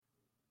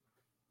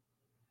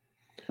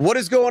What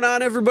is going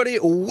on, everybody?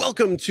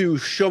 Welcome to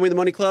Show Me the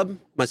Money Club.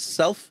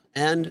 Myself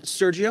and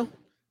Sergio.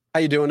 How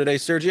you doing today,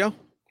 Sergio?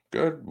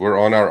 Good. We're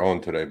on our own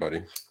today,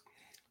 buddy.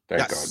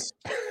 Thank Yes.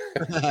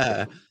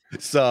 God.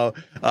 So,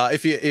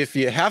 if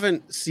you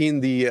haven't seen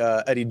the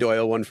Eddie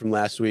Doyle one from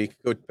last week,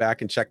 go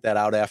back and check that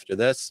out after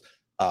this.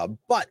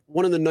 But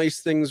one of the nice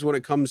things when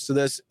it comes to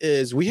this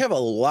is we have a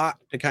lot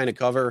to kind of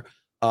cover.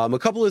 A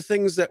couple of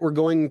things that we're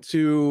going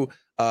to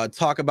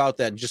talk about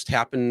that just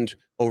happened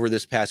over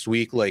this past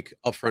week, like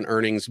upfront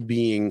earnings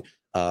being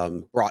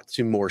brought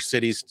to more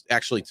cities,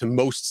 actually to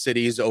most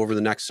cities over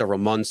the next several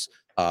months.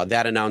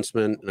 That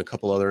announcement and a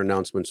couple other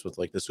announcements with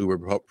like this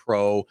Uber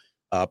Pro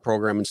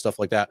program and stuff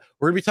like that.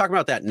 We're going to be talking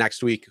about that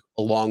next week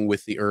along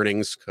with the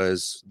earnings,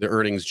 because the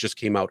earnings just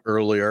came out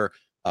earlier.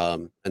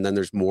 And then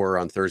there's more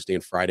on Thursday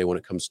and Friday when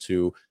it comes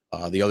to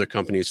the other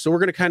companies. So we're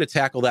going to kind of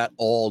tackle that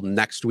all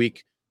next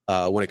week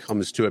when it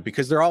comes to it,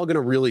 because they're all going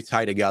to really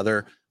tie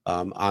together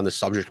on the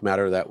subject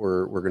matter that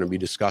we're going to be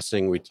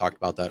discussing. We talked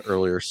about that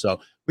earlier. So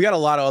we got a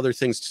lot of other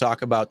things to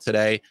talk about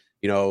today.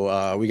 We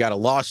got a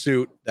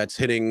lawsuit that's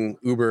hitting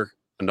Uber,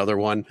 another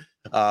one.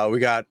 We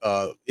got,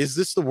 is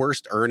this the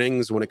worst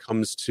earnings when it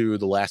comes to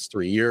the last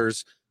 3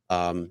 years?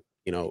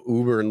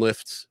 Uber and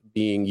Lyft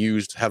being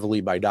used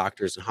heavily by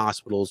doctors and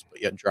hospitals, but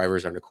yet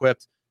drivers aren't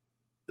equipped.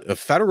 A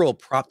federal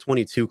Prop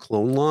 22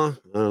 clone law,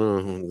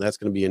 that's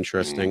going to be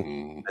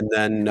interesting. And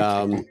then,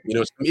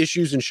 some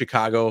issues in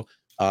Chicago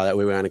that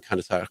we want to kind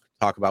of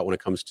talk about when it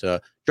comes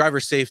to driver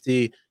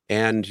safety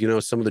and,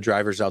 some of the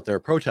drivers out there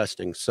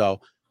protesting. So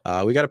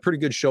we got a pretty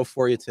good show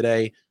for you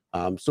today.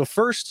 So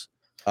first,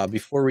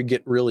 before we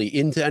get really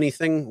into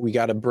anything, we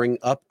got to bring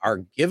up our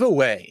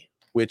giveaway,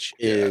 which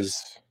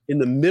is in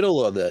the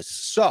middle of this.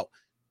 So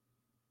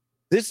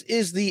this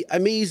is the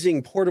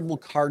amazing portable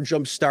car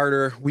jump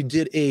starter. We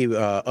did a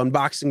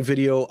unboxing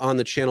video on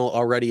the channel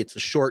already. It's a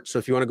short, so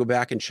if you want to go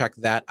back and check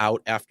that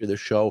out after the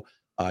show,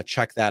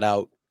 check that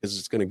out, because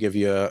it's going to give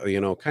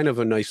you kind of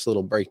a nice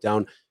little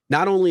breakdown.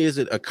 Not only is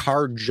it a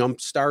car jump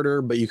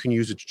starter, but you can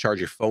use it to charge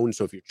your phone.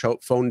 So if your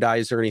phone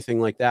dies or anything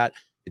like that,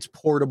 it's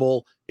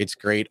portable. It's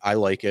great. I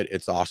like it.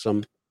 It's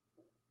awesome.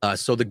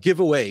 So the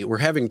giveaway, we're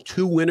having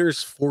 2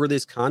 winners for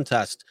this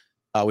contest,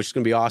 which is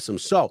going to be awesome.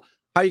 So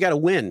how you got to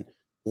win?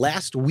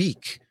 Last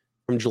week,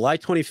 from July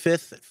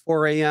 25th at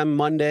 4 a.m.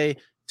 Monday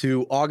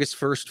to August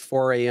 1st,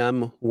 4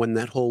 a.m., when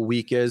that whole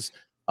week is,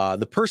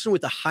 the person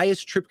with the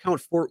highest trip count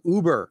for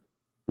Uber,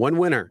 one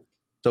winner.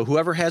 So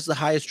whoever has the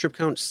highest trip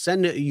count,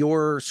 send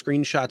your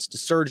screenshots to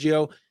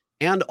Sergio.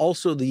 And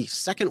also the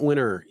second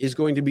winner is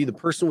going to be the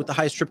person with the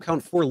highest trip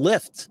count for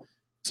Lyft.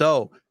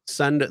 So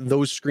send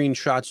those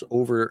screenshots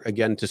over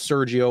again to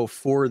Sergio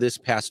for this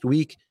past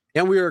week.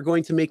 And we are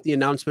going to make the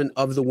announcement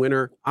of the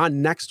winner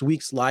on next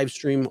week's live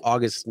stream,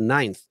 August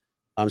 9th.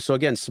 So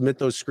again, submit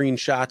those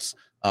screenshots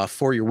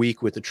for your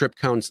week with the trip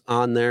counts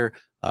on there.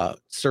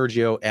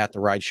 Sergio at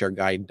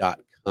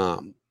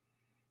therideshareguide.com.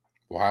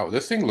 Wow,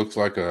 this thing looks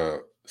like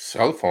a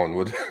cell phone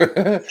with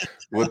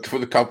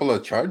with a couple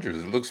of chargers.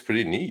 It looks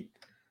pretty neat.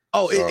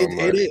 Oh,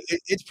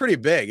 it's pretty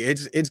big.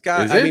 It's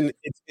got. I mean,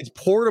 it's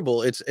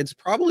portable. It's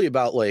probably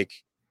about like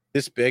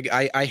this big.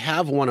 I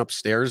have one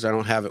upstairs. I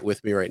don't have it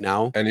with me right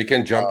now. And you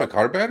can jump a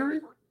car battery?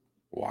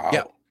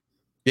 Wow.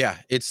 Yeah.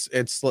 It's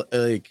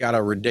got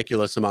a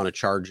ridiculous amount of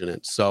charge in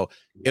it. So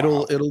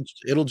it'll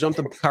jump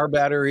the car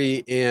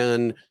battery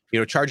and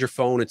charge your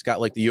phone. It's got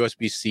like the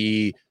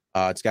USB-C.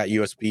 It's got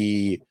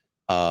USB.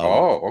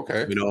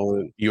 Okay.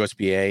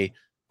 USB-A.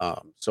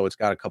 So it's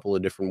got a couple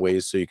of different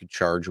ways so you could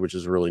charge, which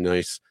is really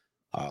nice.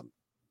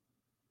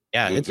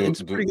 It's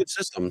a pretty good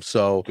system.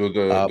 So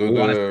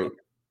the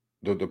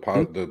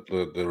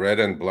red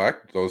and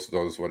black, those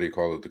what do you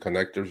call it, the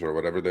connectors or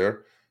whatever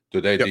they're,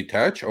 do they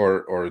detach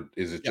or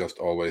is it just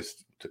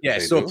always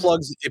so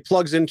it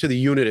plugs into the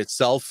unit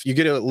itself. You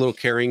get a little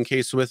carrying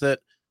case with it,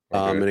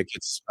 and it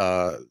gets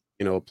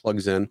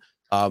plugs in.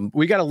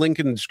 We got a link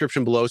in the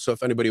description below, so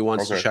if anybody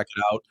wants to check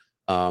it out,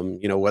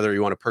 whether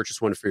you want to purchase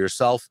one for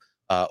yourself,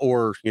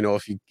 or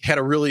if you had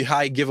a really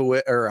high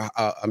giveaway, or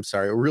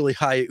a really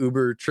high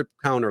Uber trip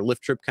count or Lyft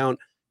trip count,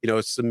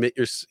 submit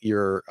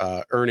your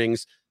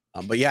earnings.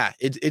 But yeah,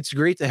 it's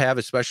great to have,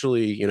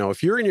 especially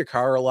if you're in your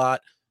car a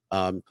lot.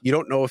 You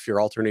don't know if your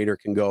alternator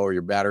can go or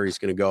your battery's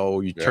going to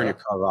go. You turn your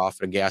car off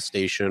at a gas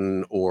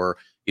station, or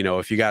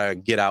if you got to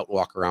get out and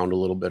walk around a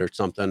little bit or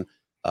something.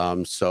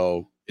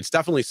 So it's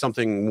definitely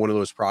one of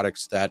those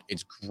products that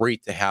it's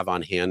great to have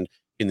on hand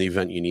in the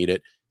event you need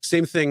it.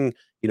 Same thing.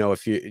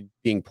 If you're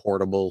being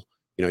portable,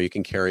 you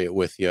can carry it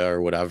with you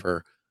or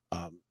whatever.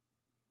 I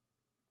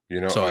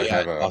have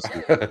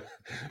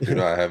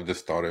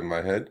this thought in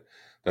my head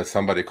that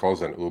somebody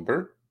calls an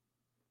Uber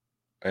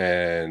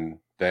and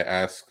they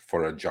ask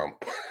for a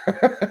jump.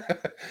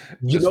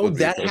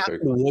 That happened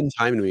one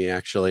time to me,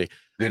 actually.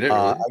 Did it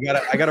really?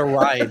 I got a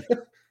ride.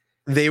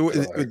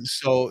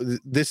 It's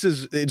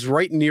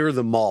right near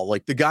the mall.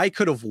 Like the guy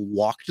could have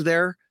walked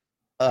there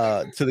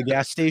to the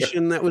gas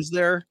station that was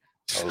there.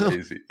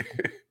 Lazy.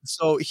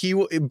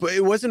 But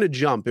it wasn't a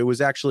jump. It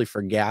was actually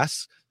for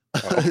gas.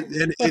 Oh,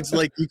 And it's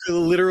like you could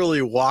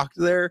literally walk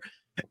there.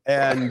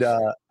 And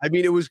I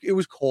mean, it was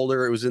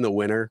colder. It was in the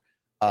winter.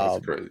 that's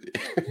Um, crazy.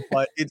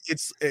 but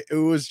it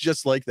was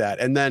just like that.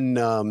 And then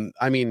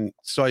I mean,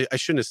 so I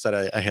shouldn't have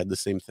said I had the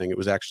same thing. It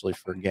was actually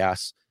for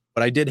gas,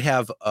 but I did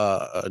have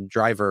a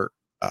driver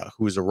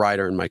who was a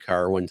rider in my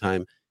car one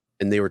time,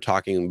 and they were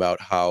talking about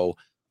how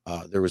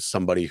there was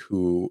somebody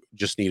who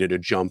just needed a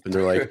jump, and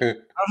they're like, "I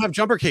don't have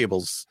jumper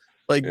cables.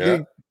 Like, Yeah,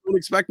 you don't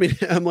expect me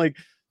to." I'm like,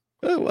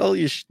 "Oh, well,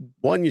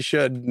 one, you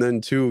should, and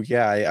then two,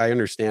 yeah, I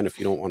understand if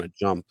you don't want to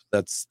jump.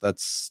 That's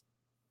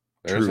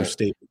there's true a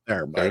statement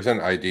there, but." there's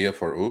an idea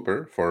for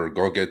Uber for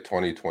Go Get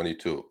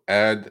 2022.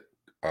 Add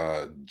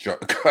add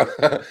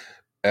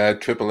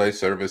AAA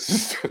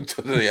services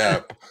to the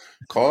app.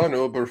 Call an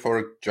Uber for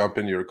a jump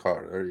in your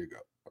car. There you go.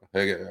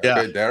 Hey, Yeah.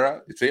 okay,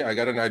 Dara. See, I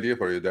got an idea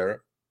for you, Dara.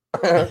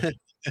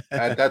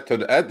 Add that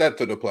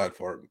to the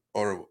platform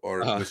or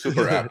Uh, the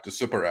super app. The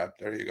super app.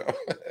 There you go.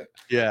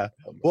 yeah.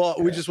 Well,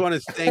 we just want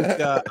to thank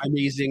Yeah.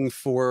 Amazing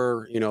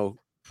for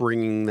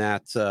bringing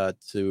that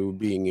to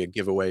being a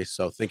giveaway.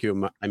 So thank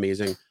you,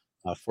 Amazing,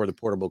 for the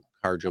portable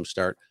car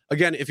jumpstart.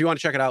 Again, if you want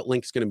to check it out,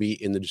 link's going to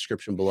be in the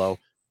description below.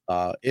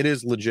 It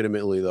is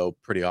legitimately though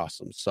pretty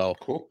awesome. So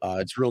Cool.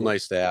 it's real Cool.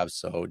 nice to have.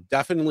 So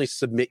definitely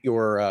submit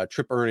your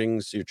trip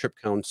earnings, your trip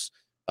counts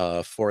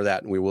for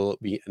that, and we will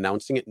be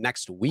announcing it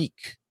next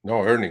week.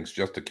 No earnings,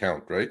 just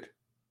account, right?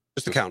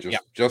 Just to count, yeah.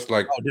 Just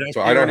like Oh, did I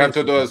so say I don't have earnings?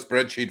 to do a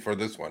spreadsheet for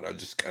this one. I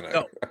just kind of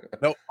No,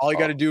 no. All you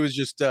got to oh do is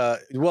just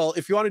well,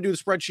 if you want to do the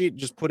spreadsheet,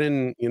 just put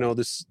in the yeah,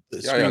 that's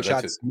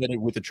screenshot it. submitted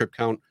with the trip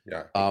count.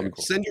 Yeah. Okay,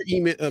 cool. Send your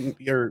email.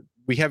 Your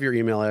We have your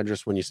email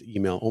address when you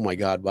email. Oh my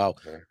God! Wow,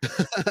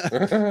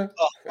 Okay.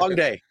 oh, long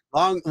day,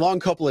 long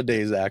couple of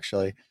days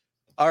actually.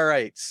 All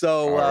right,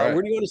 so All right.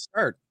 where do you want to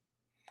start?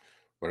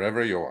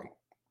 Wherever you want.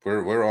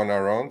 We're on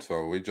our own,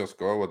 so we just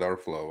go with our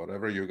flow.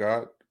 Whatever you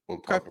got, we'll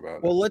Okay, talk about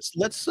it. well let's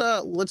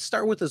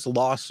start with this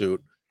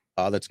lawsuit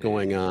that's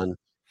going Mhm.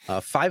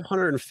 on.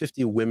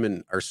 550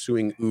 women are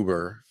suing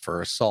Uber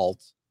for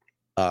assault.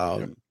 Yep.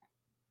 Um,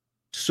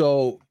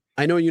 So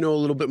I know you know a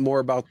little bit more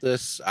about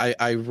this.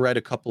 I read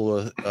a couple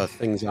of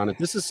things on it.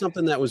 This is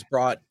something that was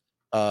brought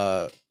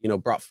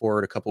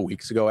forward a couple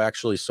weeks ago,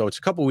 actually. So it's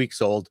a couple weeks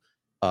old.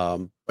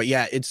 But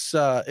yeah,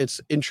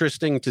 it's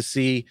interesting to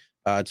see.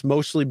 It's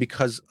mostly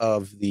because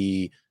of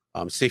the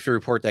safety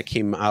report that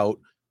came out,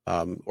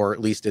 or at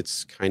least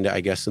it's kind of,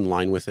 I guess, in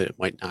line with it. It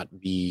might not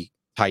be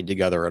tied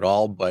together at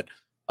all, but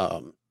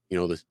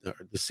the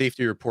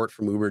safety report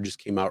from Uber just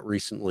came out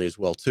recently as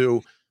well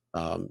too.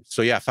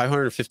 So yeah,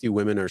 550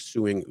 women are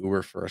suing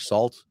Uber for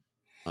assault.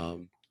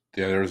 Um,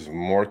 Yeah, there's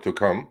more to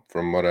come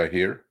from what I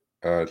hear.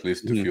 At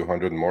least a mhm. few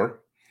hundred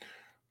more.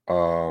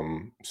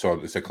 So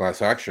it's a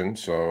class action.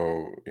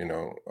 So,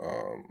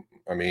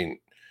 I mean,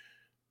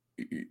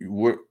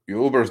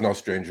 Uber is no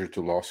stranger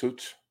to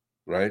lawsuits,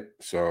 right?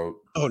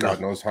 So Oh no,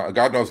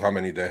 God knows how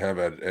many they have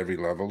at every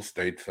level,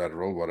 state,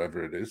 federal,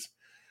 whatever it is.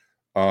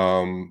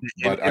 and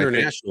But I think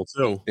international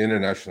too.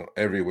 international,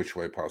 every which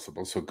way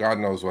possible. So God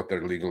knows what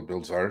their legal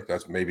bills are.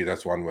 That's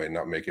one way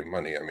not making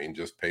money. I mean,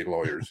 just pay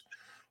lawyers.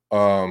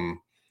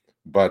 Um,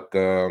 but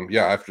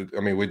yeah,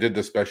 we did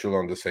the special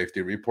on the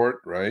safety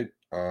report, right?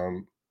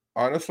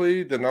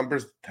 Honestly, the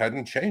numbers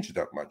hadn't changed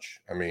that much.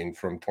 I mean,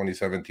 from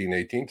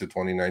 2017-18 to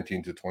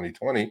 2019 to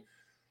 2020,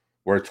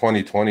 where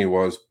 2020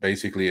 was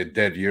basically a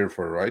dead year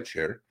for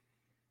rideshare,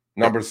 Yep.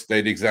 numbers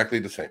stayed exactly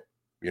the same.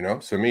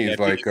 So me, Yeah, it's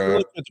like, if you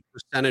look at the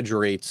percentage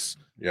rates,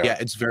 yeah, yeah,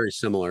 it's very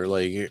similar,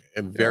 like yeah.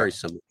 very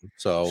similar.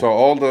 So So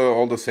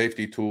all the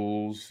safety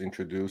tools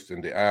introduced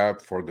in the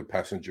app for the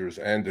passengers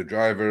and the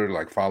driver,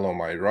 like follow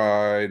my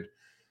ride,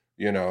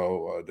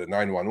 the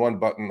 911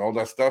 button, all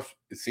that stuff.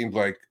 It seems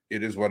like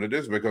it is what it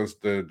is because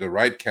the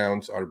ride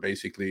counts are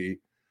basically,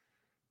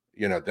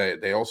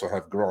 they also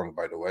have grown,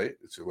 by the way.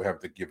 So we have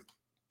to give,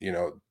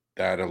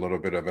 that a little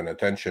bit of an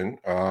attention.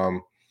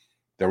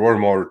 There were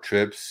more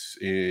trips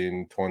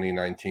in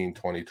 2019,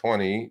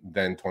 2020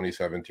 than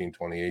 2017,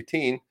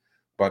 2018,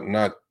 but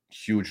not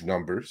huge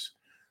numbers.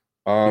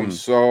 mhm.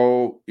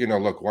 So,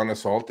 look, one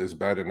assault is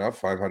bad enough,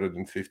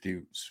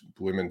 550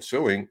 women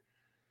suing.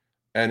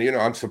 And,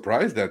 I'm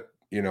surprised that,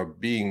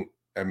 being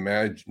a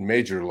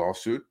major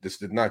lawsuit, this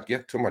did not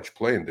get too much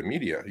play in the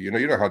media. You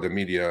know how the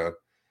media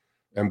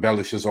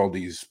embellishes all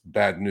these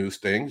bad news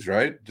things,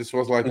 right? This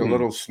was like a Mhm.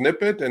 little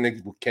snippet and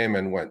it came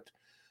and went.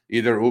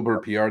 Either Uber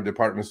PR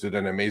departments did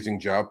an amazing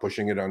job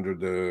pushing it under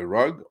the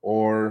rug,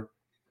 or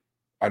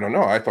I don't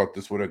know. I thought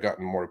this would have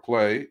gotten more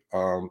play.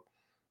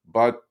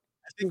 But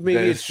I think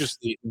maybe it's there's,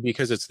 just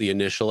because it's the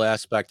initial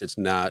aspect. It's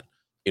not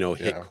hit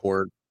yeah.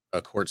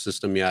 court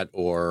system yet,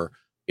 or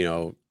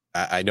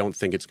I don't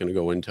think it's going to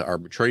go into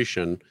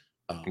arbitration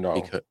No,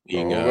 because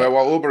being no. a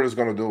Well, Uber is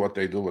going to do what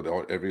they do with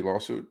every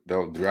lawsuit.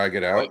 They'll drag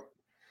it right. out,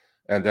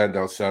 and then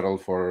they'll settle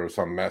for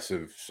some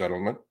massive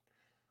settlement.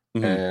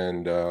 Mhm.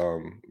 And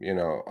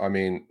I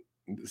mean,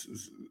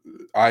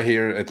 I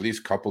hear at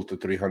least couple to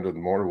 300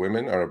 more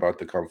women are about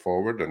to come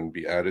forward and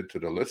be added to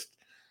the list.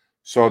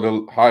 So the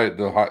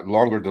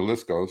longer the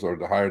list goes, or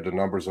the higher the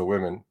numbers of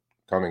women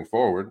coming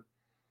forward,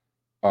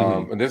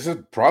 Hmm. And this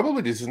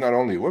is not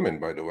only women,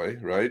 by the way,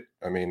 right?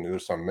 I mean,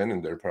 there's some men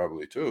in there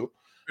probably too.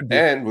 Could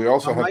be. And we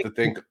also have I to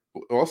think,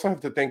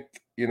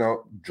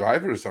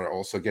 drivers are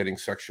also getting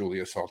sexually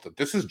assaulted.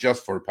 This is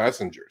just for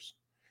passengers.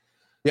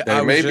 Yeah,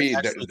 I There was may just be,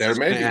 actually there just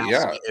may gonna be,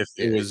 ask yeah, if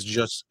it was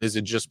just is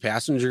it just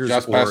passengers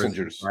just or is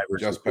the passengers,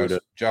 drivers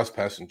included? just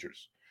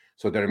passengers.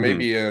 So there may Mhm,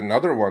 be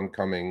another one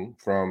coming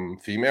from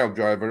female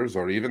drivers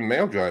or even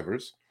male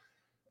drivers,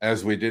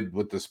 as we did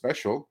with the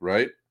special,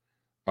 right?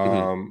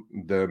 mhm.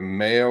 The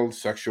male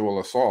sexual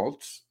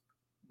assaults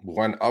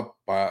went up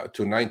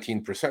to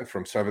 19%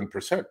 from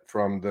 7%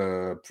 from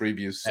the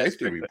previous As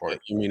safety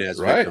report, you mean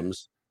as right?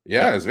 victims?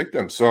 Yeah, Yeah, as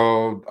victims.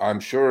 So I'm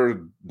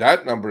sure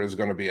that number is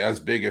going to be as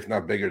big, if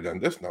not bigger, than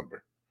this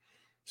number.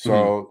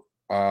 mhm, So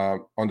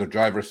on the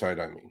driver's side,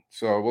 I mean.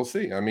 So we'll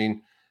see. I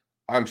mean,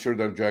 I'm sure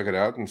they'll drag it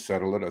out and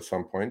settle it at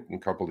some point in a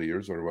couple of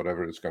years or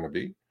whatever it's going to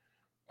be.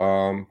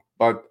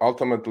 But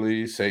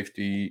ultimately,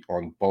 safety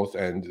on both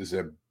ends is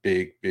a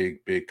big,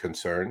 big, big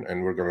concern,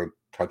 and we're going to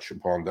touch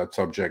upon that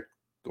subject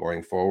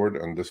going forward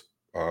on this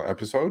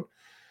episode.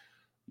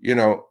 You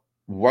know,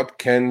 what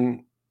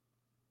can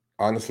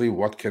honestly,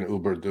 what can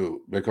Uber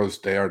do?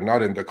 Because they are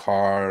not in the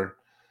car.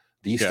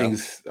 These yeah,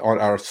 things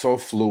are so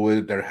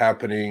fluid. They're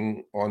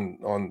happening on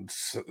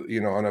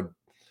a,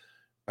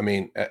 I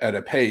mean, at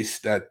a pace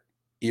that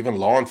even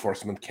law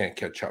enforcement can't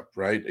catch up,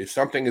 right? If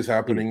something is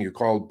mhm, happening,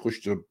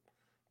 push the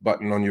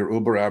button on your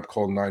Uber app,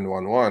 call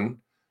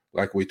 911.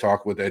 Like we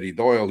talked with Eddie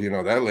Doyle,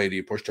 that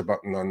lady pushed a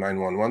button on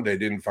 911. They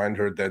didn't find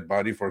her dead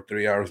body for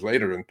 3 hours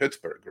later in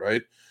Pittsburgh,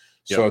 right?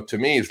 yep, So to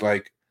me, it's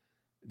like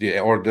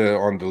on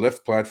the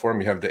Lyft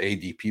platform, you have the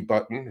ADP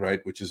button, right,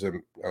 which is a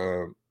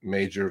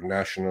major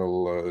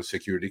national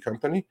security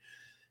company.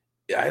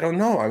 I don't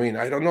know. I mean,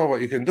 I don't know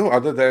what you can do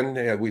other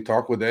than we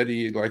talked with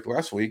Eddie like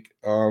last week.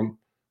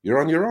 You're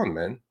on your own,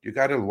 man. You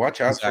got to watch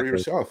out for exactly.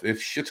 yourself.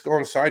 If shit's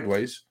going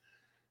sideways,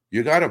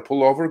 you got to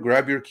pull over,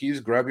 grab your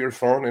keys, grab your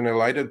phone in a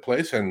lighted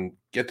place, and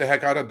get the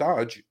heck out of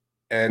Dodge,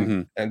 and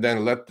Mhm. and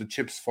then let the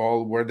chips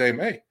fall where they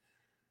may.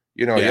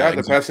 Yeah, Yeah,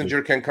 the exactly.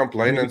 passenger can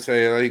complain and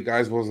say, "Hey,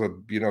 guys, was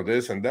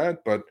this and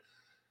that," but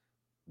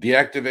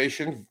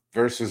deactivation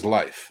versus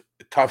life,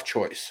 tough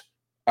choice.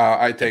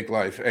 I take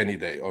life any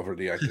day over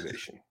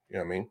deactivation. You know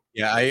what I mean?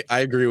 Yeah, I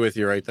agree with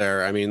you right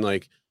there. I mean,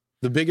 like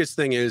the biggest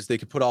thing is they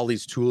could put all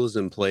these tools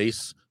in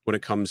place when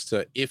it comes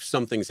to if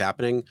something's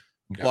happening,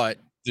 Yeah, but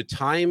the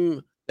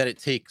time that it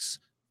takes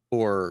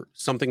for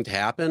something to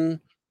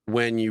happen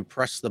when you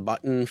press the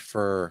button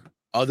for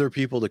other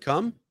people to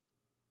come,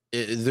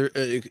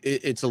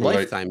 it's a too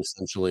late. lifetime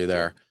essentially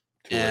Yeah, there.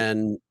 too late.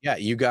 And yeah,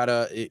 you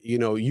gotta,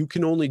 you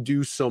can only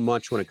do so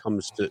much when it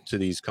comes to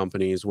these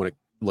companies when it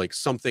like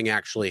something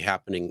actually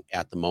happening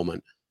at the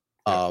moment.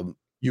 Yeah,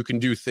 You can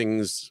do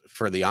things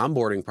for the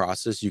onboarding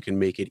process. You can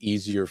make it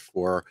easier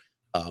for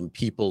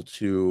people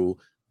to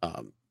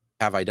um,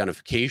 have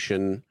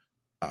identification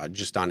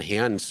just on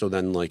hand. So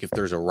then, like, if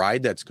there's a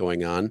ride that's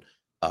going on,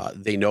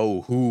 they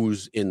know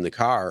who's in the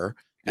car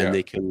and yeah,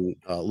 they can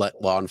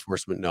let law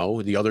enforcement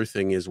know. The other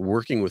thing is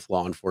working with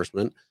law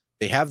enforcement.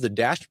 They have the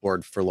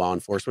dashboard for law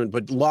enforcement,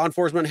 but law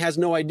enforcement has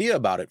no idea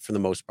about it for the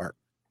most part,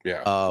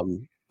 yeah,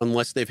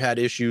 unless they've had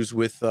issues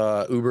with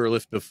Uber or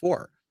Lyft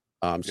before.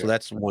 So yeah,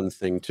 that's one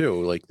thing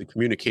too. Like the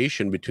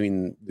communication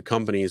between the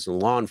companies and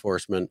law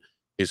enforcement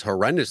is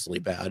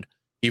horrendously bad,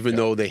 even yeah,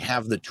 though they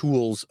have the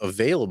tools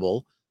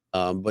available.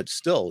 But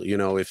still,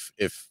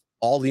 if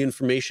all the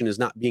information is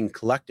not being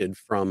collected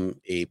from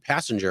a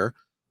passenger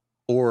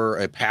or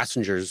a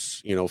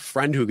passenger's,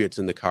 friend who gets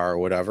in the car or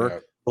whatever, yeah,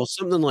 well,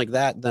 something like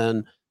that,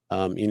 then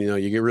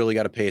you really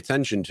got to pay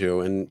attention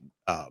to. And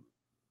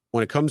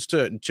when it comes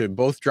to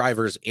both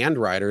drivers and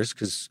riders,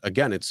 because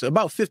again, it's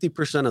about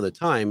 50% of the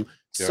time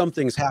yeah,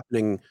 something's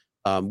happening,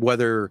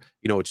 whether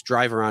it's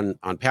driver on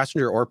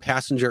passenger or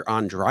passenger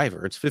on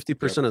driver. It's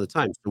yeah, 50% of the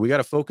time. So we got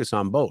to focus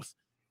on both.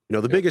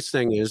 The yeah, biggest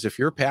thing is if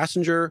you're a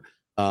passenger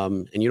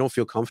and you don't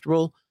feel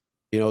comfortable,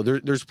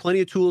 there's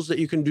plenty of tools that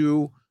you can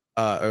do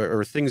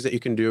or things that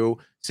you can do.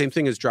 Same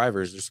thing as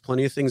drivers. There's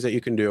plenty of things that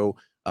you can do,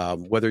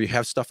 whether you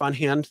have stuff on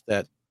hand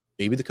that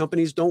maybe the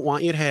companies don't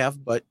want you to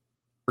have, but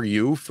for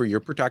you, for your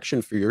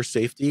protection, for your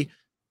safety,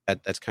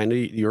 that's kind of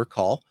your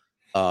call.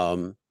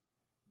 Um,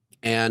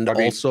 and I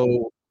mean,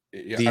 also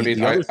yeah. I the mean,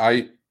 the other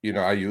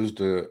I use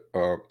the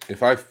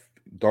if I've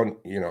done,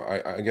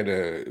 I get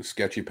a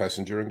sketchy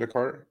passenger in the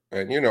car,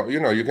 and you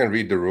can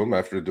read the room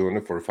after doing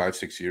it for 5,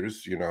 6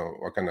 years. You know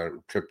what kind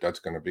of trip that's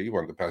going to be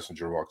when the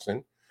passenger walks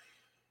in.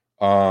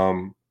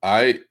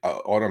 I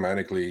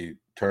automatically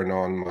turn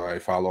on my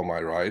follow my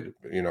ride.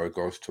 It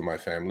goes to my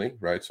family,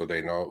 right? So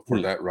they know for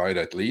Mhm. that ride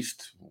at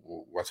least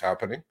what's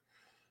happening.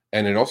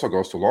 And it also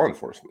goes to law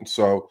enforcement.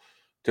 So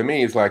to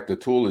me, it's like the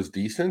tool is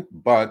decent,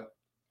 but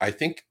I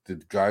think the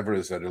driver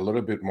is at a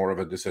little bit more of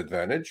a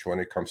disadvantage when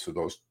it comes to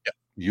those Yeah.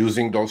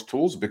 using those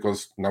tools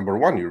because number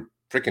one, you're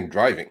freaking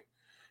driving.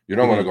 You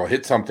don't want to Mhm. go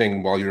hit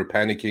something while you're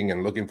panicking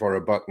and looking for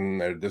a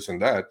button or this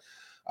and that.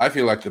 I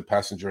feel like the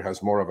passenger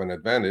has more of an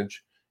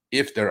advantage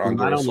if they're Well,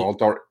 under not only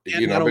assault or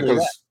and not only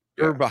that, because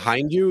they're Yeah.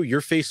 behind you,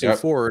 you're facing Yep.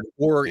 forward,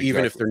 or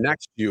even if Exactly. they're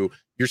next to you,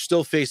 you're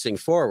still facing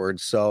forward.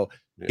 So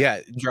Yeah.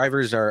 yeah,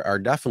 drivers are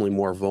definitely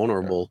more Yeah.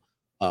 vulnerable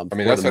I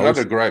mean, for the that's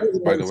another most for gripe, the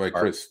by the most way,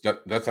 part. Chris.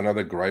 That's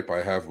another gripe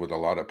I have with a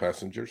lot of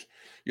passengers.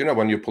 You know,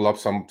 when you pull up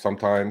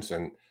sometimes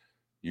and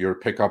your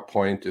pickup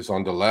point is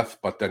on the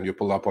left, but then you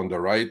pull up on the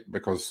right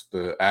because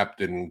the app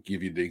didn't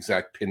give you the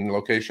exact pin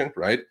location,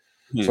 right?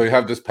 So Mhm. you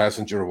have this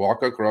passenger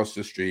walk across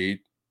the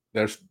street.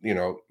 There's,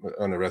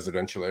 on a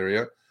residential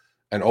area,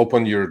 and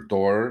open your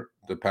door,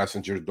 the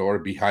passenger's door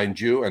behind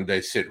you, and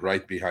they sit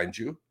right behind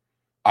you.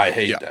 I Yeah.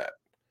 hate that.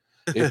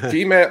 If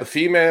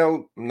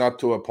female, not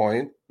to a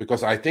point,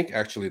 because I think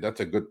actually that's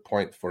a good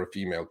point for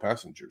female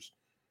passengers.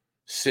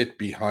 Sit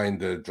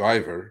behind the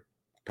driver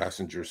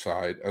passenger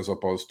side as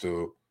opposed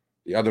to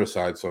the other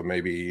side. So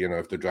maybe,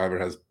 if the driver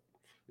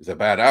is a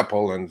bad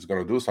apple and is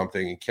going to do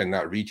something, he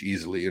cannot reach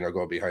easily,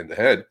 go behind the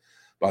head.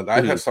 But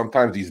I have Mhm.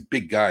 sometimes these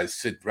big guys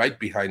sit right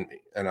behind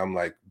me, and I'm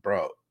like,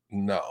 bro,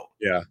 no.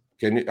 Yeah.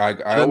 Can you? I And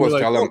then they're always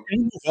like, tell "Oh, them, can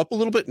you move up a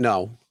little bit?"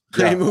 "No." I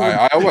yeah. move.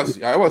 I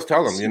always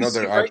tell them, You there.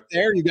 sit right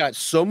there, you got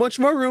so much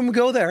more room,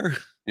 go there.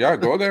 Yeah,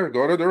 go there,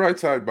 go to the right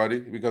side, buddy,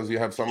 because you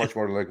have so much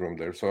more leg room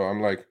there. So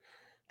I'm like,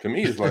 to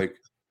me, it's like,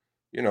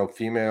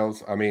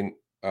 females. I mean,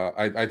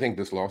 I think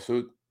this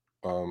lawsuit,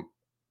 um,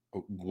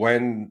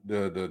 when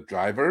the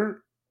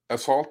driver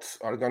assaults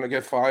are going to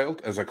get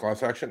filed as a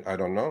class action, I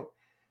don't know,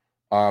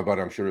 but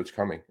I'm sure it's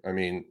coming. I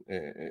mean,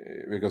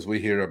 because we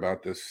hear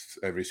about this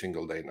every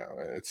single day now.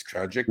 It's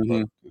tragic, but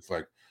Mhm. it's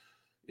like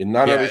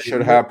none of Yeah, it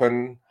should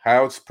happen.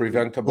 How it's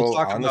preventable, we'll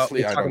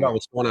honestly, I talk don't about know.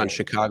 what's going on in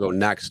Chicago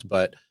next,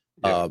 but,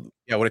 Yeah,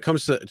 yeah, when it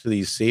comes to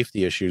these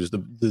safety issues,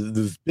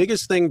 the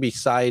biggest thing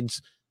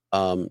besides,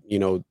 you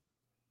know,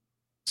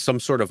 some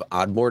sort of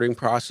onboarding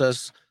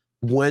process,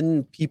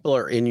 when people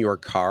are in your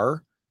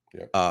car,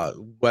 yeah, uh,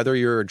 whether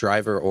you're a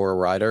driver or a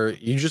rider,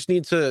 you just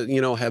need to,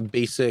 have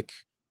basic,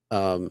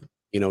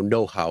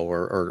 know-how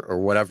or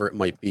whatever it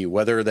might be,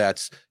 whether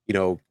that's,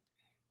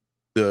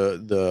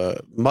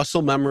 the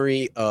muscle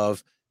memory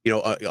of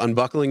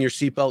unbuckling your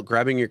seatbelt,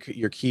 grabbing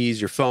your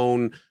keys, your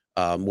phone,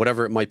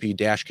 whatever it might be,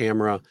 dash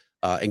camera,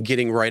 and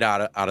getting right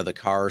out of the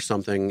car or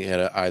something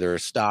at either a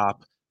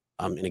stop,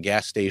 in a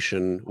gas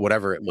station,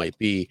 whatever it might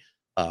be.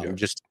 yeah,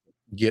 Just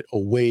get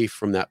away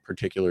from that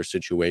particular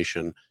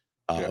situation.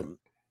 yeah. Um,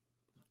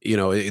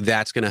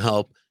 that's going to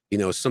help.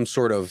 Some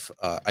sort of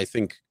I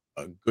think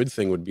a good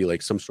thing would be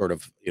like some sort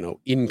of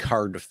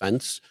in-car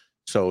defense.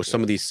 So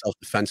some Yeah. of these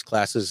self-defense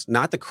classes,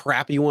 not the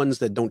crappy ones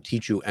that don't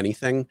teach you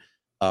anything,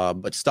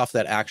 but stuff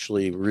that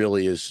actually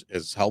really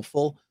is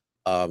helpful.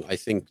 I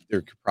think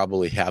there could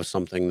probably have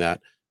something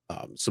that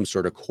some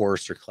sort of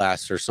course or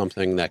class or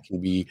something that can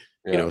be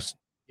you know Yeah. s-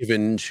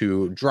 given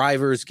to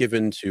drivers,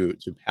 given to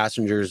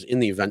passengers in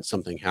the event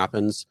something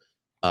happens.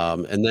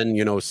 And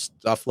then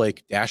stuff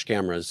like dash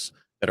cameras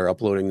that are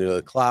uploading to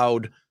the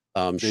cloud,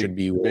 should Big,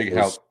 be one of big those.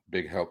 help.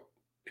 Big help.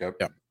 Yep.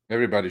 Yeah.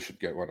 Everybody should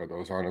get one of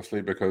those,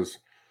 honestly, because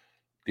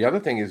the other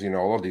thing is,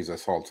 all of these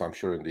assaults, I'm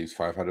sure in these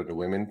 500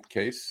 women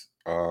case,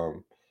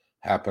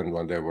 happened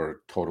when they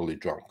were totally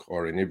drunk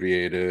or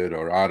inebriated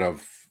or out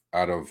of,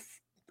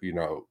 you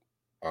know,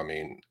 I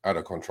mean, out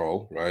of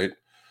control, right?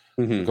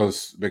 Mhm.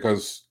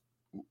 Because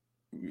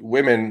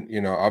women,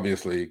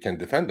 obviously can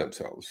defend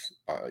themselves,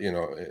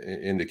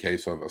 in the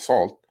case of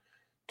assault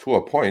to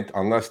a point,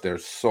 unless they're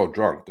so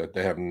drunk that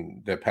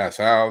they pass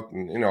out,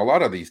 and a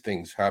lot of these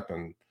things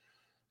happen,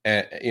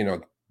 and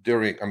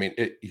during. I mean,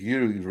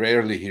 you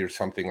rarely hear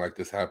something like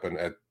this happen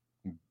at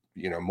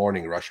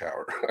morning rush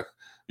hour.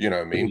 You know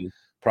what I mean? Mhm.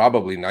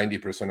 Probably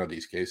 90% of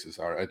these cases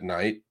are at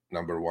night.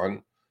 Number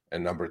one,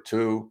 and number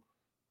two,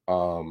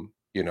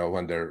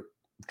 when they're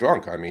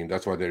drunk. I mean,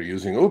 that's why they're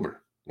using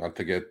Uber, not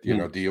to get,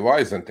 Mhm.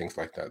 DUIs and things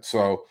like that.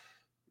 So,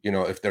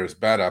 if there's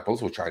bad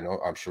apples, which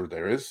I'm sure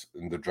there is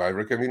in the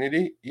driver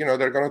community,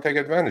 they're going to take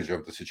advantage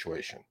of the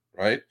situation,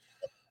 right?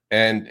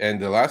 And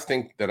the last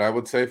thing that I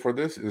would say for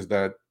this is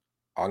that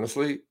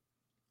honestly,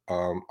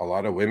 a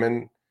lot of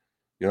women,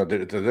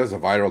 there's a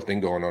viral thing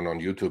going on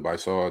YouTube. I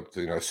saw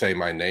it, say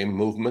my name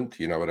movement.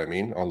 You know what I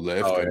mean, on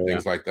Lyft Oh, and yeah.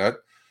 things like that.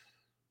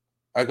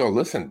 I go,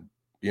 listen,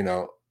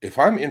 if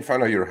I'm in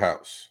front of your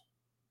house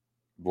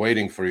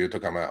waiting for you to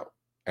come out,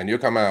 and you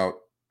come out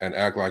and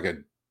act like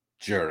a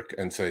jerk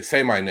and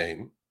say my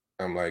name,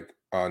 I'm like,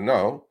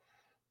 no,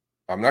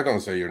 I'm not going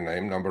to say your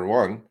name. Number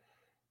one,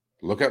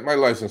 look at my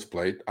license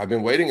plate. I've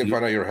been waiting in Mhm.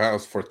 front of your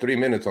house for 3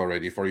 minutes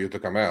already for you to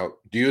come out.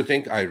 Do you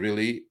think I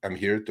really am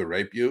here to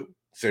rape you?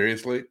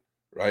 Seriously?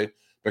 Right?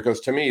 Because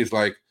to me, it's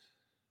like,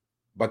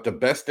 but the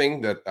best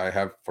thing that I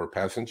have for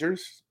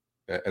passengers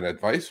and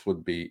advice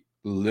would be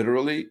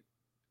literally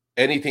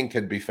anything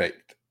can be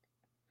faked.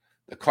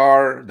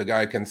 The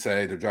guy can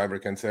say, the driver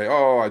can say,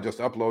 oh, I just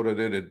uploaded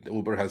it.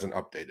 Uber hasn't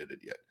updated it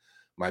yet.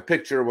 My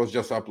picture was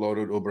just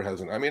uploaded. Uber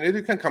hasn't. I mean,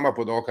 you can come up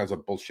with all kinds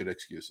of bullshit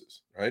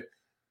excuses, right?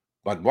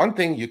 But one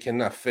thing you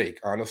cannot fake,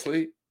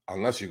 honestly,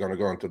 unless you're going to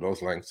go into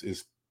those lengths,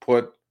 is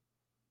put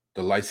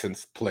the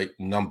license plate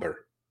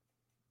number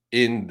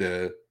in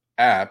the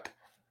app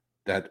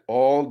that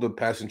all the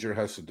passenger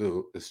has to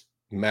do is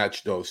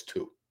match those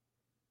two.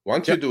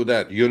 Once you Yep. do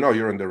that, you know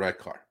you're in the right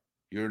car.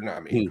 You're not. I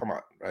mean, Mhm. come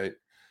on, right?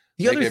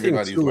 The Make other thing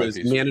everybody's too life is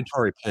easier.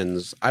 mandatory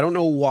pins. I don't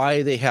know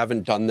why they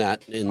haven't done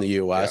that in the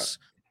Yeah, US,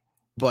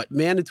 but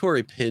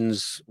mandatory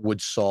pins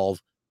would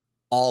solve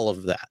all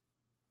of that.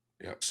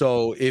 yeah,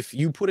 So if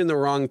you put in the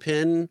wrong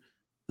pin,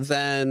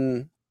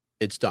 then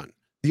it's done.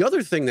 The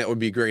other thing that would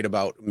be great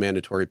about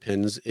mandatory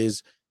pins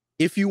is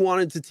if you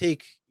wanted to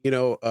take,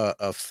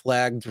 a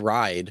flagged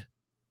ride,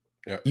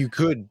 yeah, you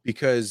could,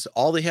 because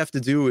all they have to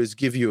do is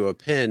give you a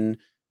pin.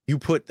 You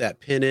put that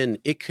pin in,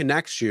 it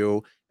connects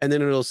you, and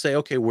then it'll say,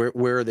 okay, where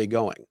are they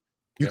going?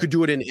 You yeah. could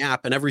do it in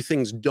app, and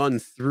everything's done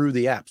through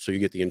the app. So you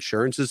get the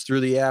insurances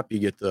through the app, you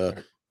get the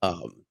Right.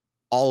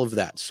 all of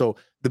that. So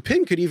the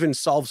pin could even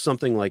solve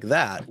something like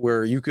that,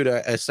 where you could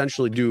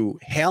essentially do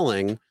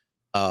hailing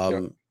Yeah,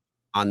 um,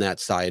 on that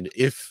side,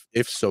 if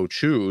so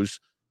choose.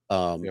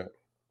 Um, yeah.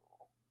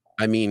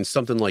 I mean,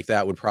 something like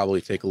that would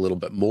probably take a little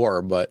bit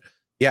more, but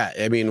yeah,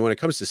 I mean, when it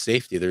comes to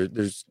safety,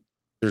 there's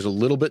a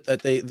little bit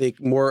that they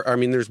more. I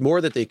mean, there's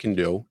more that they can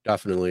do,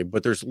 definitely,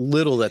 but there's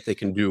little that they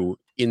can do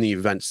in the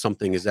event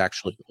something is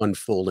actually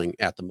unfolding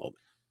at the moment.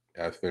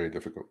 Yeah, it's very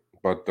difficult.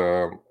 But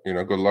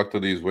good luck to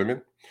these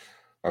women.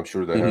 I'm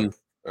sure they Mhm.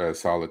 have a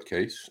solid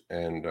case,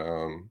 and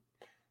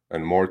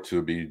more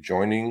to be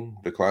joining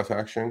the class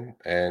action.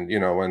 And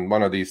when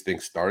one of these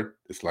things start,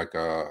 it's like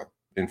a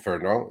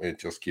inferno. It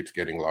just keeps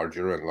getting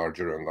larger and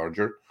larger and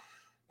larger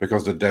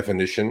because the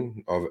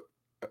definition of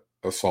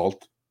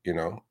assault,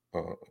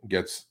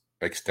 gets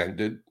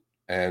extended,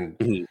 and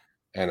Mhm.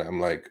 and I'm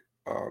like,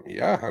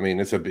 yeah, I mean,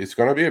 it's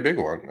going to be a big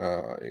one.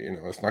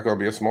 It's not going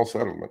to be a small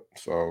settlement.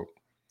 So,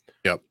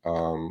 Yep.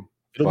 um,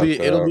 It'll but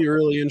be it'll be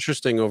really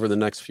interesting over the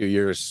next few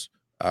years,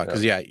 yeah,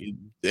 because yeah,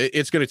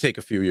 it's going to take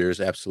a few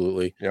years,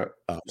 absolutely, yeah,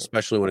 yeah,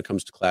 especially when it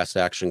comes to class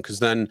action, because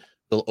then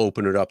they'll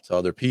open it up to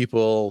other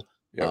people.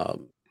 yeah.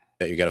 Um,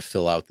 that you got to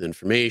fill out the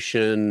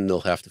information.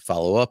 They'll have to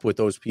follow up with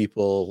those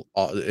people.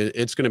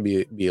 It's going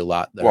to be a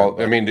lot there,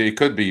 Well, I but mean, it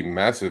could be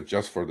massive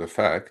just for the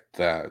fact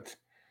that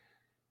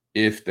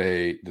if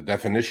the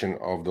definition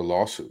of the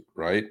lawsuit,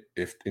 right?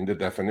 If in the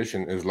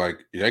definition is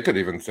like, they could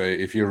even say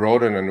if you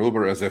rode in an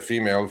Uber as a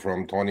female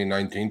from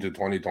 2019 to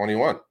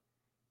 2021,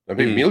 there'd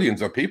be Mhm,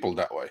 millions of people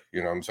that way.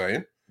 You know what I'm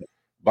saying?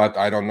 But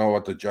I don't know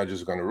what the judge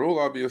is going to rule.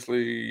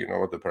 Obviously,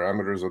 what the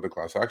parameters of the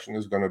class action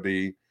is going to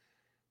be.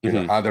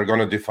 mhm, How they're going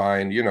to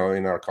define. In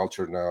our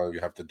culture now, you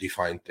have to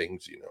define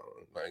things.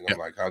 Like I'm yeah,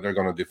 like how they're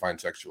going to define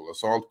sexual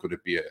assault. Could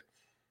it be a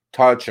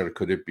touch or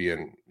could it be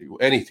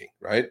anything,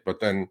 right? But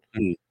then,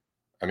 mhm,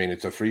 I mean,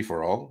 it's a free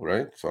for all,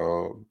 right?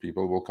 So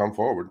people will come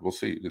forward. We'll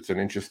see. It's an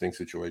interesting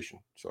situation.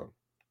 So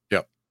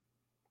yep.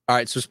 All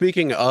right. So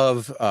speaking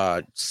of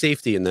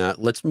safety in that,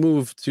 let's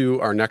move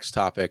to our next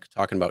topic,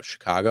 talking about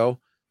Chicago,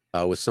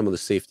 with some of the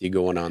safety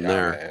going on yeah,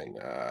 there. man.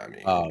 I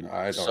mean, Um,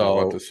 I don't know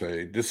what so to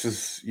say. This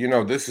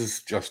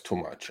is just too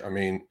much. I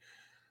mean,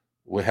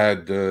 we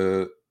had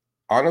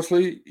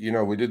honestly,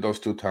 we did those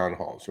two town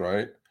halls,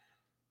 right?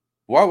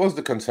 What was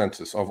the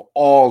consensus of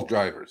all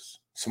drivers?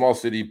 Small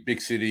city,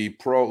 big city,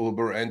 pro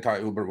Uber, anti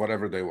Uber,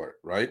 whatever they were,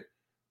 right?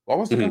 What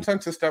was the mhm,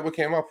 consensus that we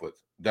came up with?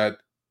 That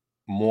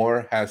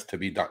more has to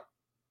be done.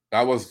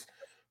 That was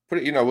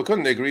pretty, we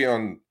couldn't agree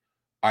on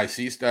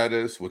IC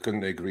status, we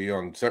couldn't agree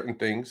on certain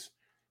things.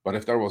 But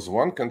if there was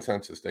one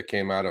consensus that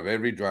came out of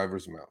every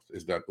driver's mouth,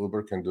 is that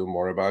Uber can do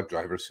more about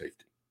driver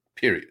safety,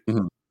 period.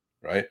 mhm,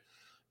 Right.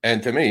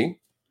 And to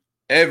me,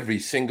 every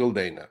single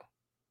day now,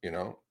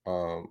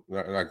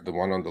 like the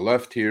one on the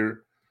left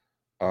here,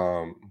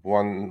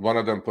 one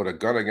of them put a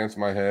gun against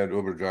my head.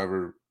 Uber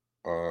driver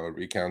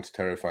recounts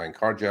terrifying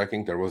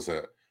carjacking. There was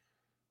a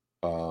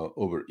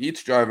Uber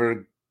Eats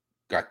driver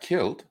got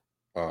killed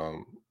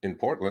in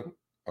Portland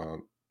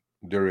um,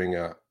 during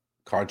a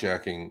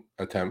carjacking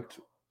attempt.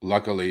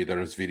 Luckily, there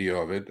is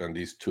video of it, and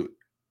these two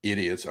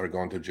idiots are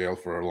going to jail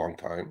for a long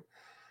time.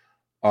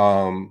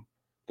 Um,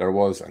 there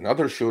was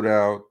another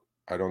shootout.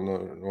 I don't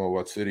know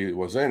what city it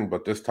was in,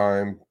 but this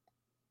time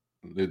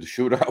the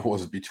shootout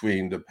was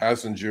between the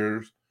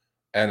passengers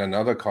and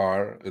another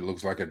car. It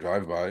looks like a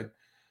drive-by,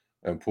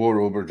 and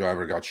poor Uber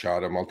driver got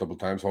shot at multiple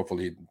times.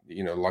 Hopefully,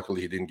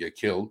 luckily he didn't get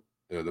killed.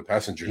 The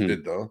passenger mhm.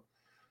 did though,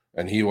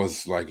 and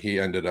he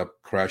ended up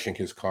crashing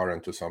his car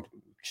into some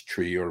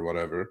tree or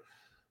whatever.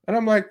 And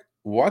I'm like,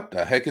 what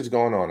the heck is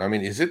going on? I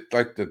mean, is it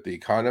like that the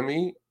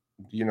economy,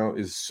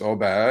 is so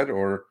bad,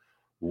 or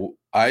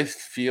I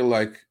feel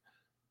like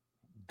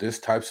this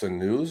types of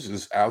news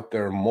is out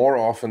there more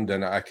often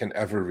than I can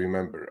ever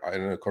remember. I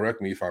don't know,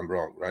 correct me if I'm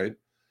wrong, right?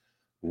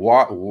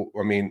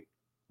 I mean,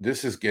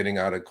 this is getting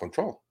out of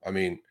control. I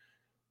mean,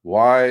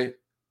 why?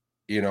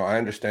 I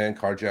understand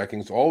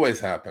carjackings always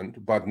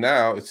happened, but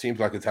now it seems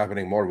like it's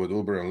happening more with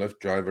Uber and Lyft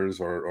drivers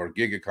or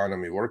gig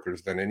economy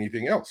workers than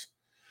anything else.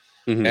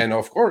 Mhm. And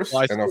of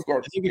Well, course, and of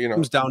course, I think it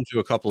comes down to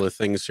a couple of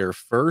things here.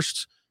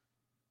 First,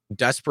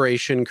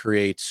 desperation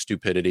creates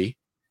stupidity,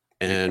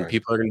 big and time.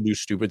 people are going to do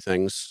stupid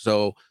things.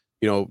 So,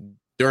 you know,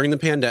 during the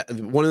pandemic,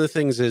 one of the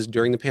things is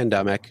during the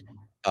pandemic,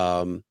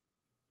 um,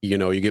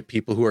 You get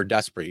people who are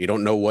desperate. You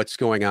don't know what's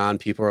going on.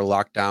 People are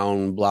locked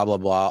down, blah, blah,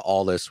 blah,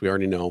 all this. We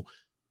already know.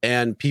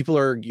 And people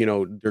are,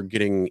 they're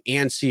getting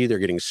antsy, they're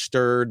getting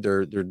stirred,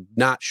 they're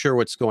not sure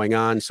what's going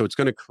on. So it's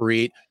going to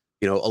create,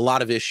 a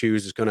lot of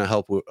issues. It's going to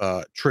help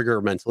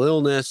trigger mental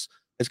illness.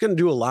 It's going to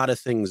do a lot of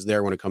things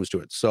there when it comes to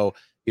it. So,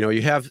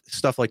 you have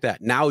stuff like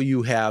that. Now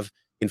you have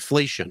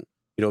inflation.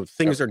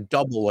 Things Yep. are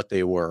double what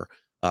they were.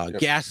 Yep.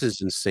 Gas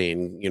is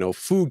insane.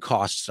 Food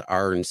costs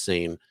are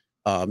insane.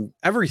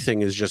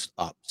 Everything is just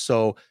up.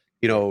 So,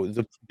 Yep.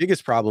 the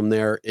biggest problem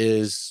there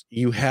is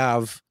you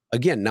have,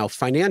 again, now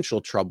financial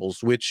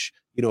troubles, which,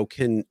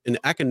 can an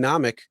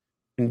economic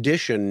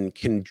condition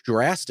can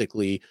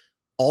drastically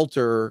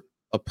alter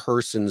a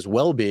person's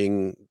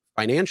well-being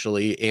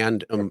financially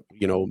and,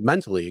 Yep.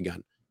 mentally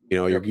again.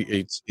 Yep.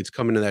 It's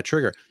coming to that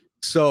trigger.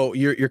 So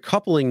you're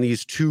coupling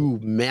these two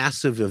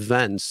massive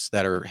events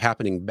that are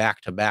happening back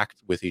to back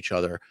with each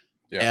other.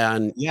 Yeah.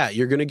 And yeah,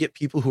 you're going to get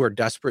people who are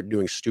desperate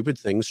doing stupid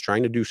things,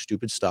 trying to do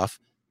stupid stuff.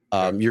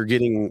 Yeah. You're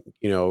getting,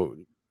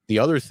 the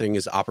other thing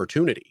is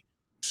opportunity.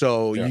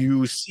 So Yeah.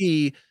 you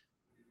see,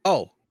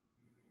 oh,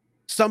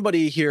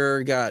 somebody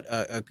here got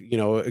a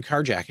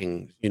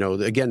carjacking.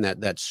 Again,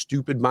 that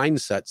stupid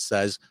mindset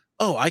says,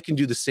 oh, I can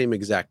do the same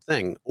exact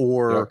thing, Yeah.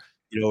 or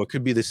it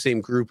could be the same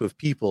group of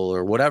people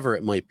or whatever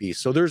it might be.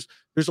 So there's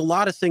a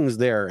lot of things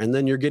there, and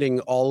then you're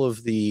getting all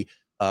of the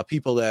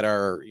people that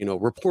are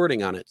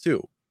reporting on it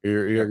too. Yeah.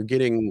 You're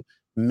getting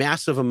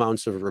massive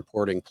amounts of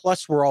reporting.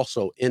 Plus, we're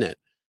also in it.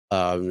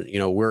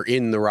 We're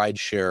in the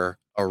rideshare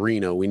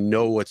arena. We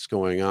know what's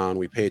going on.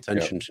 We pay Yeah.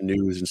 attention to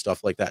news and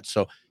stuff like that.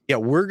 So yeah,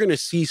 we're going to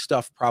see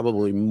stuff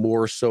probably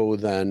more so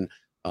than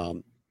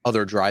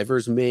other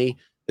drivers may,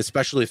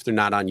 especially if they're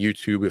not on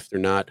YouTube, if they're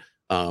not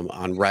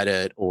on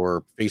Reddit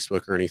or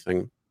Facebook or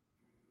anything.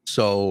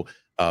 So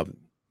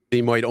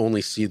they might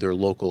only see their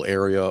local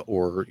area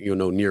or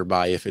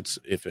nearby if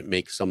it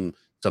makes some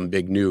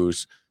big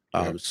news.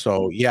 Yeah.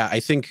 So yeah,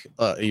 I think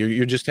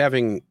you're just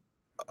having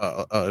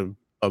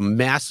a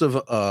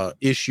massive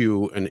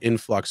issue, an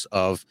influx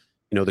of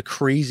the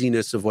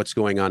craziness of what's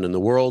going on in the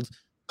world,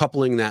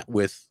 coupling that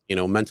with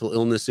mental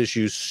illness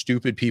issues,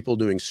 stupid people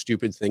doing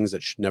stupid things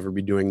that should never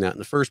be doing that in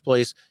the first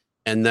place,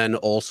 and then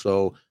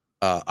also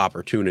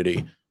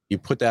opportunity. You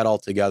put that all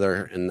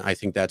together, and I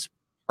think that's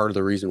part of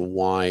the reason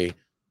why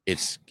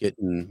it's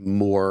getting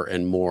more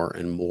and more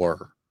and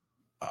more.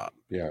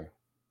 Yeah.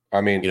 I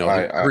mean,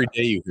 I Every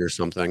day you hear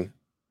something.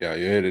 yeah,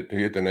 you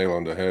hit the nail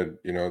on the head.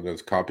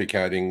 There's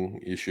copycatting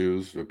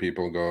issues where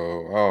people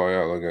go, oh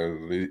yeah, look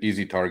at the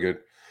easy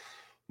target.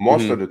 Hmm.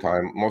 Most of the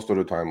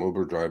time,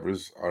 Uber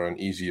drivers are an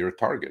easier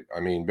target. I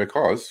mean,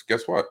 because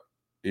guess what?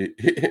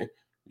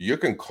 You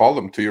can call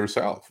them to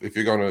yourself if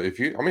you're gonna. If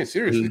you, I mean,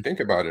 seriously, Hmm. think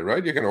about it,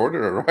 right? You can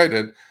order a ride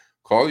and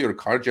call your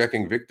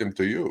carjacking victim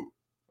to you.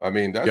 I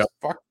mean, Yep.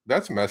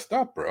 that's messed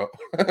up, bro.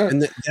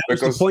 And that was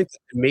the Because point that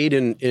they made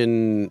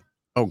in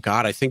oh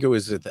god, I think it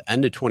was at the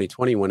end of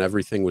 2020 when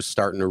everything was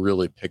starting to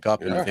really pick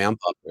up and yeah, vamp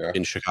up yeah,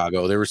 in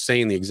Chicago. They were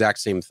saying the exact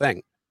same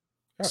thing.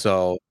 yeah,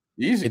 So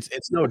easy.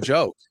 it's no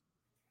joke.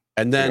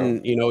 And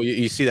You know, then,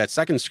 you see that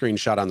second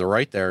screenshot on the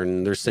right there,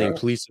 and they're saying yeah,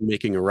 police are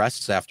making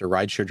arrests after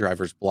rideshare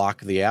drivers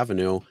block the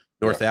avenue, yeah,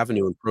 North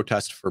Avenue, in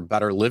protest for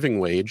better living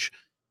wage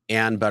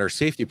and better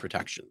safety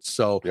protections.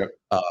 So yeah.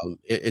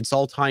 it's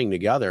all tying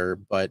together.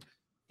 But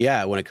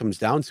yeah, when it comes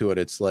down to it,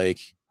 it's like,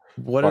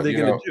 what are But they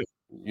going to do?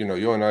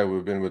 you and I,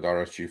 we've been with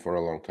RSG for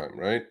a long time,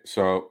 right?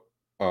 So,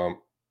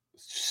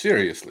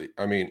 seriously,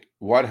 I mean,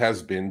 what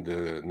has been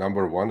the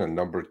number one and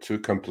number two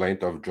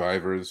complaint of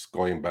drivers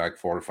going back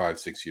 4, 5,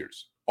 6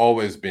 years?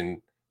 Always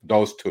been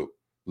those two: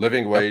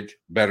 living Yep. wage,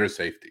 better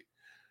safety,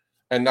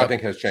 and Yep. nothing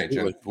has changed.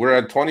 And Absolutely. we're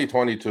at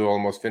 2022,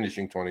 almost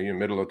finishing 20, in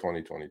middle of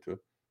 2022.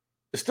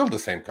 It's still the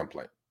same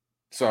complaint.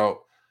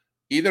 So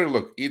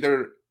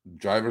either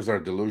drivers are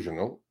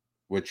delusional,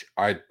 which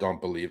I don't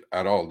believe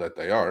at all that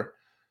they are.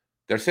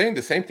 They're saying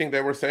the same thing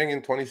they were saying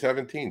in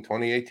 2017,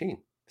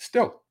 2018,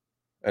 still,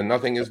 and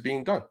nothing is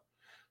being done.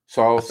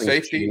 So Nothing's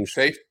safety, changed.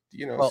 safe,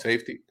 Well,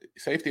 safety,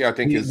 I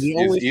think the is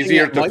only thing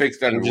easier that to might fix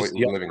than change is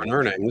the living upfront wage.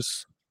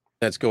 earnings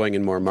that's going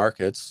in more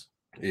markets.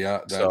 Yeah,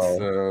 that's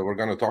So we're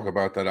gonna talk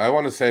about that. I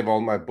want to save all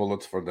my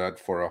bullets for that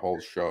for a whole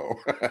show.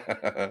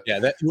 yeah,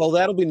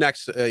 that'll be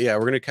next. Yeah,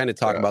 we're gonna kind of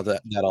talk Yeah, about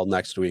that all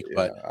next week. yeah.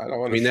 But I don't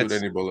want I to mean, shoot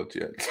that's any bullets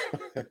yet.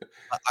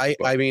 I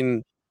But I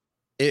mean,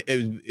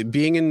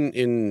 being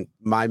in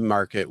my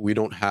market, we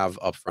don't have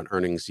upfront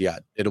earnings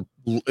yet.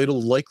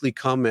 It'll likely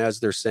come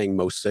as they're saying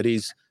most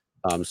cities.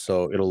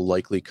 So it'll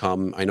likely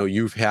come. I know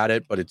you've had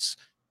it, but it's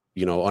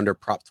under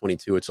Prop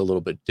 22, it's a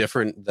little bit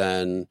different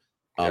than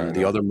yeah, I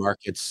the know. other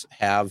markets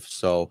have.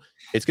 So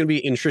it's going to be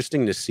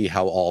interesting to see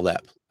how all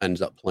that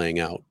ends up playing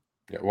out.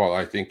 Yeah, well,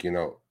 I think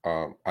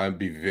I'd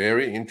be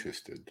very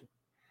interested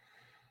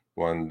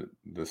when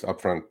this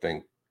upfront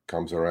thing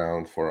comes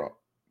around for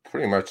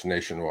pretty much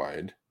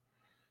nationwide.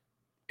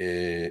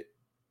 Eh,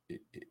 eh,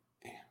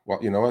 eh, well,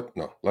 you know what?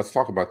 No, let's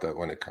talk about that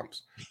when it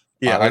comes.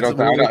 Yeah, I we'll don't,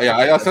 yeah, talk about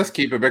let's that. just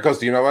keep it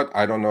because you know what?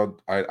 I don't know.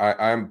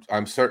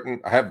 I'm certain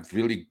I have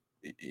really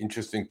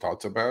interesting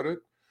thoughts about it,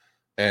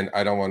 and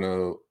I don't want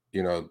to,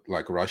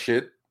 like rush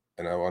it,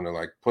 and I want to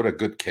like put a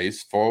good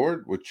case forward,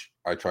 which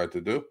I try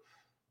to do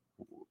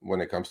when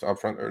it comes to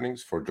upfront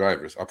earnings for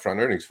drivers. Upfront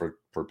earnings for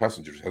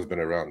passengers has been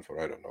around for,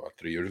 I don't know, what,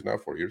 3 years now,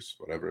 4 years,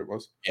 whatever it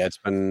was. Yeah, it's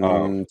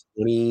Um, been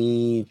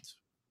 20.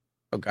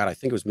 Oh God, I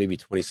think it was maybe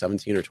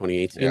 2017 or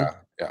 2018.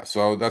 yeah.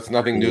 So that's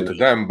nothing new to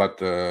them, but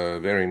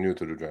very new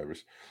to the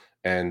drivers.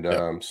 And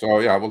Yep. so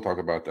yeah, we'll talk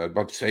about that.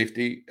 But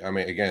safety, I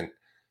mean, again,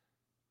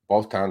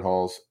 both town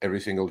halls,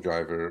 every single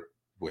driver.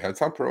 We had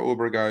some pro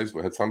Uber guys.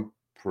 We had some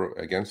pro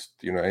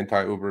against,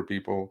 anti Uber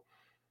people.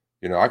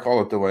 I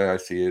call it the way I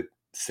see it.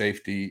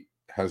 Safety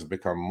has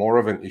become more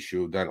of an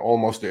issue than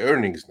almost the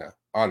earnings now,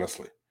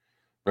 honestly,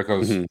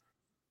 because Mhm.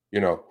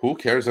 who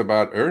cares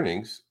about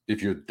earnings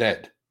if you're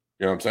dead?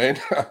 You know what I'm saying?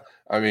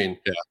 I mean,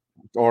 Yeah.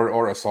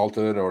 or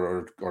assaulted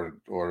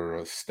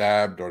or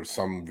stabbed or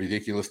some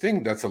ridiculous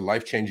thing. That's a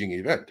life-changing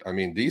event. I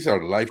mean, these are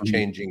Mhm.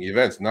 life-changing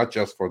events, not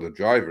just for the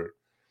driver,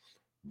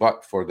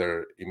 but for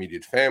their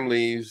immediate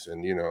families and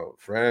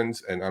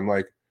friends. And I'm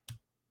like,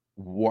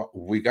 what,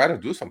 we got to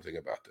do something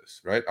about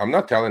this, right? I'm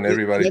not telling And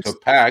everybody to that's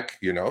pack.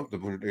 You're not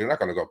going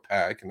to go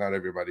pack. Not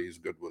everybody is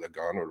good with a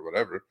gun or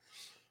whatever.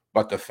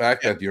 But the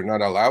fact yeah. that you're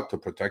not allowed to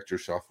protect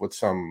yourself with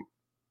some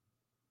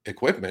But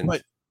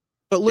equipment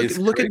but is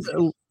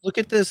crazy. look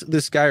at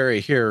this guy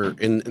right here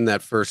in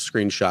that first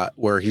screenshot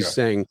where he's Yeah.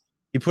 saying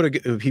he put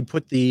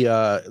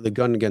the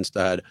gun against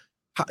the head.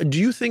 Do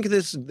you think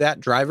that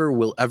driver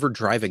will ever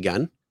drive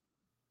again?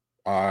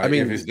 I If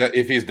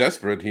mean, he's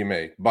desperate, he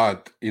may,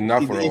 but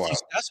enough for a if he's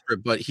while.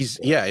 desperate, but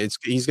Yeah.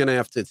 he's gonna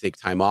have to take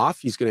time off.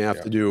 He's gonna have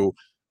Yeah. to do,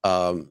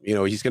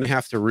 he's gonna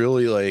have to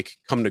really like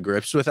come to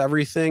grips with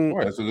everything.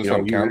 Well, so do You know,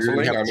 some you're gonna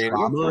counseling. have I mean, look,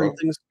 trauma and bro.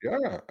 things.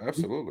 Yeah,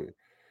 absolutely. So I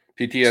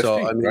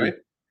PTSD, mean, right?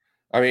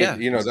 I mean, yeah,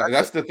 exactly.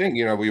 that's the thing.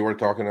 We were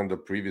talking on the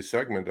previous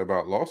segment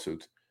about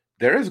lawsuits.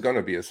 There is going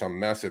to be some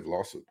massive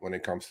lawsuit when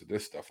it comes to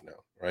this stuff now,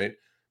 right?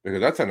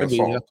 Because that's an Could be,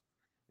 yeah. assault.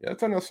 Yeah,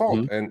 it's an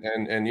assault. Mhm.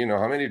 And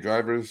how many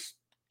drivers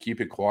keep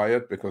it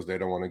quiet because they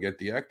don't want to get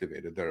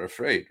deactivated? They're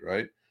afraid,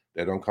 right?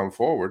 They don't come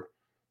forward.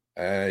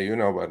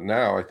 But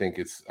now I think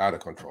it's out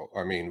of control.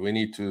 I mean, we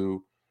need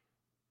to,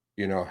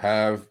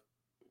 have.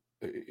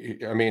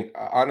 I mean,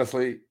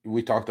 honestly,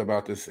 we talked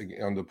about this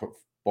on the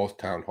both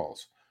town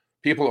halls.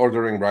 People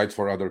ordering rides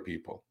for other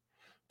people.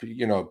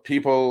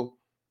 People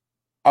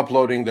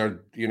uploading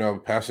their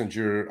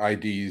passenger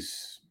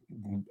IDs.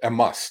 An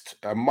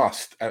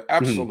Mhm.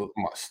 absolute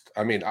must.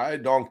 I mean, I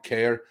don't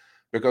care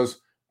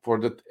because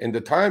in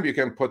the time you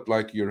can put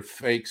like your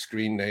fake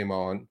screen name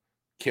on,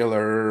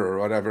 killer or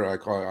whatever I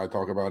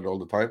talk about it all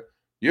the time.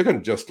 You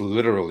can just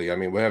literally, I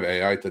mean, we have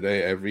AI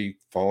today. Every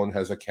phone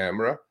has a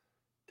camera.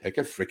 Take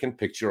a freaking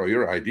picture of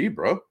your ID,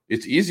 bro.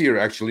 It's easier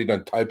actually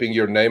than typing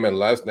your name and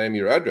last name,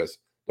 your address.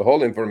 The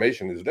whole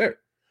information is there,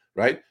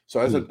 right? So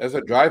as a Mhm. as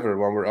a driver,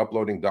 when we're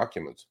uploading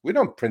documents, we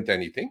don't print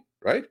anything,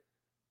 right?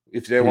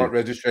 If they Mhm. want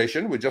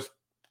registration, we just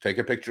take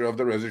a picture of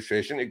the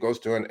registration. It goes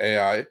to an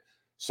AI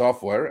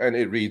software and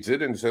it reads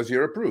it and says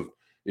you're approved.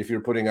 If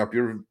you're putting up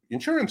your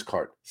insurance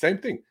card, same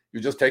thing. You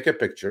just take a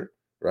picture,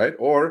 right?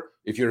 Or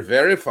if you're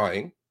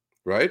verifying,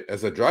 right,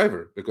 as a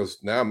driver, because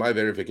now my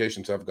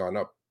verifications have gone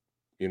up,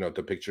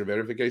 to picture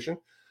verification.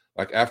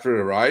 Like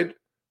after a ride,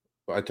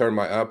 I turn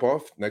my app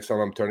off. Next time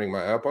I'm turning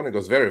my app on, it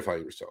goes verify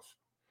yourself.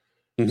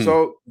 Mhm.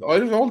 So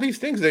all these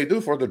things they do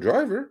for the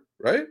driver,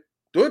 right?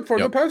 Do it for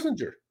the Yep.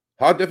 passenger.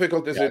 How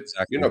difficult is Yeah, it?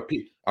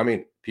 exactly. I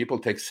mean, people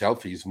take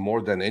selfies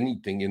more than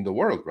anything in the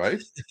world,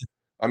 right?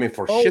 I mean,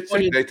 for Oh, shit's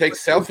sake, they take but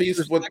selfies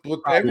here's the with next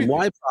problem. everything.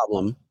 Why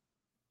problem?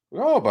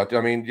 No, but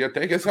I mean, you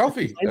take a That's what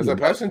he's selfie as a saying,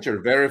 but passenger,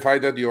 verify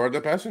that you are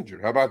the passenger.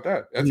 How about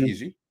that? That's mhm.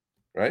 easy,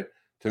 right?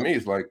 To me,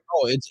 it's like,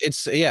 Oh,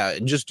 it's yeah,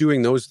 just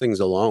doing those things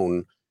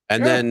alone,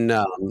 and yeah, then,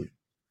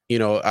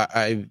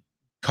 I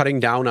cutting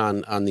down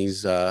on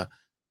these,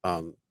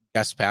 um,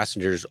 guest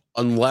passengers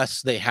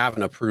unless they have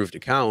an approved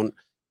account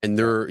and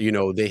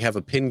yeah, they have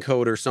a PIN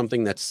code or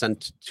something that's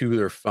sent to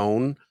their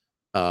phone,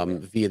 yeah.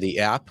 via the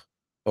app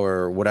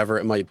or whatever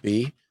it might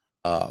be,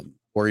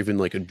 or even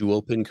like a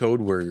dual PIN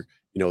code where,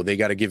 they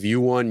gotta give you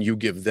one, you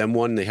give them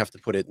one, they have to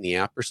put it in the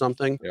app or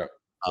something, Yeah.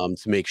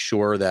 to make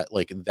sure that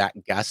like that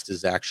guest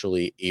is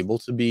actually able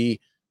to be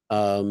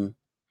um,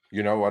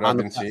 You know what I've on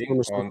the been platform seeing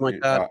or something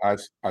like that.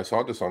 I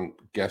saw this on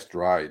guest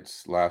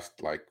rides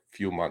last like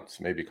few months,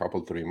 maybe a couple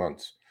 3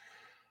 months.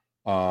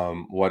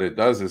 What it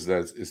does is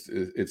that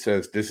it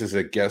says this is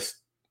a guest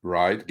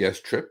ride,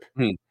 guest trip,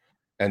 Hmm.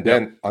 and Yep.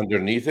 then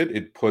underneath it,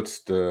 it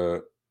puts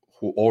the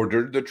who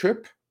ordered the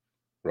trip,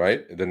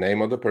 right? The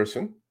name of the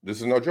person. This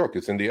is no joke.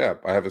 It's in the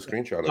app. I have a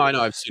screenshot No, of I it,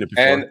 know. I've seen it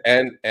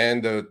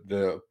and before.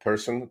 the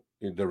person,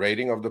 the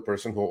rating of the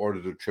person who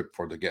ordered the trip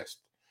for the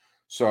guest.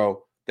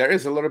 So there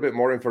is a little bit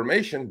more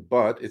information,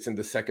 but it's in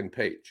the second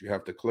page. You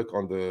have to click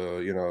on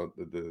the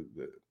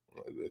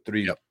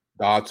three Yep.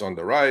 dots on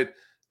the right.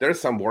 There's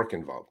some work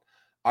involved.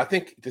 I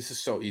think this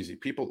is so easy.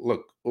 People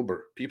look,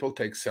 Uber. People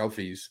take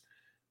selfies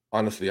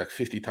honestly like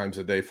 50 times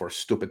a day for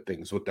stupid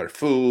things with their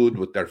food,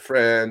 with their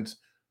friends.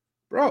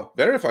 Bro,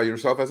 verify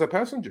yourself as a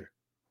passenger.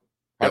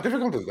 How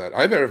difficult is that?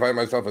 I verify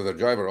myself as a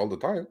driver all the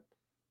time.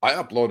 I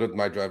uploaded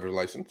my driver's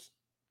license.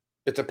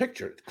 It's a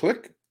picture.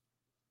 Click,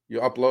 you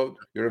upload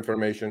your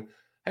information.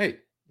 Hey,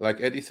 like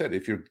Eddie said,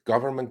 if your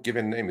government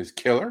given name is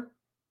killer,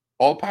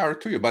 all power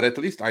to you. But at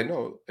least I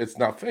know it's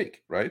not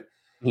fake, right?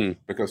 Mhm.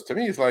 Because to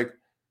me, it's like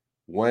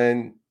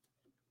when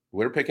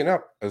we're picking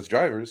up as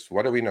drivers,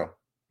 what do we know?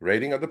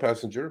 Rating of the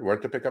passenger, where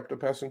to pick up the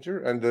passenger,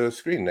 and the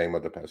screen name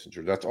of the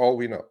passenger. That's all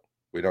we know.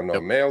 We don't know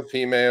Yep. male,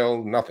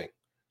 female, nothing.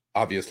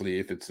 Obviously,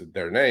 if it's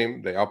their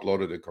name, they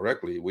uploaded it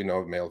correctly. We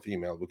know male,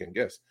 female, we can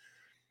guess.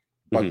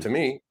 But Mhm. to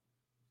me,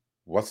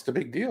 what's the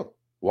big deal?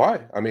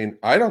 Why? I mean,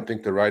 I don't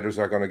think the riders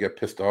are going to get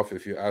pissed off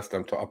if you ask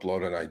them to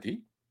upload an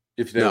ID.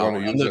 If they No, want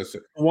to and use the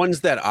this,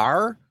 ones that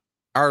are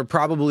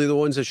probably the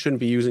ones that shouldn't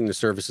be using the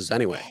services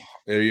anyway.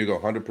 there you go,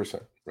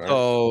 100%, right?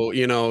 So,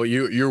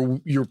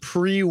 you're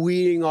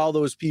pre-weeding all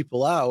those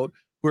people out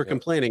who are Yeah,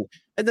 complaining.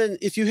 And then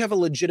if you have a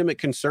legitimate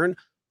concern,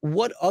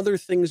 what other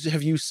things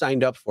have you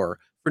signed up for?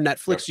 For yep,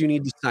 Netflix, you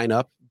need to sign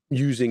up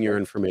using your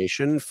yep,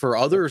 information. For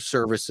yep, other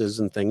services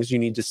and things, you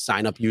need to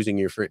sign up using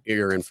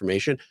your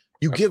information.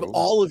 You give absolutely.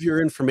 all of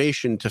your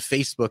information to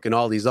Facebook and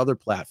all these other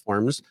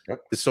platforms, Yep,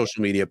 the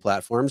social media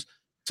platforms,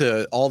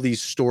 to all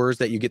these stores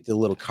that you get the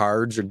little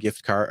cards or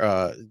gift card,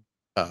 uh,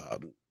 yeah,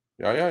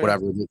 yeah, yeah.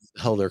 whatever the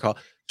hell they're called.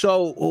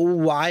 So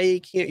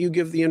why can't you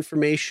give the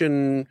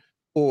information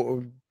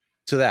or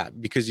to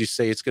that? Because you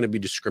say it's going to be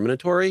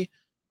discriminatory.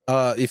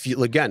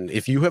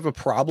 If you have a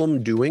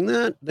problem doing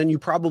that, then you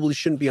probably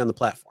shouldn't be on the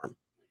platform.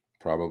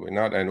 Probably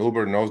not. And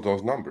Uber knows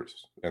those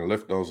numbers, and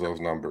Lyft knows those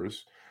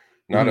numbers.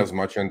 Not Mhm. as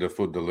much on the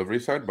food delivery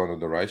side, but on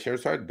the rideshare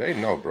side, they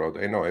know, bro.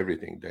 They know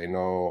everything. They know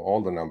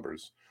all the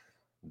numbers.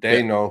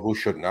 They Yeah. know who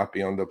should not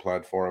be on the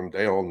platform.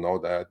 They all know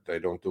that. They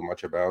don't do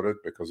much about it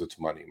because it's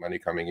money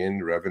coming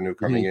in, revenue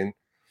coming Mhm. in.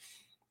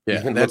 Yeah.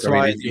 Even look, That's I mean,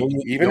 why if the only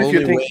the even if you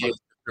only way think, is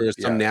if there is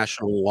some yeah,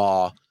 national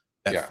law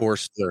that yeah,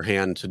 forced their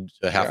hand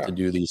to have to yeah.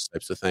 do these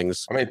types of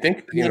things. I mean,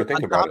 think, And then think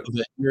on about top it. of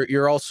it,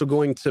 you're also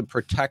going to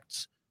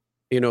protect,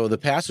 the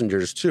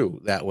passengers too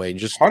that way,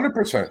 just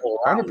 100%, all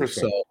around. 100%,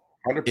 So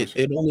hundred it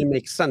percent. it only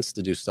makes sense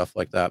to do stuff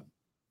like that.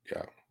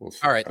 Yeah, we'll see.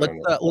 All right, I don't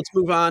know. let's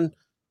move on.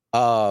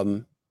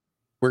 Um,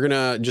 we're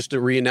gonna just to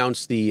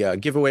re-announce the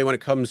giveaway when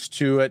it comes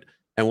to it,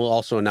 and we'll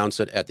also announce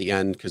it at the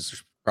end because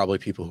there's probably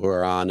people who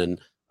are on and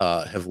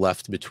have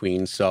left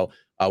between. So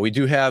we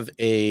do have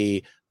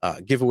a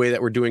giveaway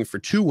that we're doing for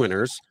two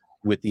winners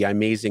with the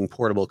amazing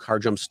portable car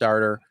jump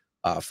starter.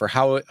 For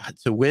how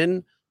to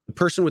win, the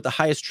person with the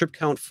highest trip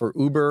count for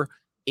Uber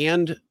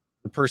and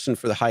the person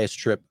for the highest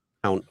trip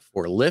count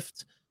for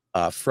Lyft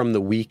from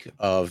the week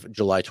of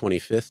July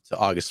 25th to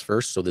August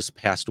 1st. So this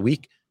past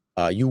week,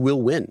 you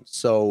will win.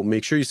 So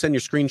make sure you send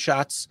your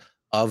screenshots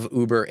of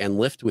Uber and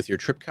Lyft with your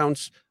trip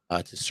counts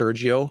to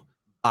Sergio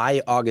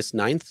by August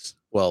 9th.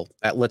 Well,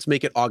 let's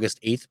make it August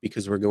 8th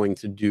because we're going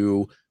to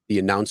do the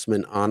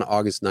announcement on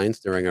August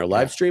 9th during our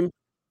live Yeah,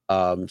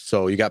 stream.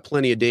 So you got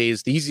plenty of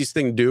days. The easiest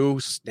thing to do,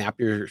 snap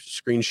your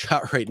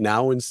screenshot right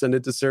now and send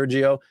it to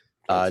Sergio.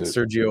 that's It's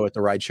it. Sergio at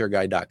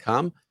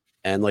therideshareguy.com.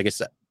 And like I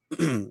said,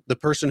 the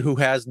person who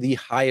has the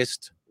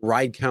highest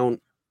ride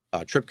count,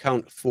 trip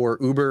count for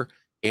Uber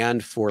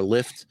and for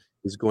Lyft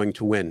is going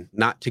to win.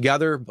 Not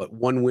together, but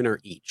one winner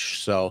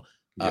each. So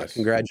Yes,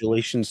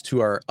 congratulations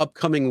to our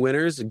upcoming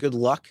winners. Good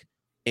luck.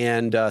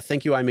 And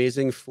thank you,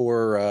 iMazing,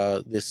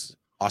 for this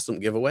awesome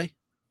giveaway. yes,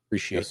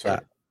 Appreciate that.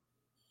 sir.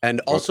 And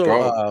Let's also,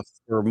 go.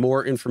 for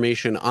more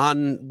information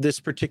on this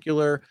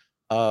particular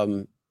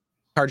um,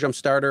 car jump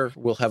starter,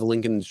 we'll have a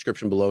link in the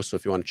description below. So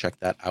if you want to check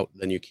that out,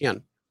 then you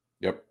can.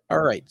 Yep.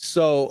 All right.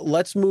 So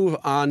let's move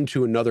on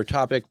to another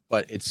topic,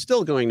 but it's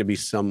still going to be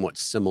somewhat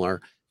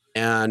similar.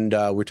 And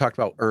we talked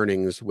about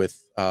earnings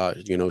with,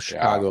 Yeah.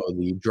 Chicago.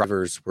 The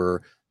drivers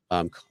were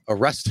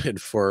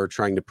arrested for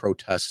trying to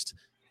protest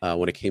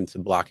when it came to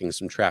blocking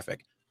some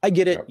traffic. I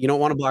get it. Yep. You don't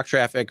want to block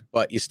traffic,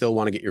 but you still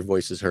want to get your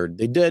voices heard.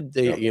 They did.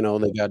 Yep.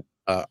 They got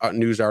a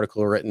news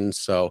article written.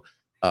 So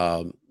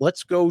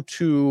let's go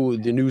to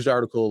the news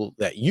article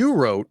that you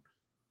wrote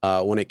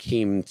when it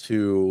came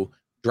to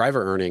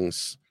driver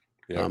earnings.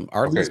 Yep.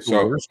 Are these Okay.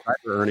 the worst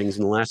driver earnings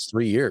in the last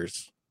 3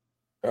 years?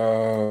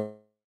 Uh,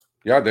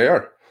 yeah, they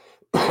are.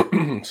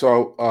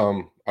 So,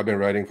 I've been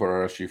writing for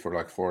RSG for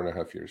like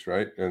 4.5 years,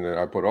 right? And then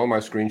I put all my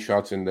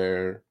screenshots in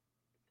there.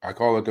 I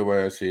call it the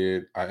way I see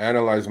it. I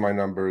analyze my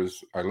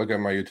numbers. I look at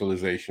my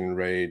utilization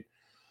rate.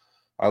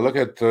 I look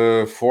at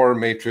the four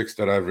matrix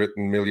that I've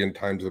written a million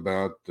times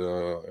about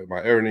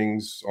my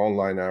earnings,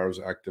 online hours,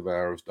 active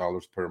hours,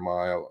 dollars per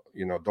mile,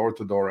 door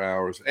to door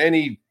hours,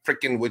 any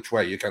freaking which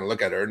way you can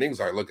look at earnings.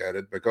 I look at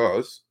it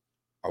because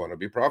I want to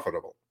be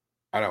profitable.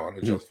 I don't want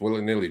to Mhm. just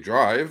willy nilly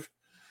drive.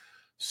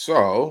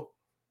 So,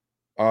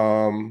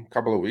 a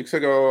couple of weeks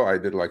ago, I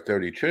did like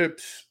 30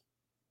 trips.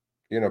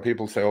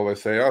 People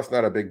always say, oh, it's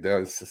not a big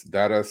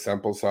data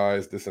sample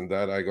size, this and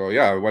that. I go,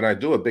 yeah, when I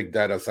do a big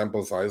data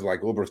sample size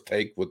like Uber's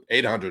take with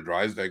 800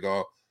 rides, they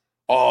go,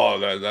 oh,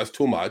 that's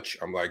too much.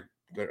 I'm like,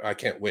 I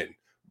can't win,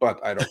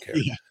 but I don't care.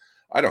 Yeah.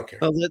 I don't care.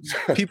 Well,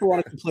 people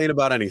want to complain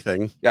about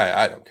anything, Yeah,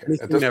 I don't care. At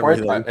anything this and point,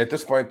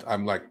 everything.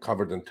 I'm like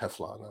covered in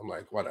Teflon. I'm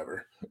like,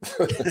 whatever.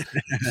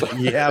 So,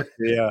 Yeah,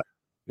 yeah.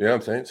 you know what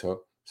I'm saying?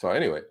 So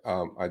anyway,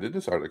 I did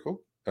this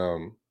article.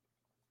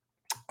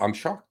 I'm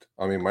shocked.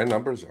 I mean, my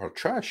numbers are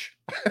trash.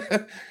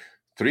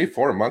 3,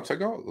 4 months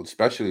ago,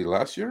 especially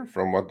last year,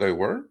 from what they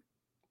were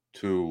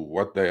to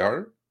what they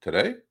are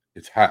today,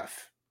 it's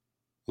half,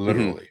 Hmm.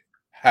 literally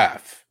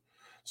half.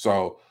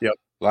 So Yep.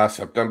 last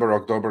September,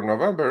 October,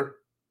 November,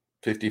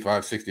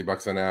 55,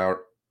 $60 an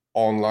hour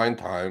online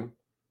time,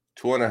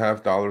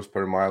 $2.50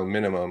 per mile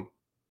minimum,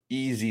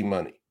 easy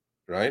money,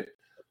 right?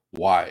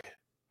 Why?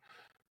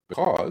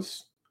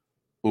 Because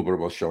Uber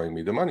was showing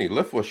me the money,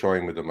 Lyft was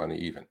showing me the money,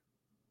 even.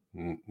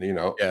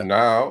 Yeah.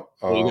 Now,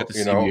 Well, you got the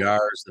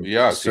CBRs, the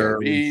yeah,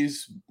 surge, CRBs,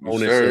 Surge.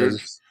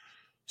 bonuses.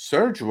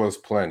 Surge was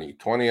plenty,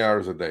 20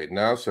 hours a day.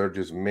 Now Surge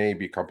is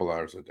maybe a couple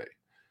hours a day.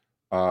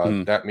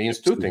 Mm. That Yep, means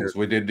two same here. things.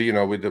 We did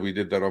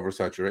that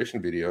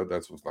oversaturation video.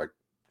 That was like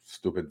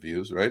stupid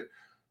views, right?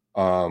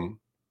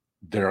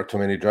 There are too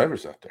many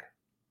drivers out there,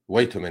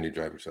 way too many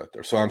drivers out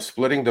there. So I'm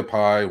splitting the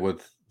pie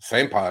with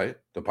same pie.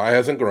 The pie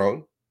hasn't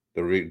grown.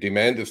 The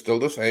demand is still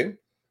the same,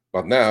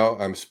 but now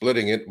I'm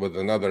splitting it with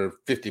another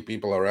 50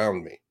 people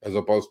around me as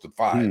opposed to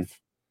 5. Mm.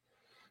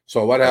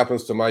 So what Yep.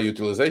 happens to my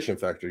utilization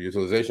factor?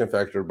 Utilization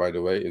factor, by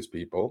the way, is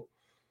people,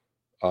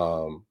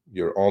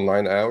 your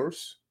online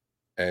hours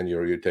and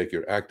you take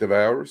your active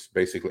hours.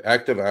 Basically,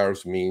 active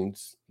hours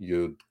means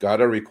you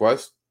got a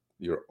request,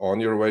 you're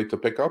on your way to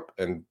pick up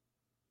and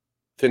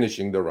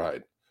finishing the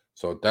ride.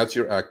 So that's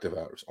your active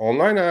hours.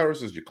 Online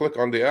hours is you click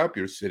on the app,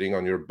 you're sitting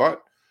on your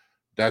butt.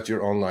 That's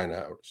your online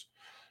hours.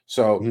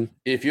 So Hmm.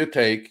 if you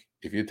take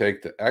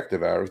the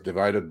active hours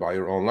divided by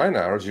your online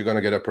hours, you're going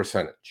to get a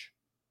percentage.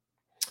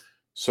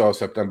 So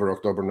September,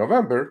 October,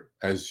 November,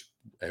 as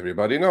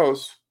everybody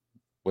knows,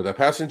 with a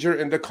passenger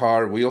in the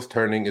car, wheels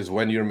turning is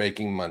when you're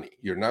making money.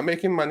 You're not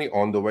making money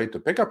on the way to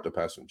pick up the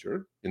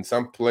passenger. In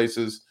some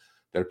places,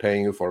 they're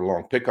paying you for a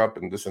long pickup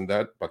and this and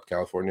that, but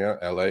California,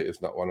 LA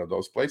is not one of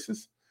those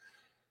places.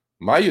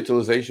 My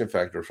utilization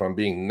factor from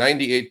being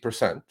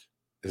 98%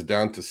 is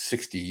down to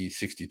 60,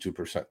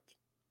 62%.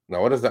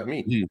 Now, what does that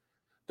mean? Hmm.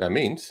 That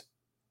means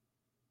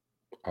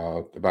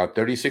about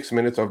 36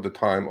 minutes of the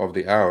time of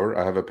the hour,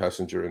 I have a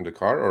passenger in the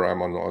car or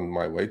I'm on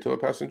my way to a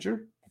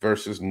passenger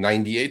versus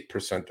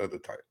 98% of the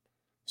time.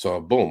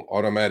 So, boom,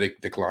 automatic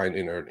decline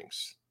in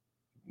earnings.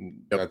 Yep.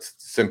 That's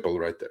simple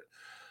right there.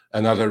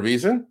 Another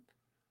reason,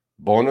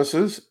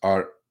 bonuses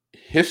are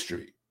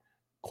history.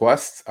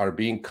 Quests are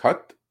being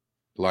cut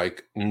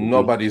like Hmm.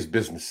 nobody's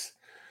business.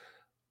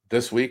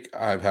 This week,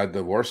 I've had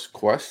the worst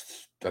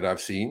quests that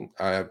I've seen.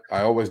 I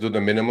always do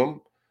the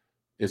minimum.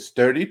 It's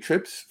 30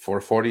 trips for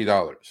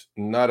 $40.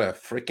 Not a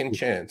freaking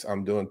chance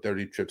I'm doing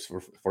 30 trips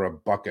for a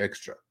buck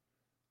extra.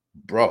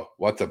 Bro,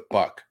 what's a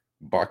buck?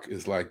 Buck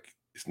is like,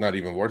 it's not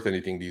even worth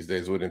anything these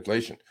days with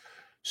inflation. Yep.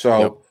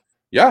 So,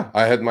 yeah,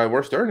 I had my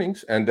worst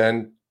earnings. And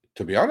then,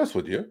 to be honest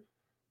with you,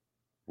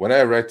 when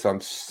I read some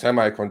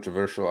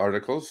semi-controversial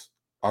articles,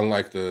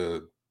 unlike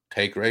the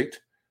take rate,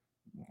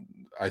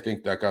 I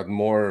think that got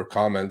more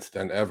comments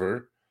than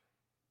ever.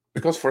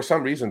 Because for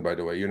some reason, by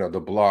the way, the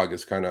blog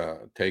is kind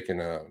of taking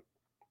a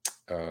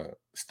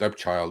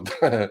stepchild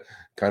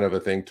kind of a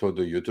thing to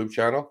the YouTube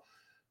channel.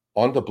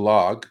 On the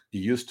blog,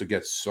 you used to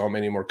get so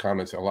many more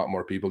comments. A lot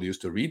more people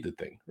used to read the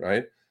thing,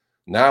 right?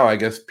 Now, I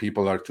guess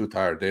people are too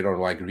tired. They don't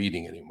like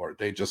reading anymore.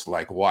 They just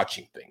like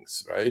watching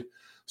things, right?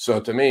 So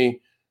to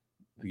me,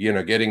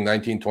 getting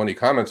 19, 20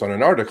 comments on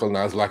an article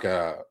now is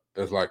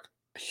like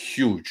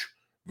huge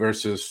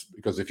versus,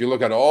 because if you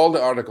look at all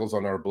the articles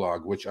on our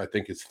blog, which I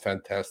think is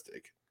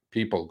fantastic,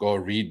 people go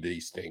read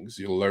these things,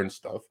 you'll learn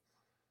stuff.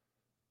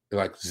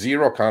 Like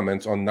 0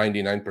 comments on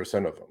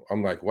 99% of them.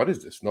 I'm like, what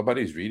is this?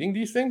 Nobody's reading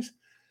these things?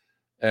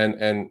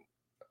 And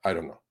I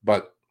don't know.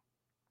 But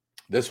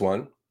this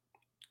one,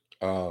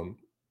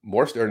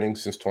 worst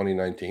earnings since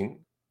 2019,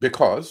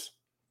 because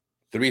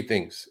 3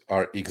 things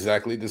are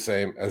exactly the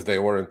same as they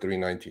were in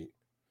 319.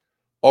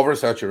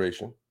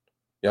 Oversaturation.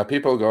 Yeah,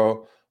 people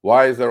go,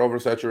 why is there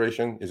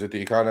oversaturation? Is it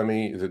the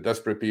economy? Is it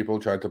desperate people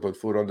trying to put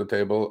food on the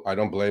table? I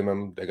don't blame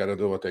them. They got to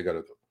do what they got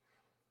to do.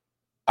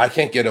 I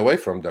can't get away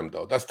from them,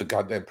 though. That's the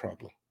goddamn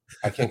problem.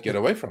 I can't get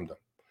away from them.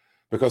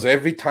 Because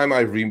every time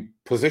I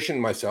reposition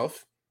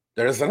myself,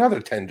 there's another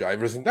 10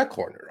 drivers in that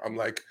corner. I'm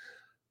like,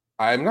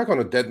 I'm not going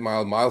to dead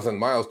miles and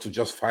miles to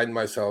just find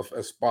myself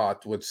a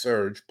spot with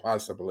surge,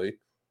 possibly.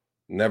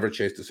 Never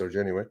chase the surge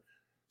anyway.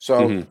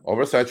 So Hmm.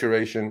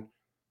 oversaturation,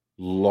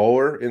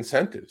 lower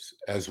incentives.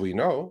 As we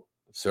know,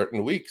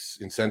 certain weeks,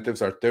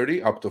 incentives are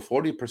 30 up to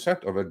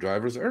 40% of a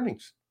driver's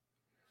earnings.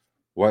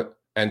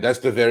 And that's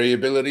the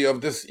variability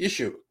of this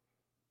issue.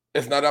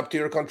 It's not up to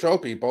your control,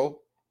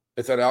 people.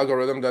 It's an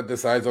algorithm that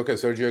decides, okay,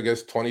 Sergio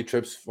gets 20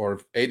 trips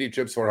for 80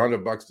 trips for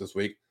 $100 this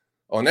week.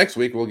 Oh, next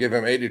week we'll give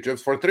him 80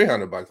 trips for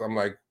 $300. I'm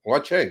like,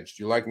 what changed?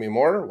 You like me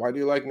more? Why do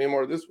you like me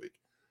more this week?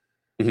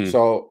 Hmm.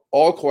 So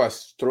all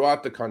quests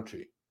throughout the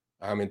country,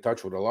 I'm in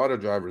touch with a lot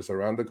of drivers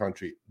around the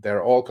country.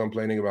 They're all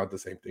complaining about the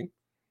same thing.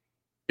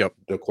 Yep.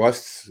 The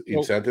Quest's Well,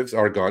 incentives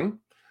are gone,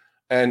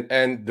 and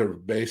the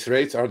base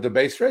rates are the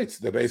base rates.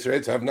 The base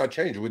rates have not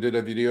changed. We did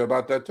a video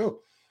about that too.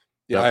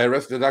 The yep.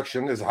 IRS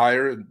deduction is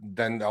higher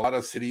than a lot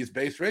of cities'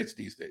 base rates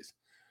these days.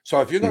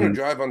 So if you're going to Mhm.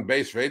 drive on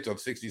base rates of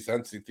 60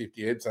 cents,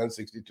 58 cents,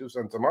 62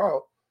 cents a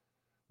mile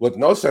with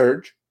no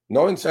surge,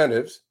 no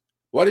incentives,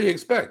 what do you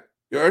expect?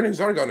 Your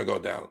earnings are going to go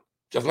down,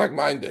 just like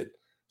mine did.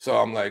 So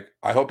I'm like,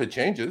 I hope it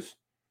changes,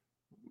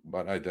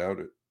 but I doubt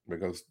it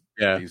because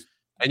Yeah. these.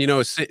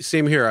 And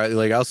same here.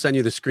 I'll send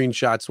you the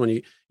screenshots when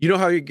you know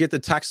how you get the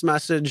text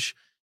message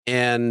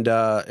and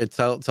it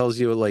tells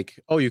you like,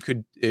 oh, you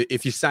could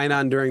if you sign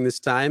on during this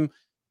time.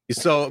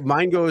 So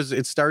mine goes,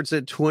 it starts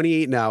at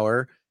 28 an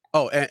hour.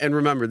 Oh, and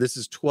remember, this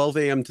is 12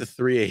 a.m. to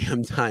 3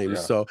 a.m. time. Yeah,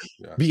 So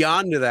yeah,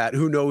 beyond to that,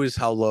 who knows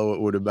how low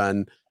it would have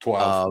been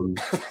 12.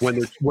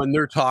 when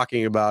they're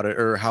talking about it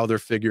or how they're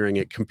figuring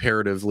it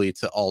comparatively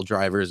to all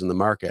drivers in the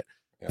market.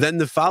 Yeah. Then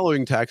the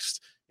following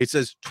text, it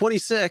says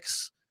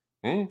 26.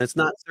 It's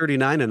not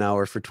 39 an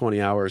hour for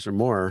 20 hours or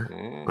more.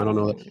 I don't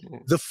know.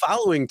 The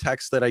following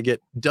text that I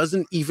get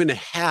doesn't even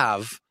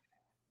have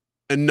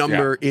a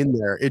number in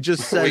there. It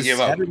just We says give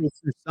up. Saturday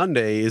through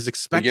Sunday is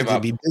expected to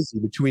up. be busy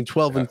between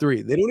 12 and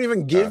 3. They don't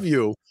even give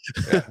you.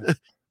 Yeah.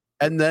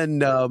 And then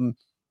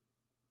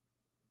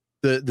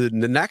the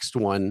next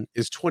one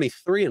is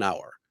 23 an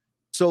hour.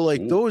 So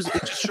like those,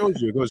 it just shows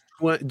you it goes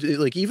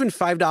like even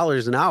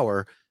 $5 an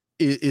hour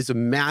is a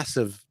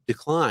massive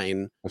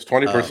decline. It's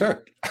 20%.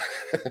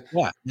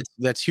 Yeah,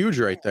 that's huge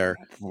right there.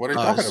 What are you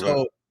talking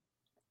about?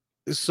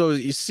 So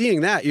you're seeing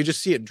that, you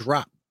just see it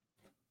drop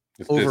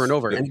over and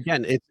over. And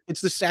again,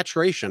 it's the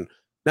saturation.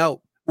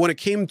 Now, when it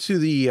came to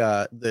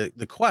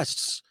the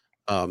quests,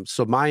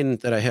 so mine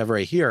that I have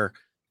right here,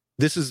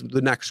 this is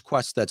the next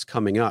quest that's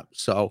coming up.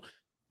 So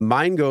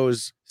mine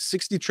goes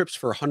 60 trips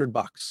for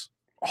 $100.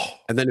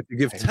 And then if you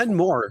give 10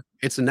 more,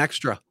 it's an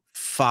extra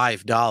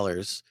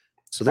 $5.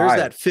 So there's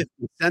that 50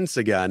 cents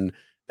again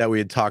that we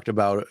had talked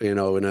about,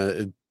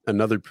 in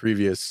another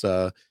previous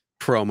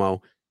promo.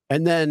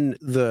 And then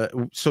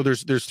so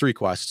there's 3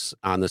 quests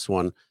on this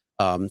one.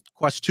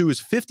 Quest 2 is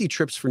 50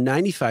 trips for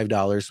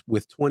 $95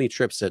 with 20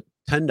 trips at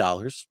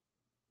 $10.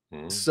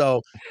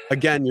 So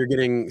again, you're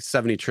getting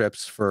 70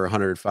 trips for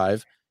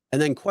 $105.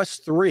 And then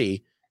quest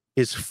 3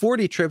 is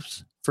 40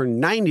 trips for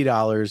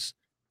 $90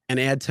 and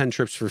add 10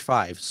 trips for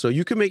 $5. So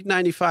you can make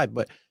 95,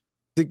 but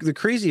the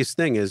craziest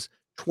thing is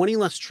 20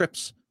 less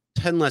trips,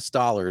 10 less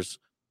dollars.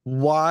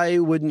 Why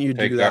wouldn't you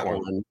do that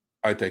one?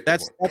 I take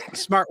that's a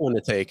smart one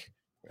to take.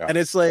 Yeah. And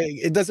it's like,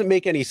 it doesn't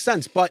make any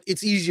sense, but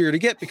it's easier to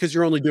get because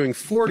you're only doing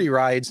 40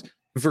 rides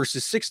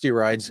versus 60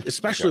 rides,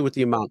 especially with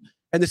the amount.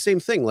 And the same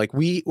thing, like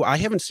I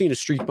haven't seen a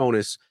street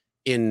bonus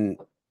in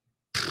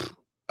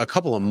a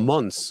couple of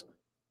months.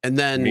 And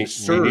then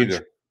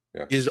surge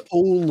is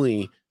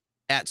only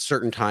at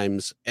certain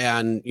times.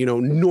 And,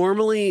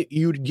 normally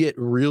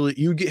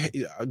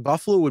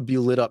Buffalo would be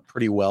lit up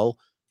pretty well,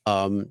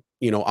 on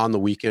the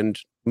weekend.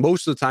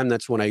 Most of the time,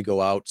 that's when I go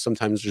out.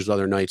 Sometimes there's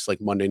other nights,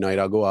 like Monday night,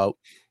 I'll go out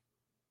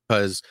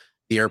because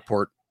the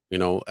airport,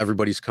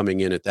 everybody's coming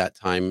in at that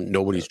time.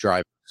 Nobody's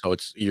driving. So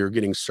you're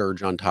getting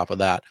surge on top of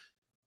that.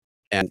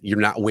 And you're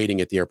not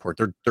waiting at the airport.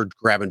 They're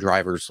grabbing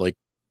drivers like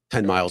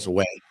 10 miles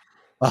away.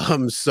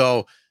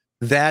 So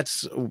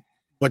that's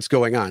what's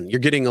going on. You're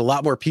getting a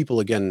lot more people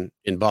again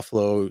in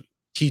Buffalo.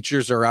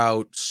 Teachers are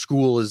out,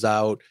 school is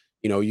out,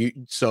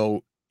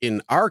 so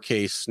in our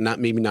case,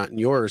 maybe not in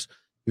yours,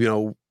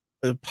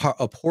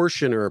 a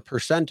portion or a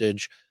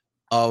percentage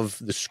of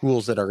the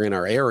schools that are in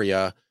our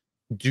area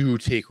do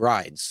take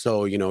rides.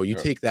 So, you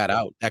take that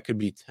out, that could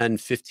be 10,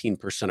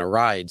 15% of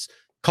rides.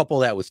 Couple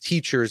that with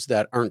teachers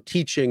that aren't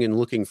teaching and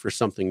looking for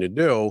something to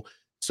do.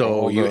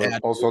 So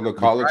also the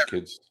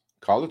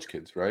college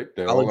kids, right?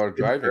 They all are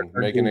driving,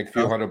 making a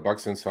few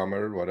 $100 in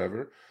summer,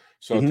 whatever.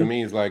 So to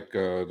me, it's like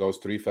those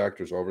 3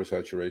 factors: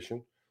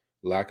 oversaturation,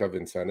 lack of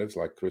incentives,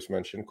 like Chris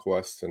mentioned,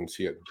 quests, and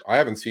I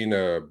haven't seen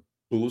a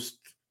boost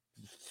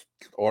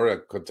or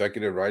a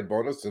consecutive ride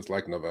bonus since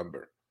like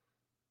November.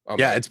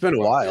 It's been a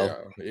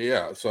while.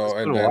 Yeah.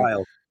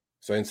 So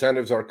so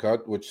incentives are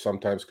cut, which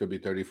sometimes could be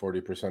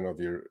 30-40% of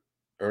your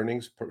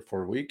earnings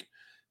for week.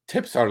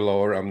 Tips are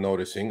lower, I'm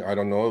noticing. I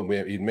don't know.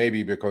 It may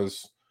be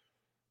because,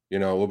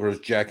 Uber's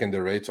jacking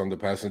the rates on the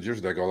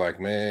passengers. They go like,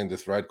 man,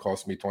 this ride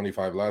cost me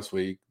 25 last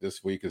week.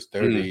 This week is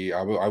 30.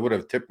 I would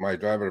have tipped my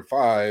driver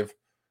 5,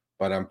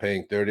 but I'm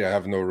paying 30. I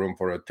have no room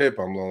for a tip.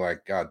 I'm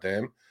like, God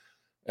damn.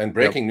 And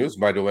breaking news,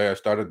 by the way, I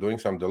started doing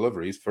some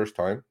deliveries. First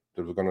time.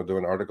 They were going to do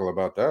an article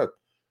about that.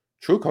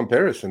 True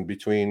comparison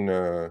between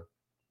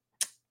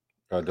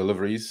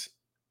deliveries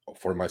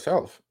for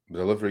myself,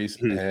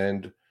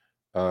 and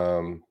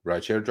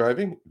rideshare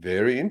driving.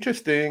 Very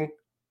interesting.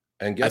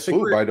 And guess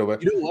who, by the way?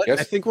 You know what? I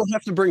think we'll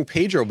have to bring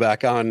Pedro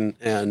back on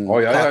and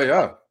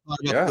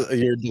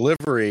your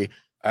delivery.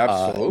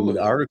 Absolutely.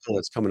 The article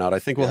that's coming out. I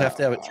think we'll have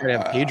to try to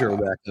have Pedro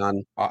back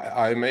on.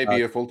 I may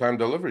be a full-time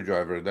delivery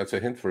driver. That's a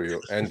hint for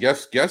you. And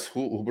guess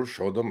who Uber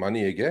showed the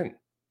money again?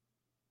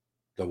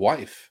 The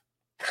wife.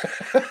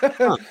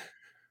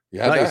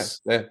 Yeah,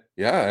 Nice.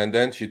 yeah, and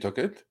then she took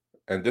it,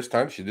 and this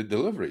time she did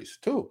deliveries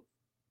too.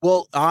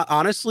 Well,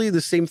 honestly,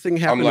 the same thing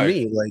I'm happened to like,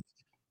 me. Like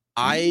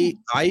I "Ooh."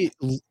 I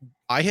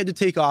I had to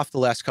take off the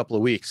last couple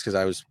of weeks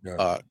because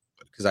Yeah,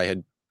 because I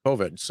had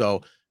COVID.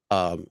 So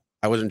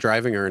I wasn't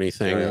driving or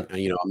yeah, yeah, anything.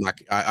 And,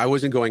 I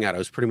wasn't going out. I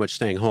was pretty much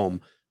staying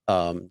home.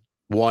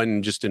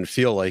 One, just didn't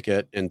feel like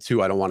it, and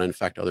two, I don't want to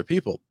infect other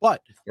people.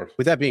 But of course.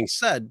 with that being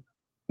said,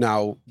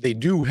 now they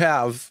do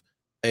have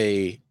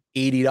a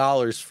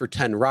 $80 for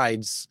 10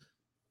 rides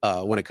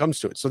when it comes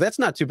to it. So that's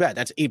not too bad.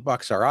 That's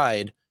 $8 a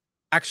ride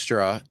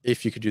extra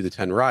if you could do the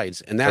 10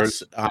 rides. And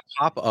that's Hers on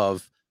top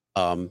of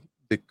um,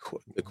 the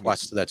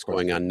quest that's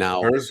going on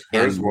now. hers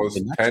And the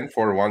was next, 10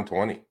 for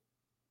 120.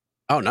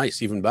 oh,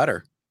 nice, even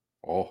better.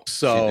 Oh,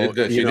 So,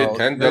 she did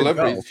 10 there you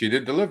go. deliveries. She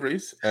did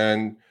deliveries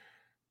and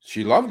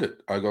she loved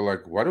it. I go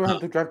like, why do I have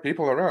to drive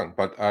people around?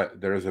 But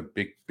there is a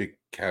big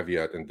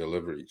caveat in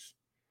deliveries.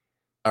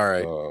 All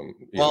right. Well,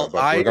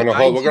 But I we're did.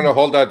 gonna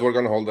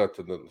hold that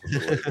to the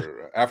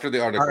later after the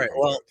All article right.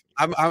 comes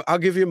Well, out. I'll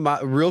give you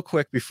my real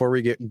quick before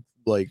we get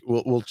like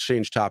we'll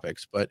change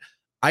topics. But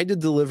I did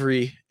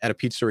delivery at a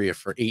pizzeria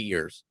for 8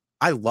 years.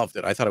 I loved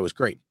it. I thought it was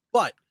great,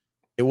 but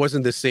it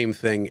wasn't the same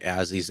thing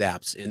as these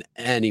apps in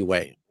any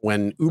way.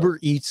 When No, Uber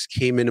Eats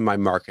came into my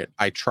market,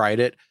 I tried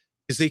it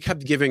because they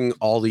kept giving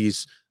all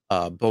these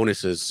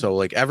bonuses. So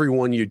like every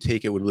one you'd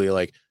take, it would be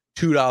like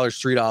 $2,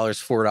 $3,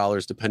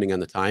 $4, depending on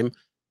the time,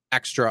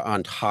 extra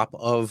on top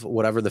of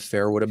whatever the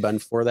fare would have been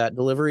for that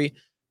delivery.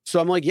 So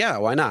I'm like, yeah,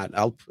 why not?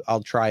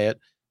 I'll try it.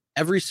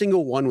 Every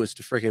single one was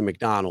to freaking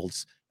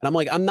McDonald's. And I'm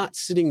like, I'm not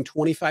sitting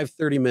 25,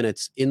 30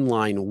 minutes in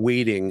line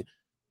waiting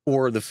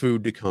for the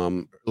food to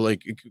come,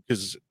 like,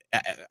 because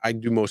I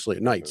do mostly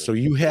at night. So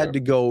you yeah, had to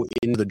go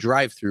in the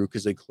drive-through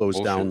because they closed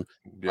bullshit. down.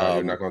 Yeah,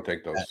 you're not gonna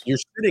take those. You're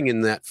sitting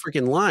in that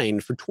freaking line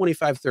for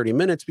 25, 30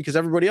 minutes because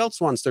everybody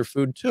else wants their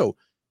food too.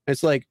 And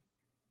it's like,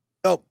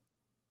 oh,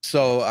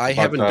 so I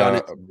But haven't done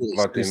it really in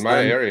since then.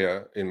 my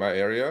area, I'm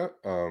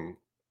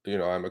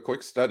a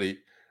quick study.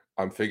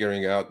 I'm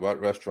figuring out what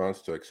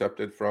restaurants to accept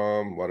it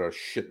from, what are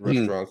shit Mhm.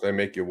 restaurants they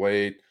make you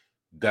wait.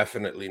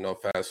 Definitely no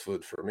fast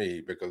food for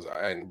me because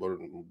I ain't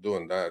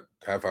doing that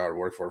half-hour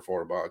work for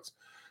 $4.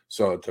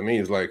 So to me,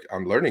 it's like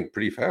I'm learning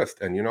pretty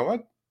fast, and you know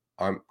what?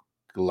 I'm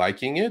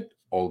liking it.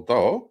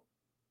 Although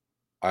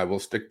I will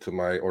stick to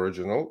my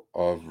original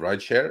of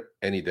rideshare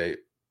any day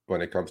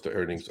when it comes to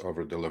earnings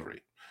over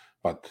delivery.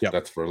 But Yep.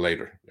 that's for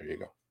later. There you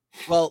go.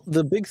 Well,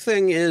 the big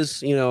thing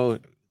is,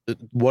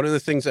 one of the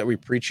things that we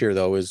preach here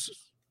though is,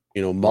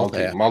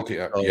 multi-app. Multi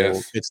app. So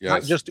Yes, it's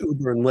not yes. just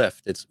Uber and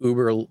Lyft. It's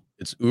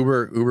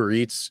Uber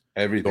Eats,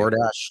 Everything,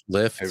 DoorDash,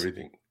 Lyft,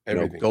 everything.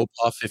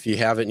 GoPuff if you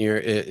have it in your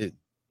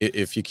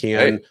if you Hey,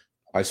 can,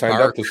 I signed up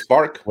Spark, to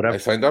Spark. whatever. I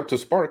signed up to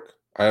Spark.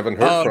 I haven't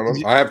heard Oh, from did them.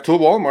 you, I have two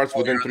Walmarts oh,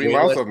 within you're on the 3 wait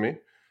miles list? of me.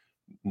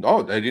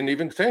 No, they didn't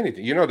even say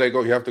anything. They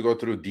go, you have to go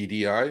through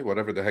DDI,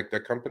 whatever the heck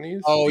that company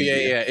is. Oh yeah,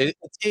 DDI. yeah.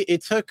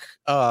 It took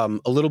a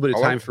little bit of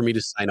How time long? for me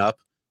to sign up,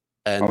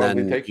 How and long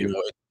did it then take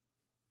you?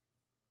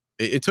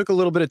 it took a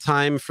little bit of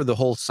time for the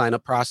whole sign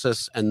up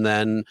process, and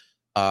then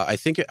I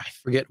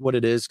forget what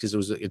it is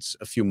because it's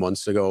a few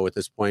months ago at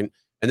this point,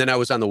 and then I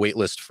was on the wait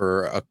list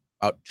for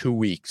about 2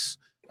 weeks.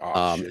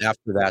 Oh shit.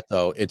 After that,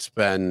 though,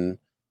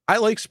 I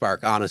like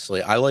Spark,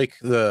 honestly. I like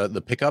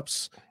the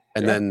pickups,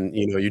 and Yeah, then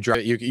you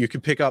drive you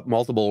could pick up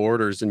multiple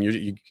orders, and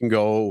you can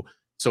go.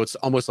 So it's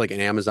almost like an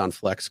Amazon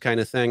Flex kind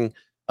of thing.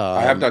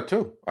 I have Um, that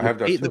too. I have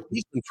that the too.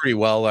 pay's been pretty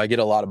well. I get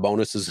a lot of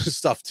bonuses and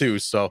stuff too.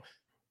 So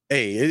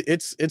hey,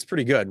 it's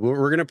pretty good.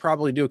 We're gonna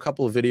probably do a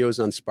couple of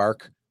videos on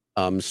Spark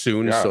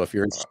soon. Yeah. So if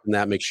you're interested in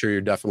that, make sure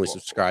you're definitely Well,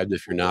 subscribed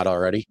if you're well, not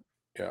already.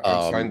 yeah, I'm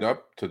Um, signed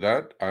up to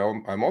that.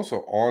 I'm also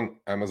on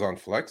Amazon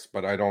Flex,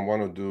 but I don't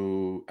want to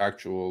do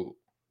actual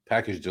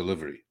package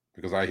delivery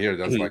because I hear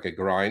that's mhm, like a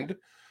grind.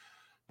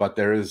 But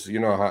there is, you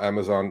know how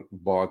Amazon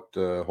bought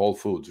Whole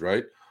Foods,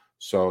 right?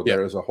 So yeah.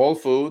 there is a Whole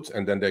Foods,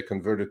 and then they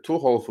converted two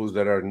Whole Foods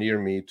that are near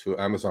me to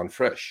Amazon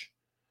Fresh.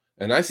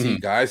 And I see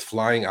Mhm, guys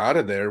flying out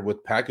of there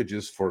with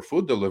packages for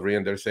food delivery,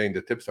 and they're saying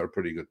the tips are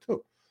pretty good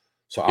too.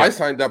 So I yeah.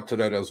 signed up to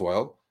that as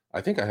well.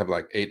 I think I have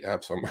like 8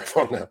 apps on my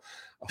phone now.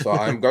 So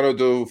I'm gonna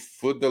do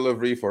food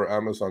delivery for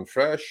Amazon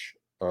Fresh,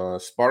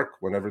 Spark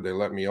whenever they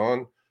let me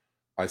on.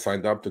 I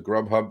signed up to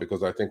Grubhub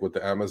because I think with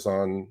the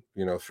Amazon,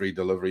 free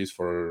deliveries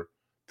for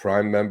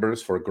Prime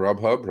members for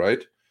Grubhub,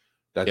 right?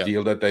 That Yeah.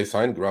 deal that they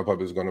signed,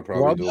 Grubhub is gonna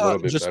probably do a Grubhub, little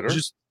bit better.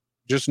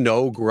 just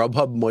know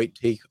Grubhub might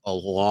take a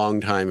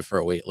long time for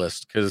a wait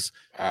list because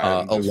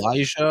And this,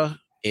 Elijah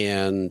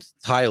and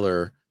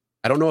Tyler.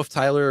 I don't know if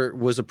Tyler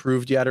was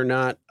approved yet or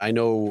not. I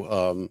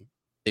know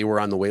they were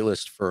on the wait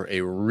list for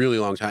a really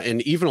long time,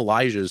 and even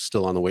Elijah is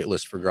still on the wait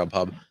list for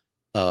Grubhub.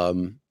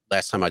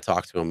 Last time I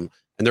talked to him,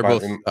 and they're but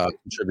both in,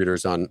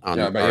 contributors yeah,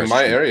 on but in our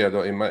my stream. area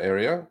though, in my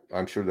area,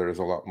 I'm sure there is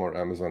a lot more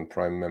Amazon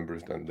Prime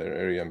members than their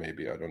area.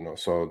 Maybe I don't know.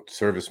 So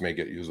service may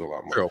get used a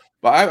lot more. True,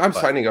 But I'm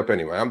but signing up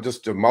anyway. I'm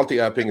just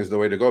multi-apping is the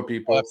way to go. oh,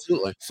 People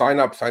absolutely. sign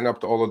up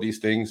to all of these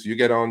things. You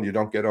get on, you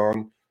don't get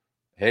on.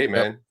 hey, Yep.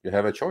 man, you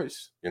have a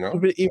choice. Even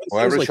things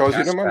Whoever like shows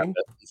you the Task money.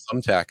 Rabbit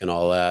and Thumbtack and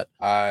all that.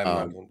 I'm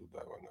not going to do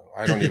that one. No.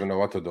 I don't even know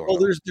what to do. Well,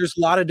 now. there's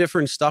a lot of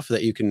different stuff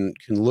that you can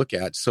look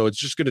at. So it's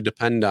just going to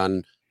depend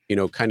on,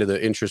 kind of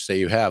the interest that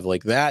you have.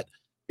 Like that,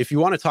 if you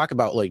want to talk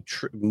about like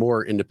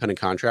more independent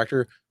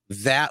contractor,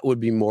 that would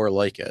be more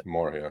like it.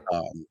 More,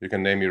 yeah. You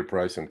can name your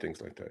price and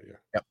things like that, yeah.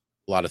 Yep.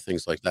 A lot of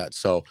things like that.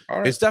 So All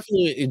right. it's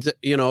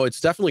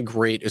definitely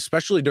great,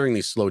 especially during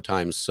these slow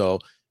times. So,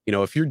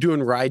 if you're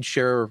doing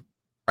rideshare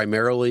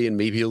primarily and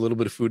maybe a little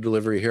bit of food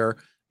delivery here,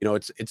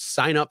 it's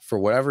sign up for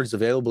whatever's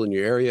available in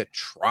your area.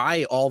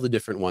 Try all the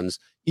different ones.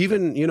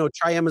 Even,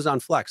 try Amazon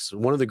Flex.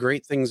 One of the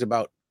great things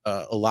about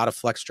a lot of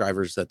Flex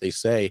drivers that they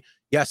say,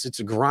 yes, it's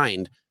a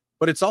grind,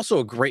 but it's also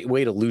a great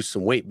way to lose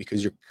some weight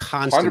because you're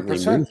constantly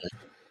 100%. moving.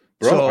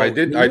 Bro, So I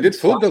did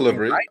food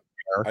delivery.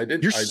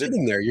 You're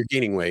sitting there, you're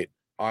gaining weight.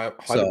 I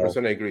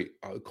 100% agree.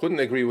 I couldn't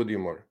agree with you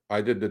more.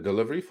 I did the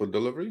food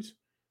deliveries.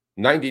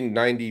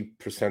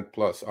 90%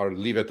 plus are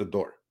leave at the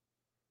door,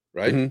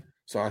 right? Mhm.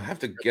 So I have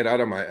to get out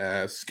of my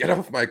ass, get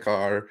off my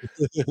car.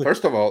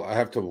 First of all, I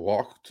have to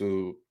walk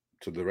to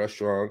the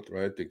restaurant,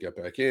 right, to get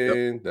back Yep.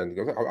 in. Then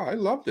go. I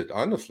loved it,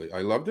 honestly.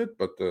 I loved it,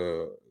 but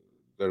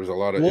there's a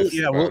lot of Well, ifs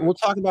yeah, about we'll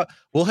it. talk about.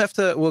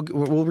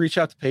 We'll reach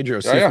out to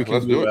Pedro, see if Yeah, we can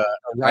let's do do it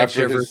a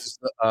after rideshare his.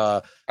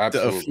 versus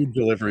Absolutely, a food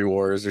delivery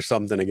wars or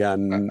something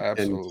again, and talk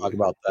absolutely.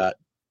 about that.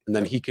 And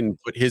then Yep. he can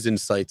put his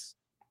insights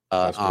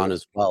Let's do on it.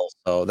 as well.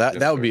 So that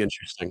Yes, would sir. be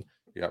interesting.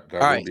 Yep,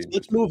 that All will right, be so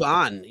let's interesting. move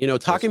on.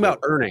 Let's Talking do about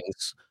it.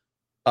 earnings.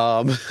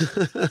 Um,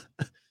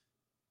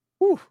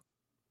 whew.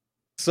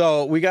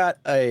 So we got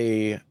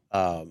a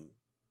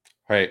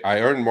Hey, I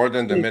earn more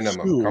than the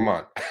minimum. 22. Come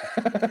on.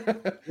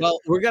 Well,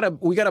 we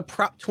got a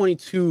Prop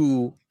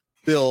 22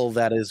 bill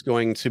that is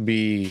going to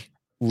be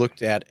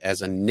looked at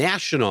as a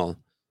national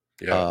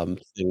Yeah.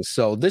 thing.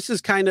 So this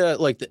is kind of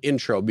like the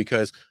intro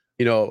because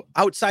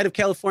outside of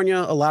California,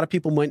 a lot of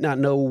people might not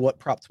know what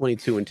Prop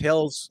 22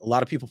 entails. A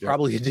lot of people Yep.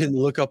 probably didn't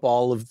look up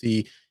all of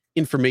the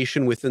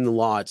information within the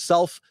law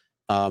itself.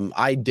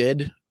 I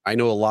did. I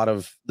know a lot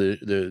of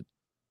the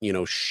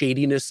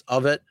shadiness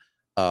of it,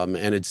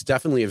 and it's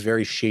definitely a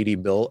very shady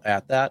bill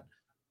at that.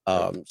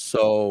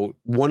 So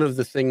one of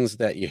the things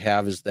that you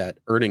have is that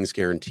earnings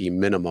guarantee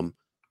minimum,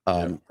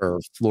 Yeah.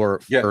 or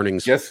floor Yeah.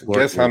 earnings. Guess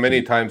how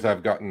many times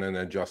I've gotten an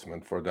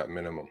adjustment for that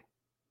minimum?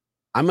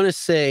 I'm going to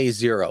say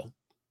 0.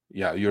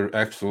 Yeah, you're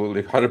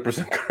absolutely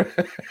 100%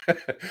 correct.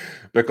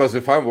 Because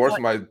if I'm worth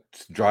my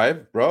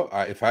drive, bro,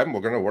 if I'm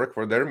going to work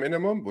for their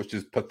minimum, which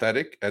is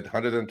pathetic at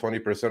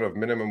 120% of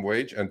minimum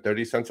wage and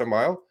 30 cents a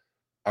mile,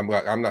 I'm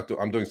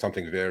doing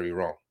something very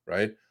wrong,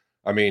 right?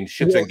 I mean,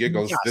 shits Well, and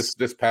giggles yes,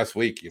 this past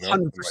week, I'm like,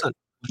 100%.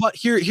 But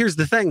here's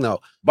the thing, though.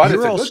 but it's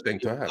You're a also good thing a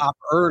to have. top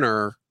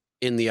earner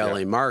in the Yeah.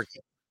 LA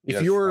market. If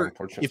Yes, you're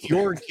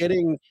unfortunately.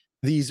 getting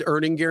these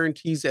earning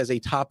guarantees as a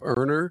top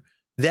earner,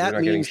 You're that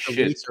not getting means the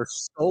shit. rates are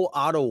so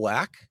out of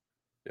whack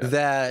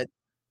Yeah.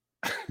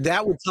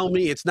 that would tell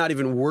me it's not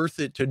even worth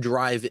it to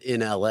drive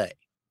in LA.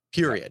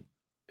 Period.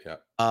 Yeah.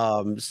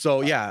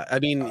 So yeah, I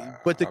mean,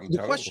 but the I'm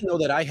telling question you. though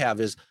that I have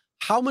is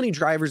how many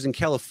drivers in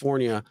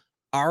California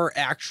are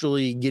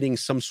actually getting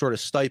some sort of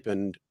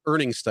stipend,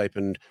 earning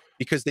stipend,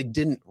 because they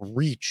didn't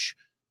reach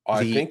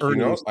I the think,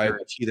 earnings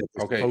guarantee that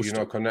they're okay, supposed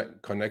to.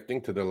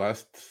 connecting to the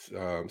last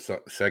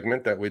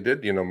segment that we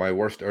did, my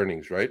worst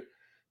earnings, right?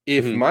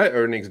 If Mhm. my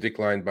earnings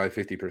declined by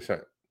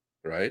 50%,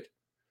 right?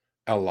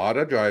 A lot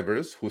of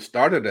drivers who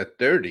started at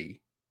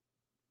 30,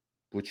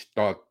 which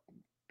thought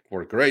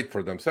were great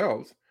for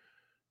themselves,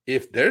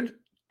 if their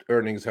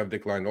earnings have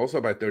declined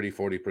also by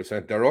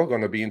 30-40%, they're all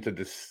going to be into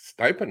this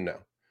stipend now.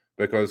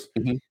 Because,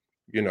 Mhm.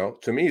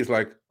 to me, it's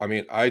like, I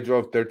mean, I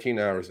drove 13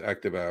 hours,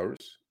 active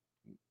hours.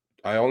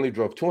 I only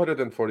drove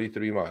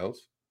 243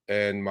 miles,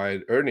 and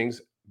my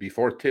earnings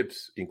before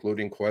tips,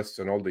 including quests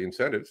and all the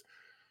incentives,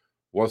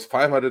 was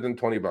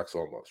 $520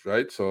 almost,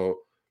 right?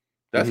 So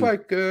that's Mhm.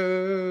 like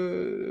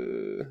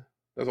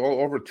that's all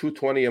over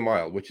 220 a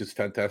mile, which is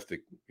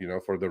fantastic,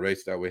 for the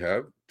race that we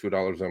have.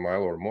 $2 a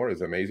mile or more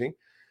is amazing.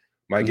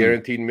 My Mhm.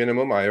 guaranteed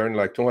minimum, I earn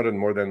like 200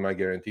 more than my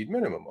guaranteed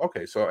minimum.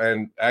 Okay, so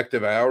and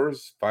active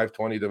hours,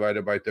 520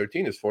 divided by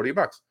 13 is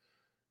 $40.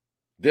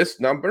 This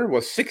number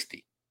was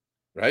 60,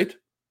 right?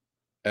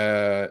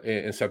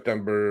 In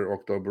September,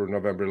 October,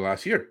 November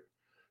last year.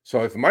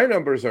 So if my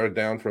numbers are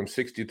down from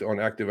 60 on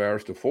active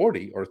hours to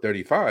 40 or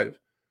 35,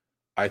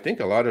 I think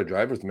a lot of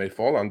drivers may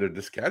fall under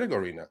this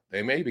category now.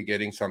 They may be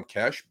getting some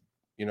cash,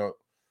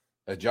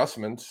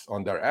 adjustments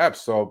on their apps.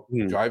 So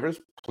Mhm.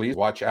 drivers, please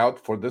watch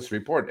out for this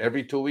report.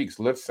 Every 2 weeks,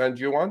 Lyft sends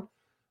you one,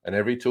 and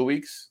every 2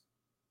 weeks,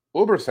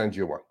 Uber sends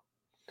you one.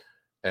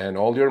 And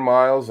all your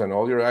miles and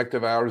all your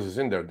active hours is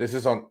in there. This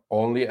is on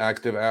only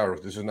active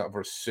hours. This is not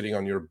for sitting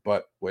on your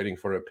butt waiting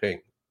for a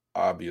ping,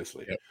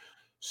 obviously. Yep.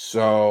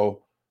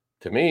 So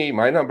to me,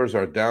 my numbers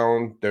are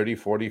down 30,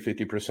 40,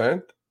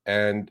 50%.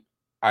 And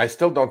I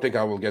still don't think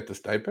I will get the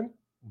stipend.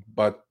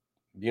 But,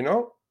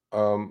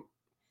 um,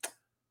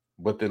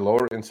 with the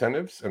lower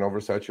incentives and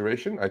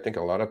oversaturation, I think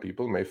a lot of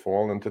people may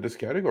fall into this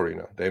category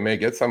now. They may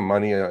get some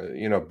money,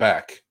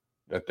 back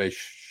that they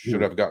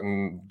should have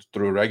gotten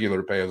through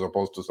regular pay as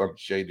opposed to some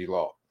shady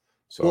law.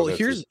 So well,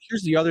 here's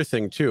the other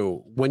thing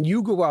too. When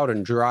you go out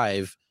and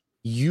drive,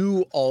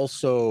 you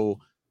also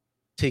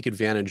take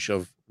advantage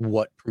of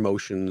what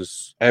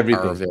promotions are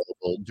everything,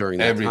 available during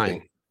that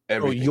time.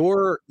 everything.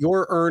 So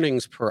your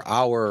earnings per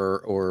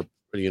hour, or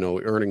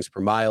earnings per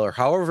mile, or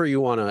however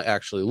you want to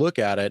actually look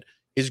at it,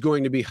 is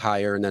going to be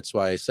higher, and that's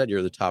why I said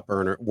you're the top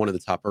earner, one of the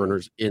top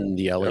earners in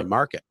the LA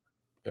market.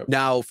 Yep.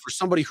 Now, for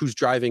somebody who's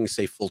driving,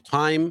 say, full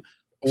time,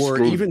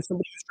 or even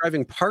somebody who's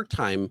driving part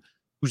time,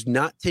 who's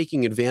not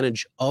taking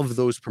advantage of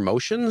those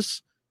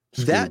promotions,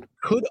 that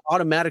could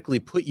automatically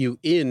put you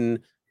in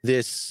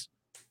this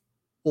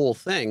whole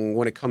thing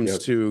when it comes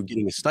to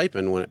getting a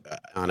stipend on it.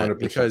 100%,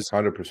 because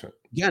 100%.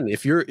 Again,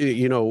 if you're,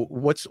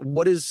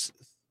 what is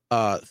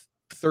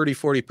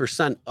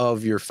 30-40%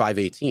 of your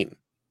 518?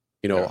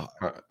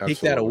 Take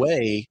that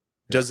away.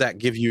 Does that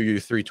give you your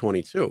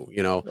 322?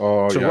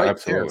 Oh, so yeah, right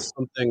absolutely. there,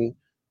 something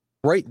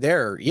right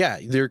there. Yeah,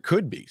 there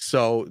could be.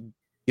 So,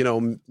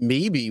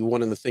 maybe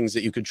one of the things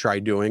that you could try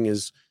doing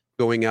is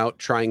going out,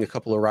 trying a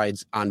couple of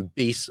rides on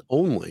base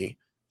only.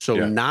 So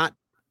not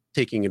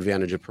taking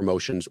advantage of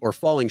promotions or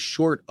falling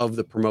short of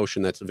the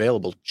promotion that's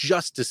available,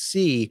 just to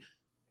see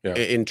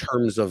in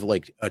terms of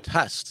like a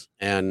test.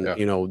 And,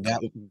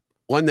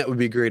 that would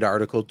be a great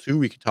article. 2,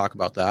 we could talk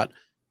about that.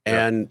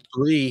 And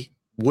 3,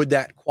 would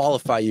that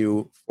qualify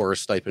you for a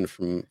stipend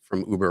from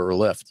Uber or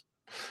Lyft?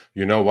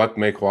 You know what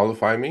may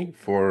qualify me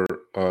for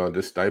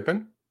this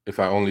stipend? If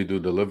I only do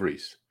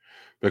deliveries.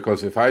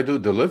 Because if I do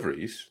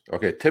deliveries,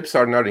 okay, tips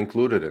are not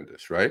included in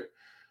this, right?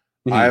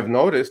 Mm-hmm. I've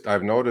noticed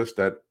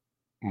that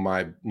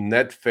my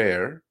net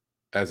fare,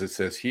 as it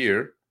says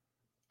here,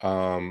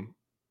 on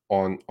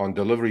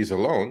deliveries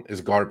alone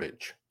is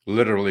garbage,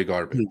 literally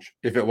garbage.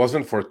 Mm-hmm. If it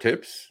wasn't for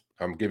tips,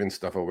 I'm giving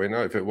stuff away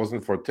now. If it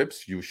wasn't for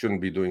tips, you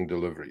shouldn't be doing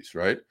deliveries,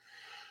 right?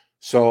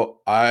 So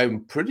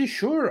I'm pretty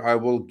sure I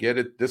will get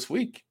it this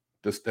week,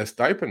 the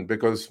stipend,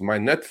 because my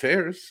net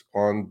fares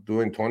on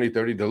doing 20,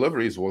 30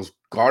 deliveries was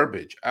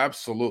garbage,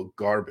 absolute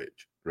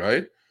garbage,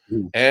 right?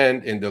 Mm.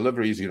 And in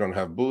deliveries, you don't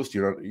have Boost,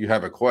 you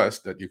have a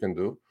Quest that you can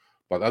do.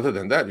 But other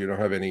than that, you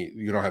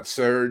don't have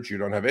Surge, you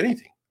don't have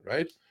anything,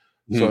 right?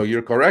 Mm. So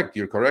you're correct.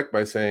 You're correct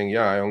by saying,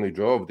 I only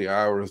drove the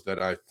hours that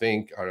I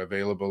think are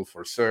available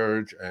for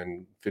Surge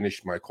and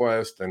finished my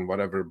Quest and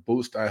whatever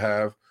Boost I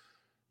have.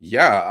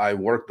 I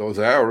worked those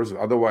hours.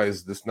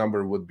 Otherwise, this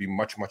number would be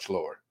much, much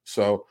lower.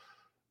 So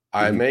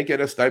I may get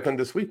a stipend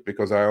this week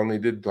because I only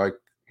did like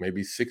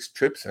maybe 6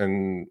 trips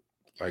and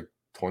like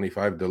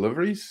 25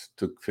 deliveries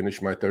to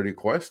finish my 30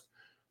 Quest.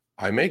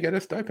 I may get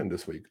a stipend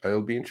this week.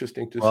 It'll be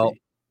interesting to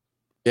see.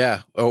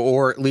 Yeah,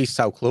 or at least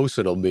how close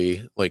it'll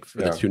be, like for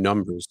the 2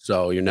 numbers.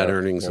 So your net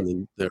earnings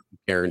and the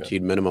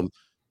guaranteed minimum.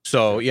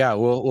 So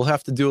we'll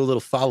have to do a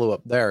little follow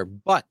up there.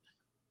 But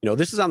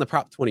this is on the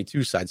Prop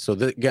 22 side. So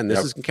again, this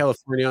is in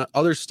California.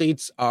 Other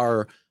states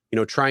are,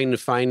 trying to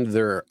find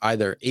their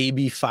either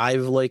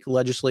AB5 like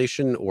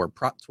legislation or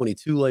Prop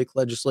 22 like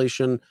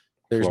legislation.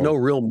 There's no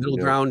real middle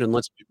ground, and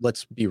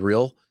let's be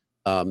real.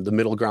 The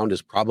middle ground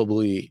is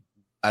probably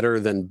better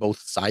than both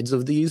sides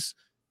of these.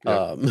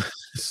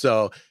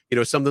 So,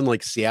 something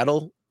like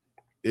Seattle,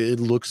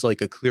 it looks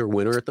like a clear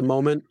winner at the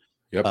moment.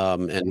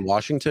 And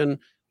Washington,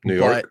 New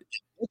York, but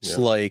it looks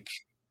like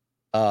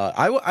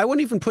I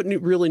wouldn't even put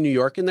really New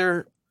York in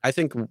there. I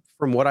think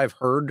from what I've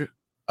heard,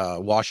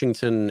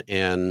 Washington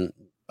and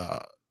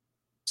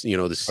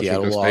the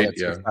Seattle law.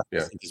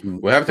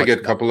 We have to get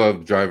a couple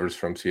of drivers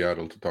from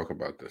Seattle to talk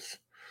about this.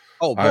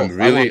 Oh, I'm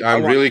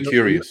really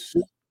curious.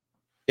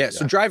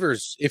 So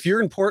drivers, if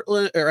you're in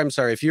Portland, or I'm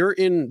sorry, if you're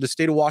in the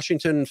state of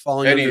Washington,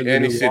 following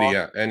any city,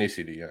 any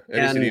city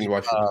in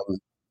Washington,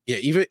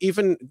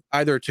 even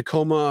either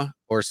Tacoma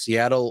or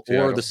Seattle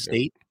or the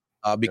state.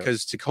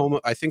 Because Tacoma,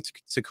 I think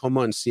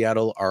Tacoma and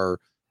Seattle are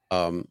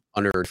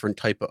under a different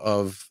type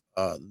of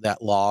that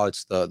law.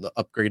 It's the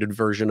upgraded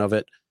version of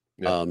it,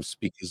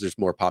 because there's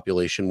more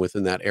population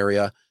within that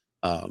area.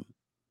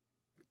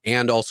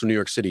 And also New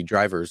York City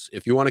drivers.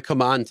 If you want to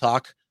come on,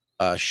 talk,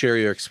 share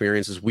your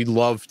experiences, we'd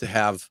love to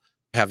have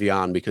you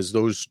on, because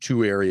those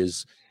 2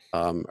 areas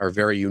are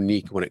very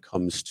unique when it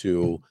comes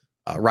to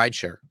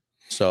rideshare.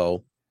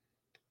 So,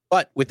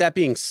 but with that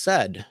being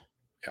said,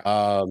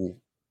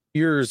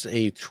 here's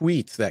a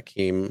tweet that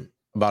came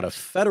about a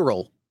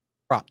federal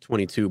Prop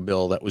 22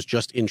 bill that was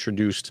just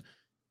introduced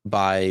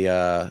by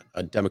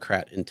a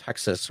Democrat in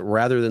Texas.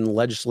 Rather than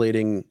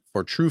legislating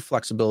for true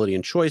flexibility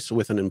and choice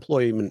with an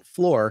employment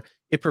floor,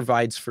 it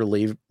provides for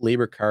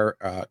labor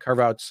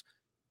carve-outs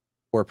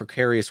for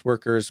precarious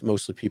workers,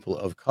 mostly people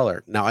of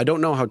color. Now, I don't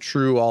know how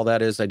true all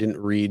that is. I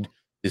didn't read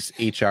this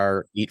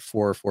HR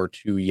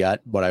 8442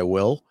 yet, but I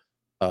will.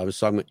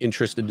 So I'm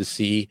interested to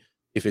see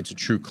if it's a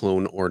true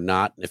clone or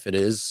not. And if it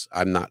is,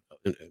 I'm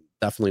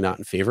definitely not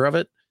in favor of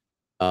it.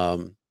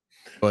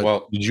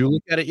 But did you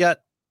look at it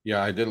yet?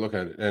 Yeah, I did look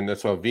at it, and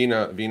that's why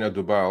Vina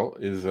Dubal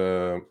is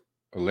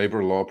a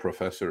labor law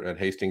professor at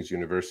Hastings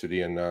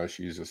University, and now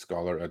she's a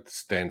scholar at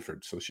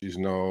Stanford. So she's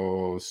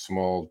no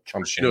small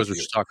chump She knows what change.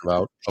 she's talking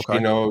about. She Okay.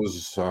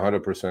 knows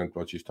 100%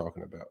 what she's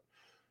talking about.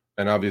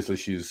 And obviously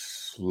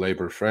she's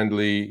labor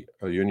friendly,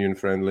 union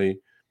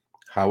friendly.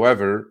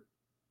 However,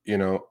 you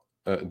know,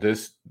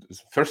 this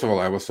first of all,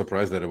 I was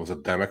surprised that it was a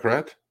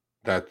Democrat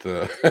that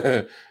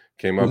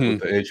came up with Mhm.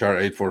 the HR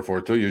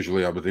 8442.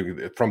 Usually, I would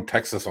think from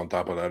Texas. On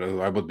top of that,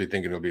 I would be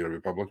thinking it'll be a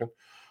Republican.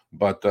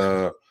 But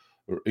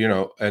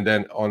and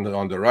then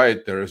on the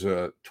right, there is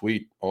a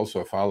tweet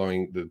also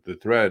following the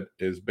thread.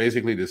 Is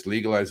basically this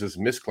legalizes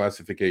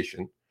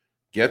misclassification,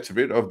 gets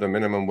rid of the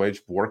minimum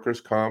wage,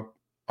 workers' comp,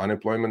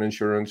 unemployment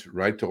insurance,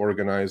 right to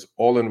organize,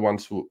 all in one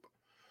swoop.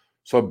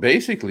 So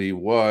basically,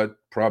 what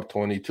Prop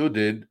 22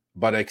 did,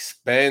 but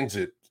expands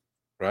it,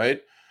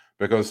 right?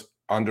 Because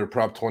under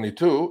Prop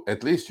 22,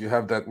 at least you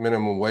have that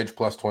minimum wage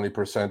plus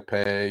 20%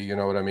 pay, you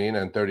know what I mean,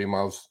 and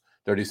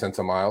 30 cents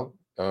a mile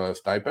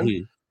stipend.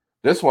 Mhm.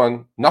 This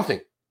one,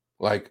 nothing,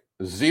 like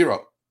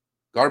zero,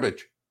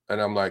 garbage.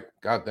 And I'm like,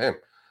 God damn.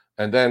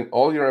 And then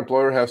all your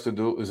employer has to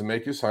do is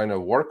make you sign a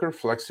worker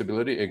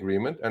flexibility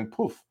agreement, and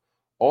poof,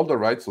 all the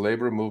rights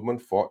labor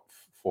movement fought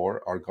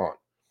for are gone.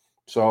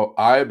 So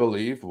I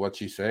believe what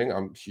she's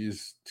saying.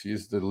 She's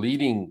the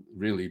leading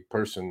really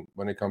person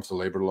when it comes to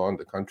labor law in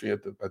the country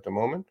at the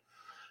moment.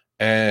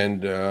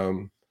 And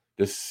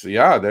this,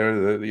 yeah,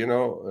 there,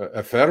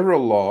 a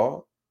federal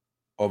law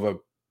of a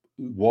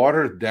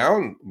watered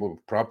down, well,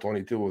 Prop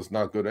 22 was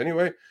not good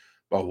anyway,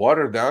 but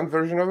watered down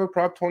version of a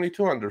Prop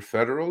 22 under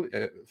federal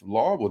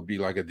law would be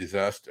like a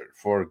disaster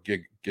for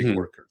gig Mhm.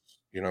 workers.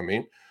 You know what I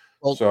mean?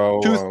 Well,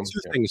 So two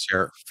yeah. things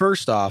here.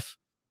 First off,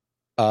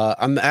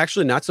 I'm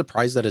actually not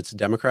surprised that it's a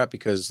Democrat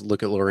because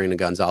look at Lorena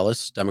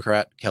Gonzalez,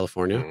 Democrat,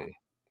 California. Mm,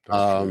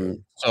 that's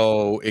true.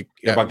 So it,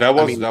 Yeah, but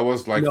I mean, that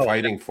was like no,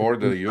 fighting that's for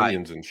the AB5.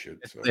 unions and shit.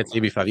 So It's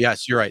AB5.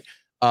 Yes, you're right.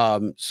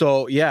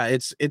 So yeah,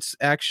 it's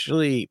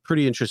actually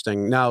pretty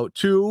interesting. Now,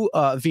 to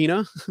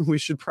Vina, we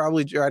should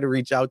probably try to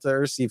reach out to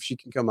her, see if she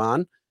can come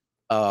on.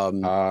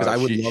 Because I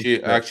would love she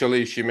to.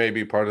 actually she may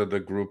be part of the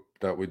group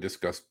that we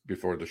discussed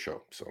before the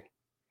show. So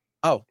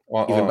Oh,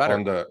 even better.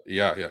 on the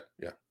yeah.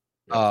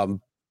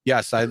 Um,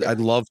 yes, I'd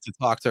love to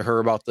talk to her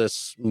about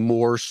this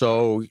more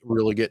so,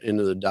 really get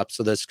into the depths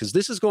of this because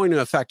this is going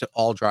to affect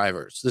all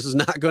drivers. This is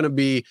not going to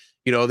be,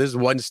 this is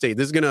one state.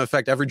 This is going to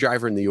affect every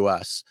driver in the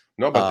US.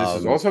 No, but this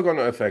is Um, also going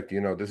to affect,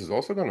 this is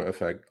also going to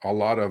affect a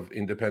lot of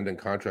independent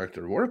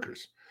contractor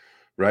workers,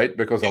 right?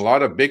 Because a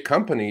lot of big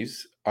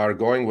companies are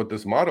going with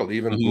this model.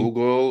 Even mhm,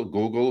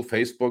 Google,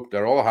 Facebook,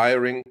 they're all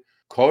hiring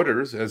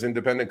coders as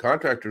independent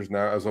contractors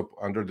now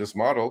under this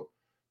model,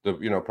 the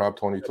Prop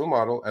 22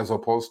 model, as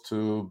opposed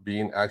to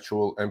being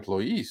actual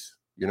employees.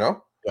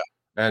 yeah.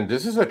 And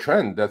this is a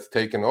trend that's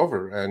taken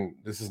over, and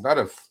this is not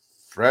a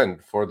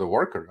friend for the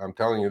worker. I'm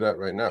telling you that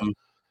right now. Mhm,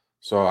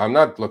 So I'm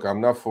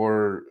not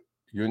for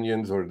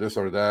unions or this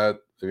or that.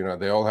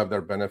 They all have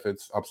their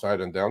benefits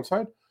upside and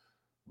downside.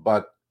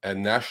 But a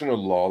national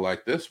law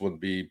like this would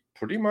be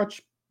pretty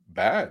much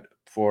bad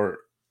for,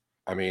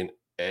 I mean,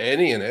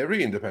 any and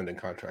every independent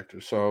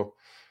contractor. So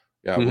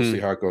yeah, we'll see mhm.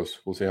 how it goes.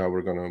 We'll see how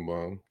we're going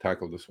to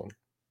tackle this one.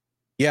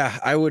 Yeah,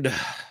 I would.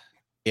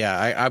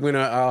 Yeah,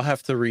 I'll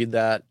have to read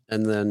that,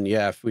 and then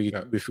yeah,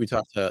 Yeah, if we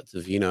talk to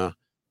Vina,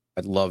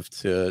 I'd love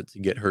to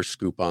get her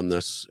scoop on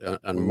this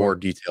on we more will.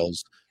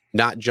 details.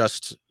 Not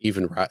just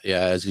even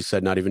yeah, as you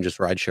said, not even just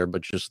rideshare,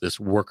 but just this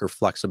worker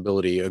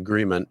flexibility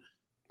agreement.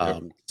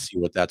 Yep. See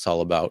what that's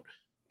all about.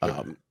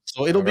 Yep.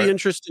 So it'll All be right.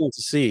 interesting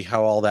to see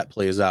how all that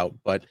plays out.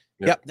 But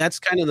yeah, Yep. that's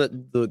kind of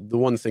the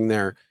one thing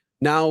there.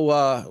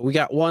 Now we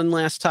got one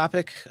last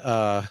topic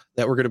that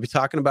we're going to be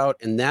talking about,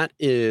 and that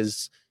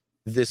is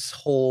this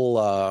whole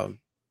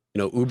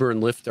Uber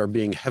and Lyft are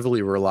being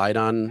heavily relied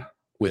on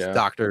with Yeah.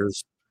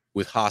 doctors,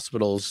 with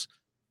hospitals,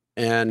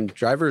 and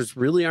drivers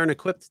really aren't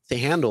equipped to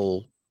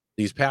handle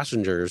these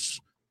passengers,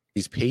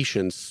 these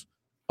patients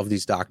of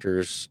these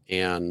doctors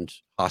and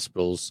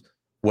hospitals,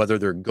 whether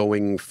they're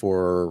going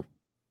for,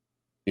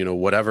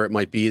 whatever it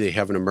might be. They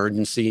have an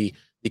emergency.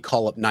 They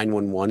call up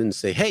 911 and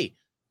say, hey,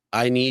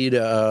 I need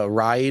a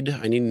ride.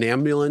 I need an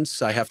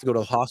ambulance. I have to go to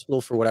the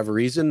hospital for whatever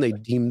reason. They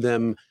deem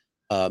them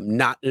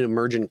not an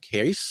emergent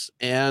case,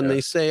 and Yeah.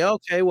 they say,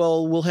 okay,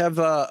 well, we'll have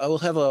a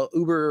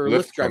Uber or Lyft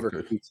Lyft driver company.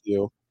 come to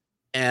you.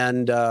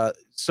 And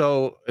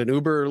so an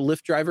Uber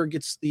Lyft driver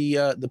gets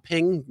the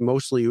ping,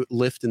 mostly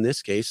Lyft in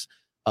this case.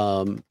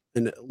 And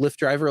a Lyft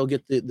driver will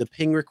get the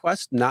ping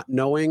request, not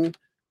knowing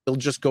they'll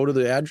just go to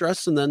the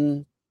address and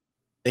then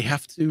they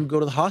have to go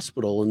to the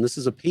hospital. And this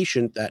is a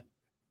patient that,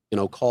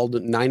 called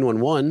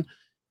 911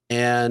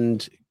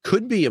 and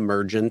could be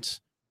emergent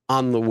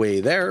on the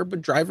way there,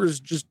 but drivers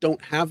just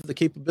don't have the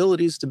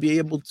capabilities to be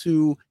able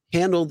to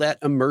handle that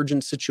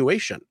emergent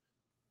situation.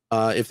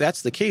 If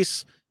that's the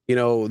case,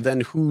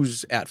 then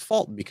who's at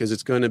fault? Because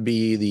it's going to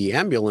be the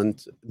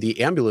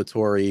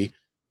ambulatory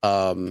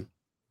um,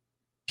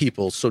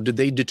 people. So did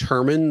they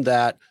determine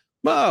that?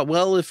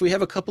 Well, if we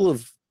have a couple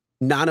of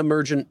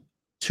non-emergent,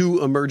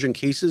 two emergent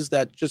cases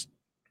that just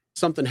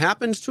something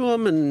happens to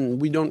them,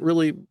 and we don't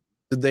really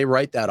did they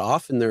write that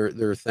off in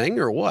their thing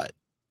or what?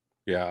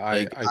 Yeah,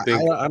 Like, I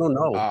think I don't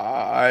know.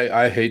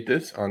 I hate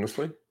this,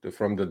 honestly.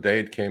 From the day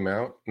it came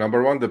out.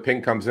 Number one, the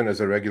ping comes in as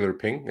a regular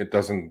ping. It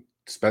doesn't Yep.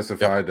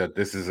 specify that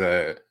this is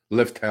a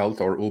Lyft Health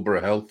or Uber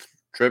Health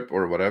trip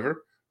or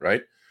whatever,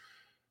 right?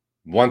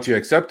 Once you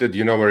accept it,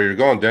 you know where you're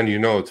going. Then you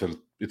know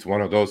it's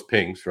one of those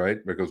pings,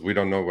 right? Because we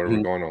don't know where we're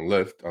Mhm. going on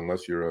Lyft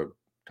unless you're a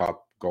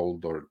top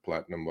gold or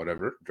platinum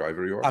whatever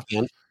driver you are. Top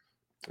end.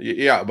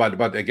 Yeah,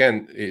 but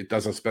again, it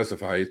doesn't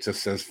specify. It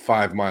just says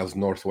 5 miles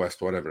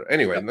northwest, whatever.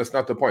 Anyway, Yep. that's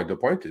not the point. The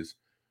point is,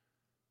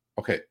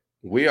 okay,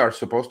 we are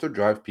supposed to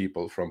drive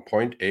people from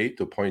point A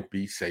to point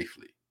B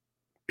safely.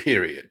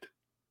 Period.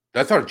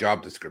 That's our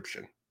job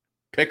description.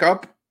 Pick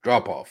up,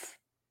 drop off.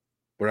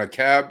 We're a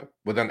cab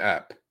with an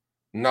app.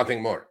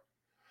 Nothing more.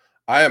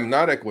 I am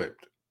not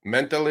equipped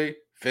mentally,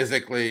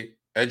 physically,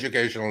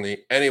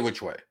 educationally, any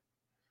which way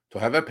to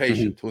have a Mhm.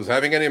 patient who's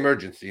having an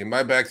emergency in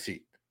my back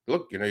seat.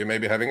 Look, you may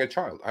be having a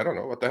child. I don't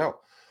know what the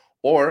hell.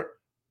 Or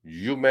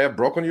you may have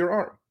broken your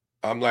arm.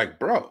 I'm like,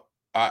 bro,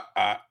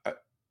 I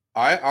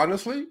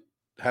honestly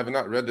have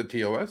not read the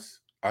TOS.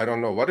 I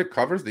don't know what it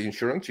covers, the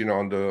insurance,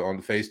 on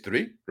the phase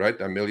 3, right?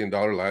 $1 million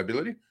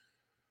liability.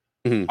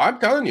 Mhm. I'm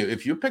telling you,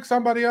 if you pick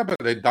somebody up and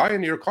they die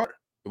in your car,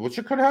 which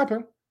it could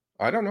happen,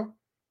 I don't know.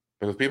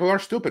 Because people are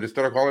stupid.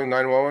 Instead of calling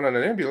 911 and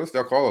an ambulance,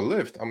 they'll call a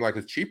Lyft. I'm like,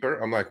 it's cheaper.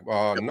 I'm like,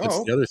 Yep, that's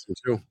the no. other thing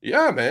too.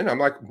 Yeah, man. I'm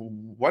like,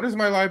 what is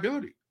my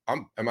liability?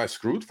 Am I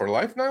screwed for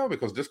life now?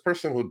 Because this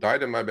person who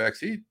died in my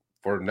backseat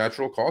for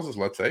natural causes,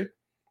 let's say,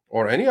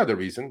 or any other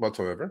reason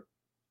whatsoever.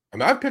 I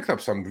mean, I've picked up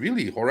some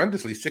really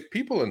horrendously sick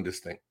people in this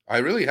thing. I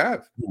really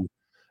have. Mhm.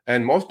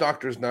 And most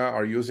doctors now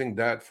are using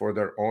that for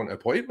their own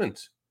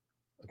appointments,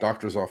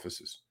 doctors'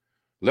 offices.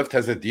 Lyft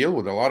has a deal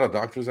with a lot of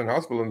doctors and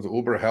hospitals.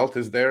 Uber Health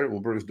is there.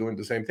 Uber is doing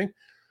the same thing.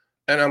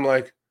 And I'm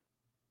like,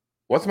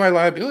 what's my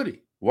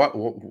liability?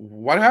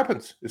 What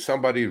happens if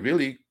somebody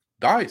really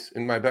dies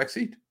in my back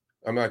seat?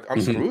 I'm like, I'm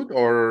Mhm. screwed,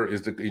 or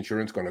is the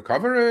insurance going to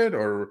cover it?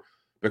 Or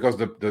because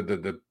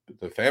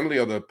the family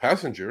of the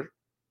passenger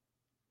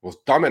was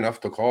dumb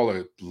enough to call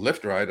a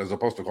Lyft ride as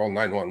opposed to call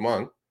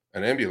 911,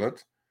 an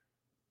ambulance.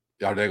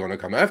 Are they going to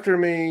come after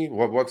me?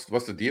 What's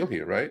the deal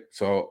here, right?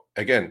 So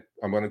again,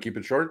 I'm going to keep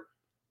it short.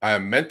 I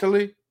am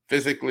mentally,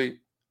 physically,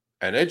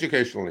 and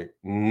educationally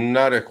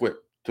not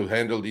equipped to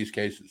handle these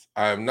cases.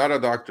 I am not a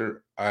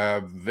doctor. I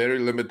have very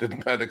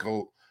limited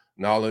medical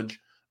knowledge.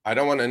 I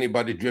don't want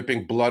anybody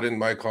dripping blood in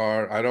my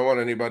car. I don't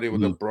want anybody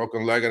with a Mhm.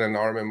 broken leg and an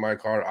arm in my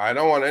car. I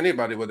don't want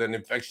anybody with an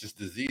infectious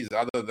disease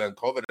other than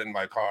COVID in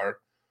my car.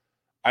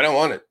 I don't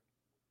want it.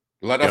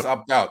 Let us Yep.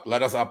 opt out.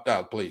 Let us opt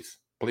out, please.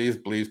 Please,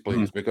 please, Mhm.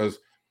 please. Because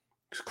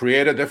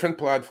create a different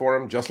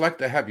platform, just like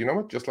they have,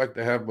 just like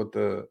they have with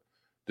the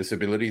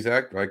Disabilities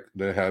Act, like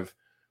they have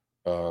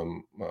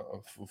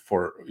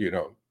for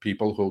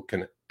people who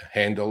can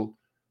handle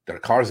their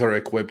cars are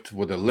equipped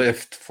with a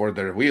lift for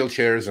their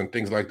wheelchairs and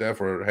things like that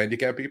for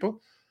handicapped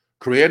people.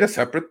 Create a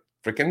separate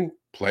freaking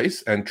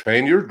place and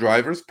train your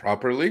drivers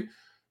properly.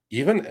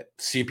 Even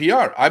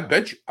CPR. I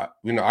bet I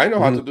know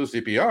how Mhm. to do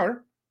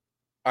CPR.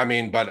 I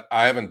mean, but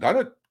I haven't done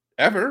it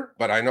ever,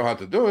 but I know how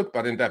to do it.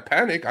 But in that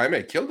panic, I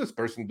may kill this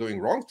person doing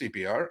wrong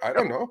CPR. I Yep.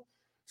 don't know.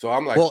 So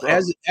I'm like, Well, bro,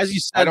 as you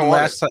I said don't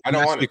want it. I don't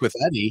last want it. week with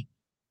Eddie,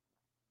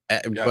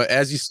 Yeah, but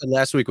as you said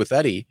last week with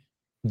Eddie,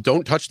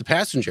 don't touch the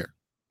passenger.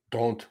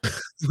 don't.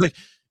 Like,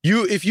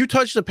 if you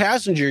touch the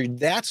passenger,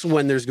 that's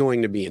when there's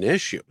going to be an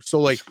issue.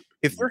 So like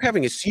if they're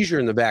having a seizure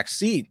in the back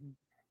seat,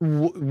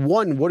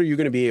 one, what are you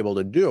going to be able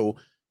to do?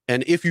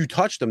 And if you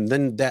touch them,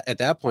 then that at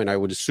that point, I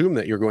would assume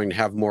that you're going to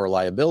have more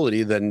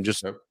liability than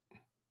just Yep.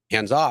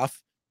 hands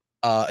off.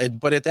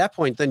 But at that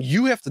point, then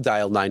you have to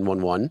dial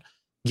 911,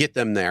 get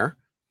them there.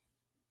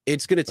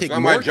 It's going to That's take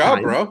not my more job,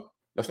 time. bro.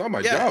 That's not my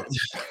Yeah,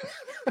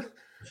 job.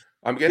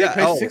 I'm getting yeah.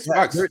 paid Oh, six yeah.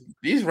 bucks.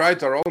 These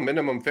rides are all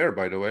minimum fare,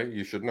 by the way.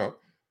 You should know.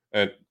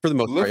 And For the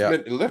most part, yeah.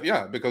 Lyft,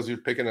 yeah, because you're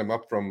picking them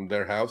up from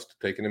their house,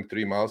 taking them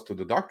 3 miles to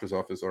the doctor's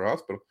office or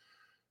hospital.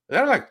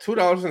 They're like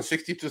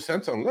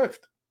 $2.62 on Lyft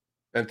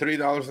and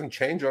 $3 and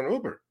change on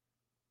Uber.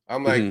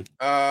 I'm Hmm. like,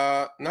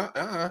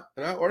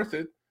 not worth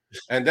it.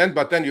 And then,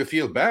 but then you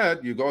feel bad.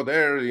 You go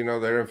there,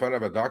 they're in front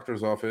of a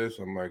doctor's office.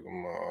 I'm like,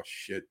 oh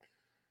shit.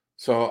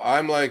 So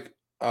I'm like,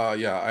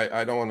 yeah,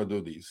 I don't want to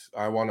do these.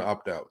 I want to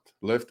opt out.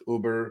 Lyft,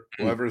 Uber,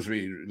 whoever's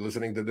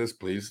listening to this,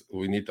 please,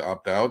 we need to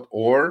opt out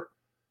or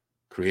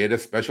create a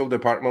special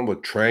department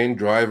with trained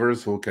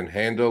drivers who can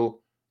handle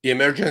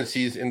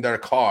emergencies in their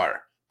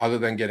car other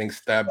than getting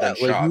stabbed Yeah, and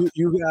like shot.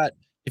 you got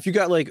if you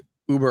got like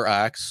Uber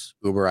X,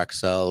 Uber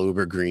XL,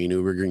 Uber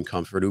Green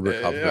Comfort,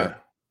 Uber Comfort,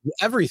 Yeah,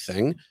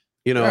 everything,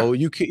 yeah.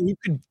 you could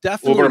Uber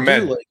definitely do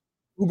Med. like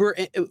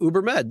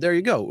Uber Med. There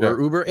you go, Yeah,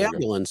 or Uber there you go.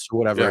 Ambulance, or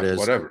whatever it Yeah, is,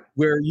 whatever.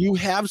 where you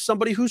have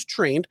somebody who's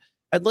trained,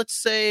 and let's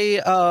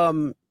say,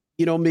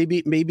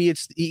 maybe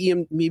it's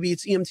maybe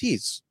it's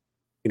EMTs.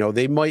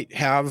 They might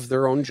have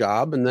their own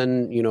job, and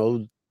then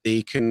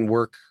they can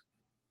work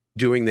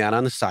doing that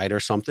on the side or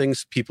something.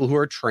 People who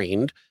are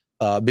trained.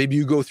 Maybe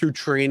you go through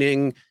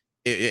training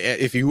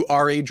if you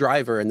are a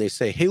driver and they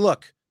say, "Hey,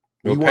 look,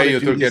 We'll we want pay to you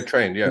do to this." get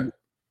trained. Yeah.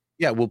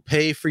 yeah, we'll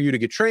pay for you to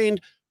get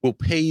trained. We'll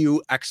pay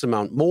you X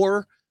amount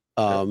more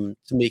to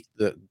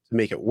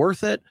make it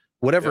worth it,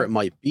 whatever it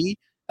might be.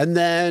 And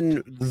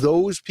then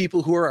those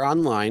people who are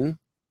online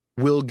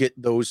will get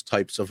those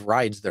types of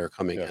rides that are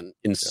coming in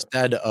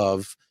instead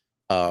of,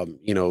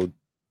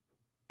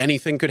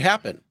 anything could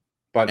happen.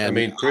 But And I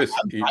mean, Chris,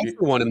 I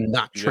for one am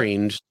not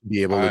trained to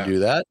be able to do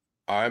that.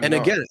 I'm And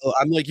not. again,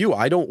 I'm like you.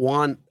 I don't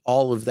want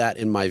all of that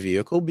in my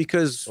vehicle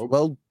because,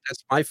 well,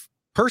 that's my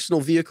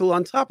personal vehicle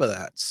on top of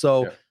that.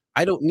 So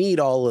I don't need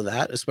all of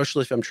that,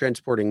 especially if I'm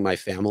transporting my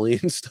family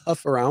and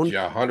stuff around.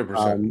 Yeah,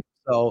 100%.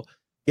 So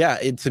yeah,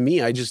 to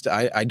me, I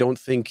don't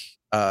think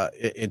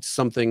it's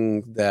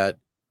something that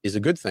is a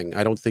good thing.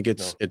 I don't think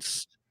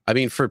it's. I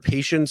mean, for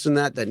patients and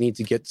that need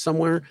to get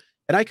somewhere,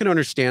 and I can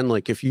understand,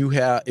 like, if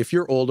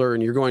you're older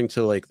and you're going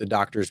to like the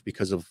doctors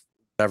because of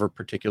whatever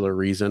particular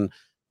reason,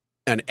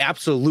 and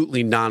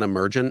absolutely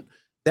non-emergent,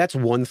 that's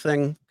one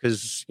thing,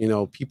 because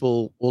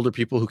older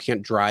people who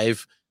can't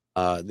drive,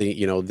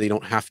 they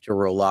don't have to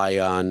rely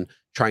on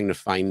trying to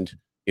find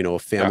a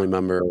family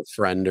member or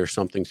friend or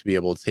something to be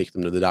able to take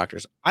them to the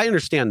doctors. I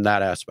understand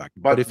that aspect,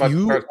 but if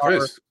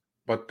Chris,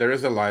 but there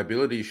is a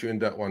liability issue in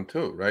that one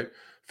too, right?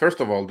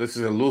 First of all, this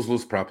is a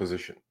lose-lose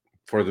proposition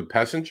for the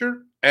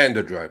passenger and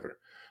the driver.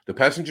 The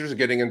passenger is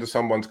getting into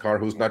someone's car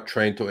who's not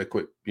trained to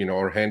equip,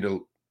 or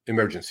handle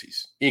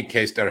emergencies in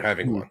case they're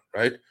having one,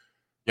 right?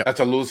 That's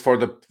a lose for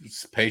the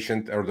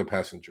patient or the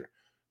passenger.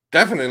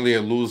 Definitely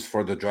a lose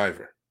for the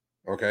driver,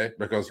 okay?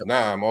 Because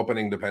now I'm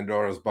opening the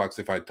Pandora's box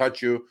if I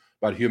touch you,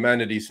 but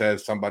humanity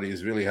says somebody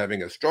is really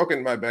having a stroke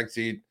in my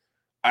backseat.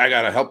 I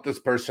gotta help this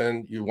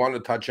person. You want to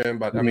touch him,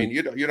 but I mean,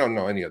 you don't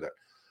know any of that.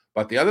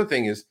 But the other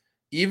thing is,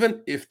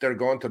 even if they're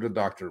going to the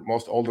doctor,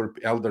 most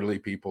elderly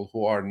people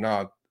who are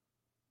not,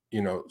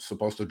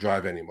 supposed to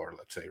drive anymore,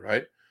 let's say,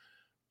 right?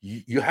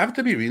 You have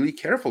to be really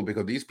careful,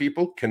 because these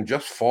people can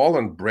just fall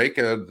and break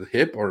a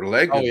hip or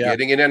leg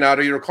getting in and out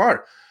of your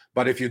car.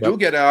 But if you do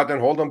get out and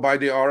hold them by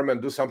the arm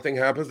and do something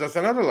happens, that's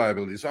another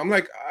liability. So I'm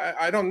like,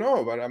 I don't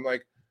know, but I'm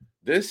like,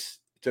 this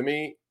to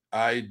me,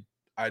 I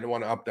don't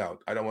want to opt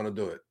out. I don't want to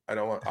do it.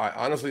 I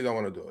honestly don't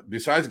want to do it.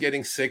 Besides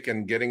getting sick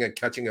and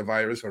catching a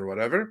virus or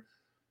whatever,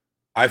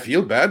 I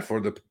feel bad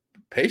for the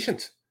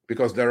patients,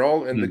 because they're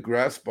all in the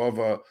grasp of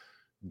a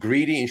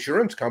greedy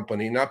insurance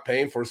company not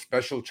paying for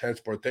special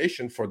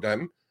transportation for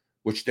them,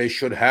 which they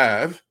should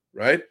have,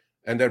 right?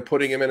 And they're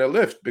putting him in a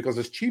Lyft because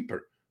it's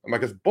cheaper. I'm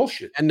like, it's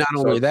bullshit. And not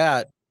only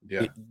that,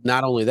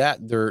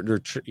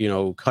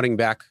 they're cutting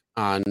back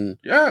on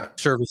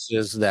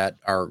services that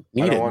are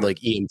needed, like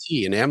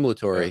EMT and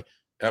ambulatory.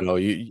 I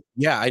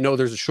know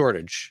there's a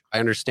shortage. I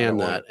understand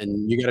that,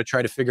 and you got to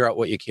try to figure out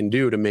what you can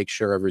do to make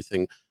sure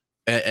everything.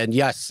 And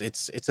yes,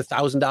 it's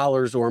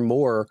 $1,000 or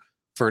more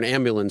for an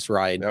ambulance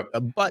ride,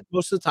 but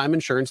most of the time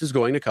insurance is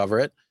going to cover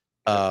it.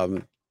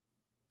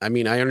 I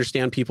mean, I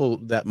understand people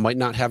that might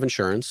not have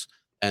insurance,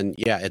 and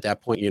at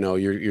that point,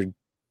 you're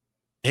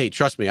hey,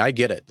 trust me, I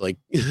get it. Like,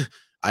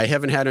 I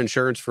haven't had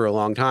insurance for a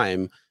long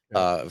time,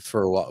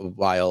 for a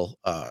while.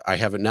 I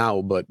have it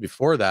now, but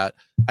before that,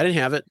 I didn't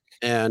have it.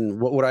 And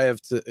what would I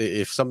have to,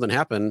 if something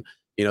happened,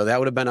 that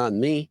would have been on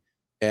me.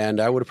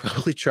 And I would have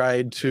probably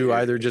tried to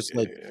either just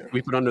like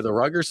sweep it under the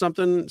rug or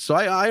something. So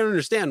I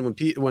understand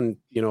when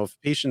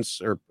if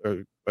patients or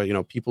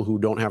people who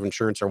don't have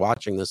insurance are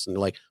watching this and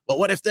they're like, well,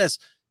 what if this?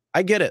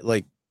 I get it.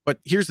 Like, but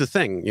here's the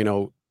thing,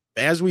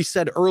 as we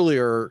said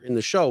earlier in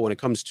the show, when it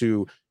comes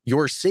to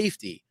your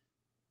safety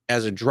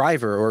as a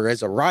driver or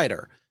as a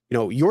rider,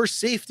 your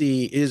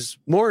safety is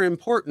more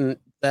important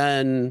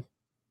than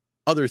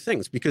other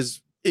things,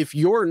 because if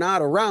you're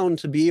not around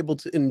to be able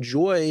to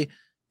enjoy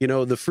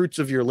the fruits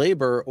of your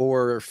labor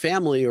or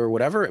family or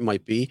whatever it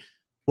might be,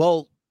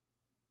 well,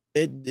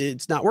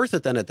 it's not worth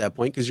it then at that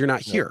point, because you're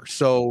not here.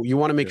 So you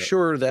want to make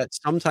sure that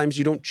sometimes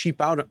you don't cheap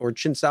out or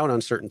chintz out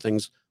on certain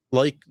things,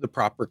 like the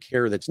proper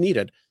care that's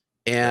needed.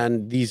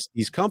 And these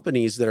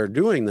companies that are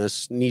doing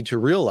this need to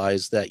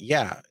realize that,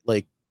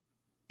 like,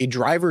 a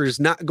driver is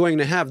not going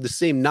to have the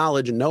same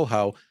knowledge and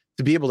know-how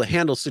to be able to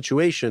handle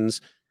situations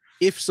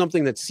if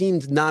something that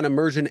seemed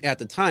non-emergent at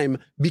the time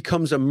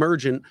becomes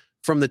emergent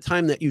from the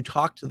time that you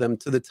talk to them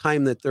to the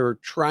time that they're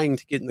trying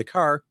to get in the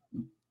car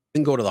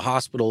and go to the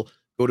hospital,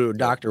 go to a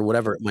doctor,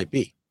 whatever it might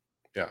be.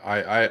 Yeah,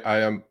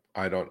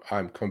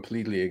 I'm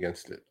completely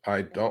against it.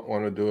 I don't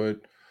want to do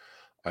it.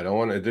 I don't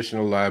want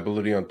additional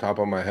liability on top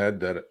of my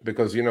head,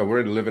 because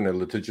we're living in a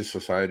litigious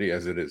society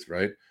as it is,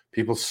 right?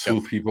 People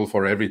sue people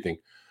for everything.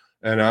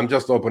 And I'm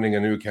just opening a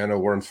new can of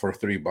worms for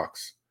 $3.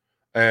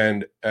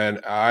 And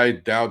I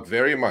doubt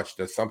very much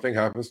that something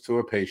happens to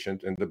a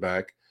patient in the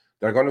back.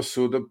 They're going to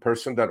sue the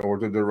person that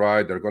ordered the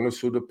ride. They're going to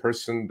sue the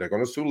person. They're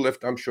going to sue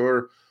Lyft, I'm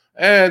sure.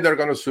 And they're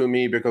going to sue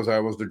me because I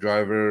was the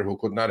driver who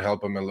could not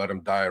help him and let him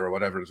die or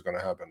whatever is going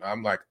to happen.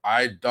 I'm like,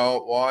 I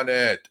don't want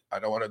it. I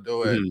don't want to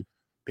do it.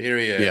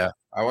 Period. Yeah.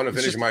 I want to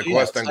finish my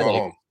quest and go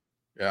home.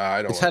 Yeah,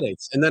 I don't. It's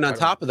headaches. And then on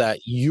top of that,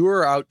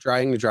 you're out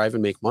trying to drive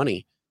and make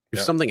money. If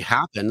something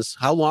happens,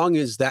 how long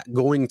is that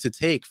going to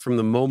take from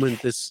the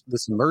moment this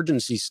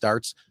emergency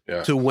starts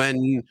to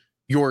when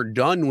you're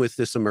done with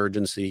this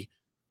emergency.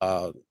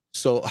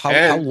 So how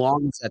And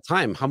long is that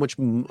time? How much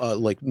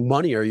like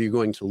money are you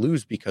going to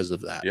lose because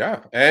of that?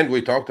 yeah, and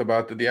we talked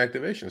about the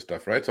deactivation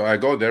stuff, right? So I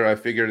go there, I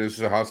figure this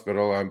is a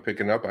hospital I'm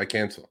picking up, I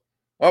cancel.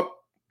 Oh,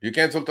 you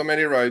canceled too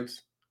many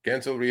rides,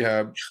 cancel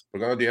rehab, we're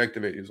gonna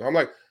deactivate you. So I'm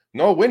like,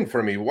 no win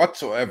for me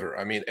whatsoever.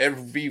 I mean,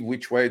 every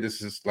which way,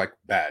 this is like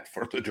bad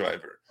for the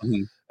driver.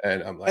 Mhm.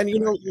 And I'm like,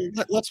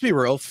 And let's be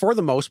real. For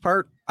the most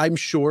part, I'm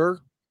sure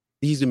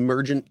these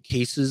emergent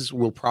cases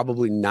will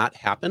probably not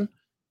happen,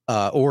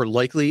 or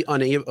likely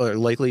unable, or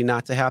likely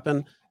not to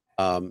happen.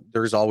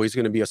 There's always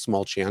going to be a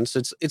small chance.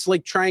 It's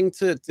like trying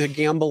to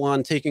gamble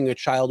on taking a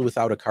child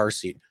without a car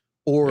seat,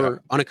 yeah,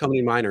 or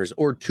unaccompanied minors,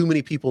 or too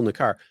many people in the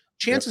car. yep,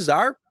 Chances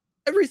are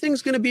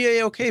everything's going to be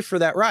a-okay for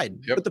that ride.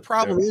 yep, But the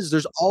problem yep, is,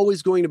 there's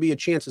always going to be a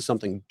chance of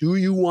something. Do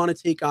you want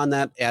to take on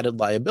that added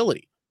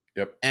liability?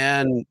 yep.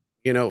 And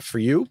for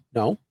you,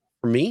 no.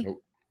 For me,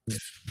 Nope,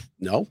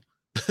 no.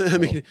 I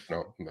mean,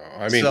 no.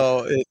 I mean,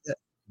 so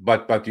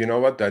but you know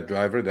what? That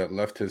driver that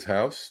left his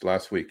house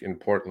last week in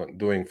Portland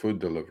doing food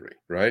delivery,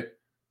 right?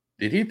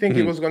 Did he think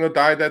he mhm, was gonna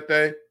die that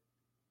day? nope.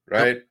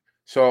 Right?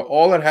 So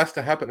all that has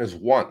to happen is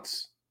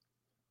once.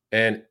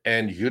 And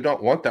you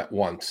don't want that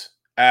once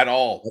at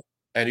all.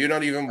 And you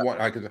don't even want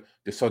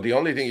so the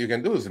only thing you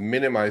can do is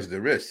minimize the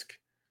risk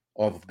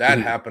of that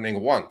Mhm,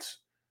 happening once.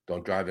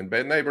 Don't drive in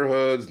bad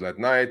neighborhoods, at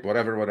night,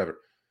 whatever.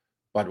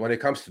 But when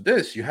it comes to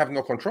this, you have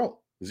no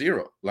control.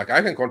 Zero. Like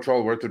I can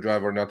control where to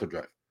drive or not to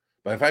drive.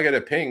 But if I get a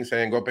ping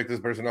saying go pick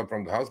this person up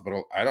from the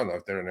hospital, I don't know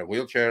if they're in a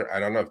wheelchair. I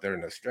don't know if they're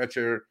in a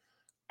stretcher.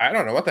 I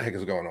don't know what the heck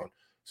is going on.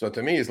 So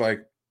to me, it's like,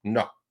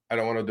 no, I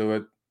don't want to do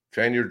it.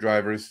 Train your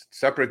drivers,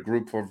 separate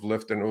group for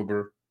Lyft and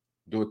Uber.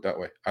 Do it that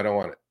way. I don't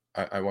want it.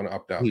 I want to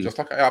opt out. mhm. Just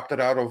like I opted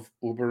out of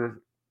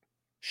Uber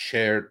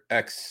Shared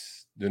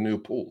X, the new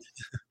pool.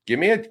 Give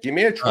me a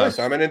Uh, choice.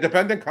 I'm an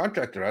independent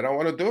contractor. I don't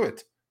want to do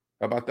it.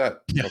 How about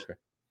that? yeah. Okay.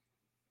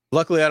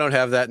 Luckily, I don't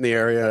have that in the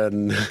area,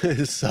 and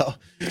so.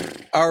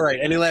 All right.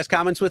 Any last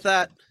comments with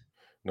that?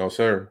 No,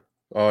 sir.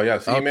 Oh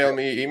yes, Okay.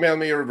 email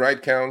me your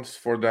ride counts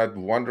for that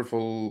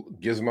wonderful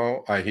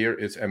gizmo. I hear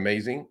it's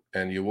amazing,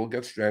 and you will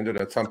get stranded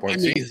at some point.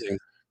 See, Amazing.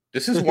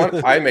 this is one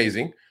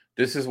amazing.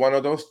 This is one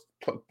of those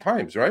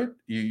times, right?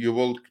 You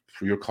will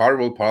your car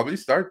will probably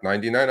start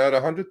 99 out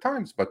of 100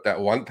 times, but that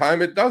one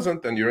time it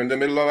doesn't, and you're in the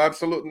middle of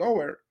absolute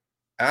nowhere.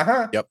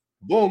 Yep.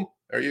 Boom,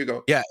 there you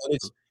go. Yeah,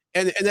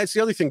 and and that's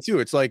the other thing too.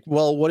 It's like,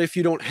 well, what if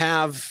you don't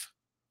have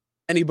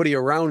anybody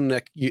around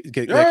that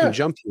can Yeah,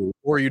 jump you,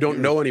 or you don't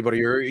you, know anybody,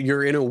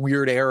 you're in a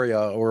weird area,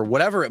 or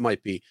whatever it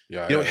might be.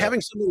 yeah.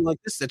 Having something like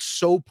this that's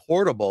so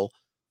portable,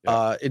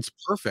 Yeah, it's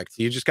perfect.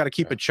 You just got to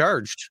keep yeah, it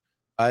charged.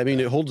 I mean,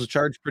 yeah, it holds the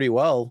charge pretty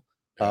well,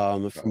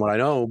 yeah. from what I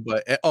know.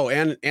 But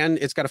and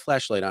it's got a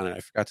flashlight on it. I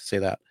forgot to say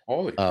that.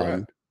 Holy Um, crap!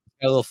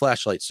 got a little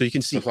flashlight, so you can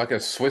It's see. like a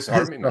Swiss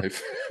Army So,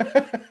 knife.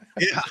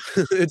 yeah,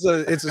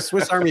 it's a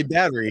Swiss Army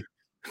battery,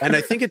 and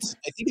I think it's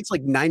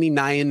like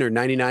 99 or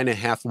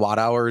 99.5 watt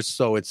hours.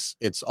 So it's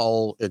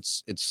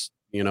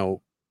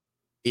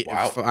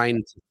Wow. fine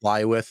to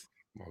fly with.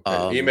 Okay. So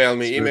there's Email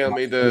me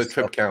lots of the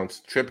stuff.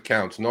 trip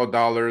counts, no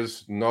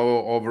dollars,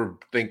 no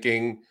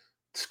overthinking.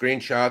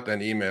 Screenshot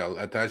and email.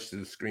 Attach the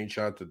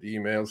screenshot to the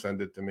email, send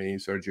it to me,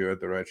 Sergio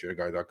at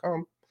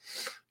therideshareguy.com.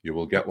 You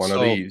will get Yep. one of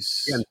So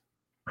these. again,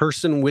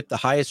 person with the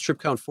highest trip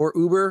count for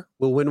Uber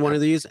will win one Yeah,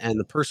 of these, and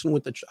the person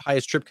with the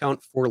highest trip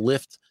count for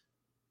Lyft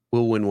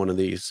will win one of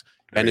these.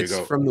 there And you it's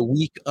go. from the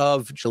week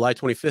of July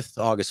 25th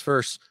to August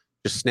 1st.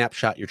 Just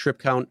snapshot your trip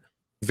count.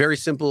 Very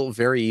simple,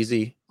 very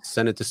easy.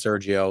 Send it to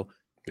Sergio,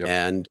 Yep.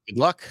 and good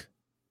luck.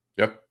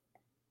 Yep.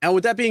 And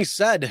with that being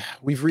said,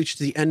 we've reached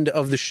the end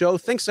of the show.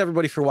 Thanks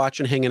everybody for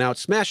watching, hanging out.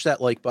 Smash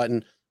that like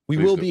button. We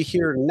Please will do. be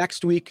here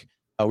next week.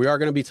 We are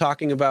going to be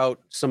talking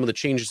about some of the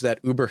changes that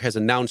Uber has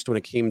announced when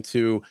it came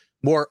to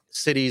more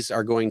cities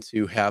are going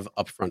to have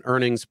upfront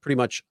earnings. Pretty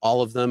much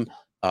all of them.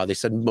 They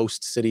said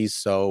most cities,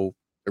 so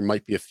there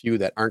might be a few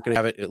that aren't going to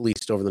have it, at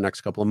least over the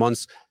next couple of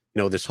months.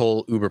 This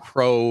whole Uber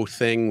Pro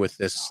thing with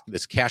this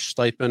cash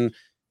stipend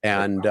Yep.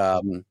 and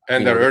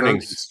And their the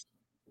earnings.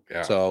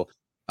 Yeah. So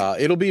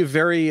it'll be a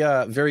very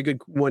very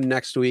good one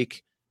next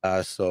week.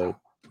 So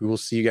we will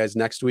see you guys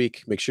next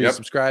week. Make sure you Yep.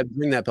 subscribe,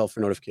 ring that bell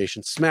for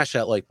notifications, smash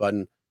that like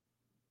button.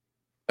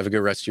 Have a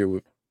good rest of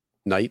your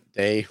night,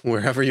 day,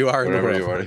 wherever you are in the Wherever you world. are.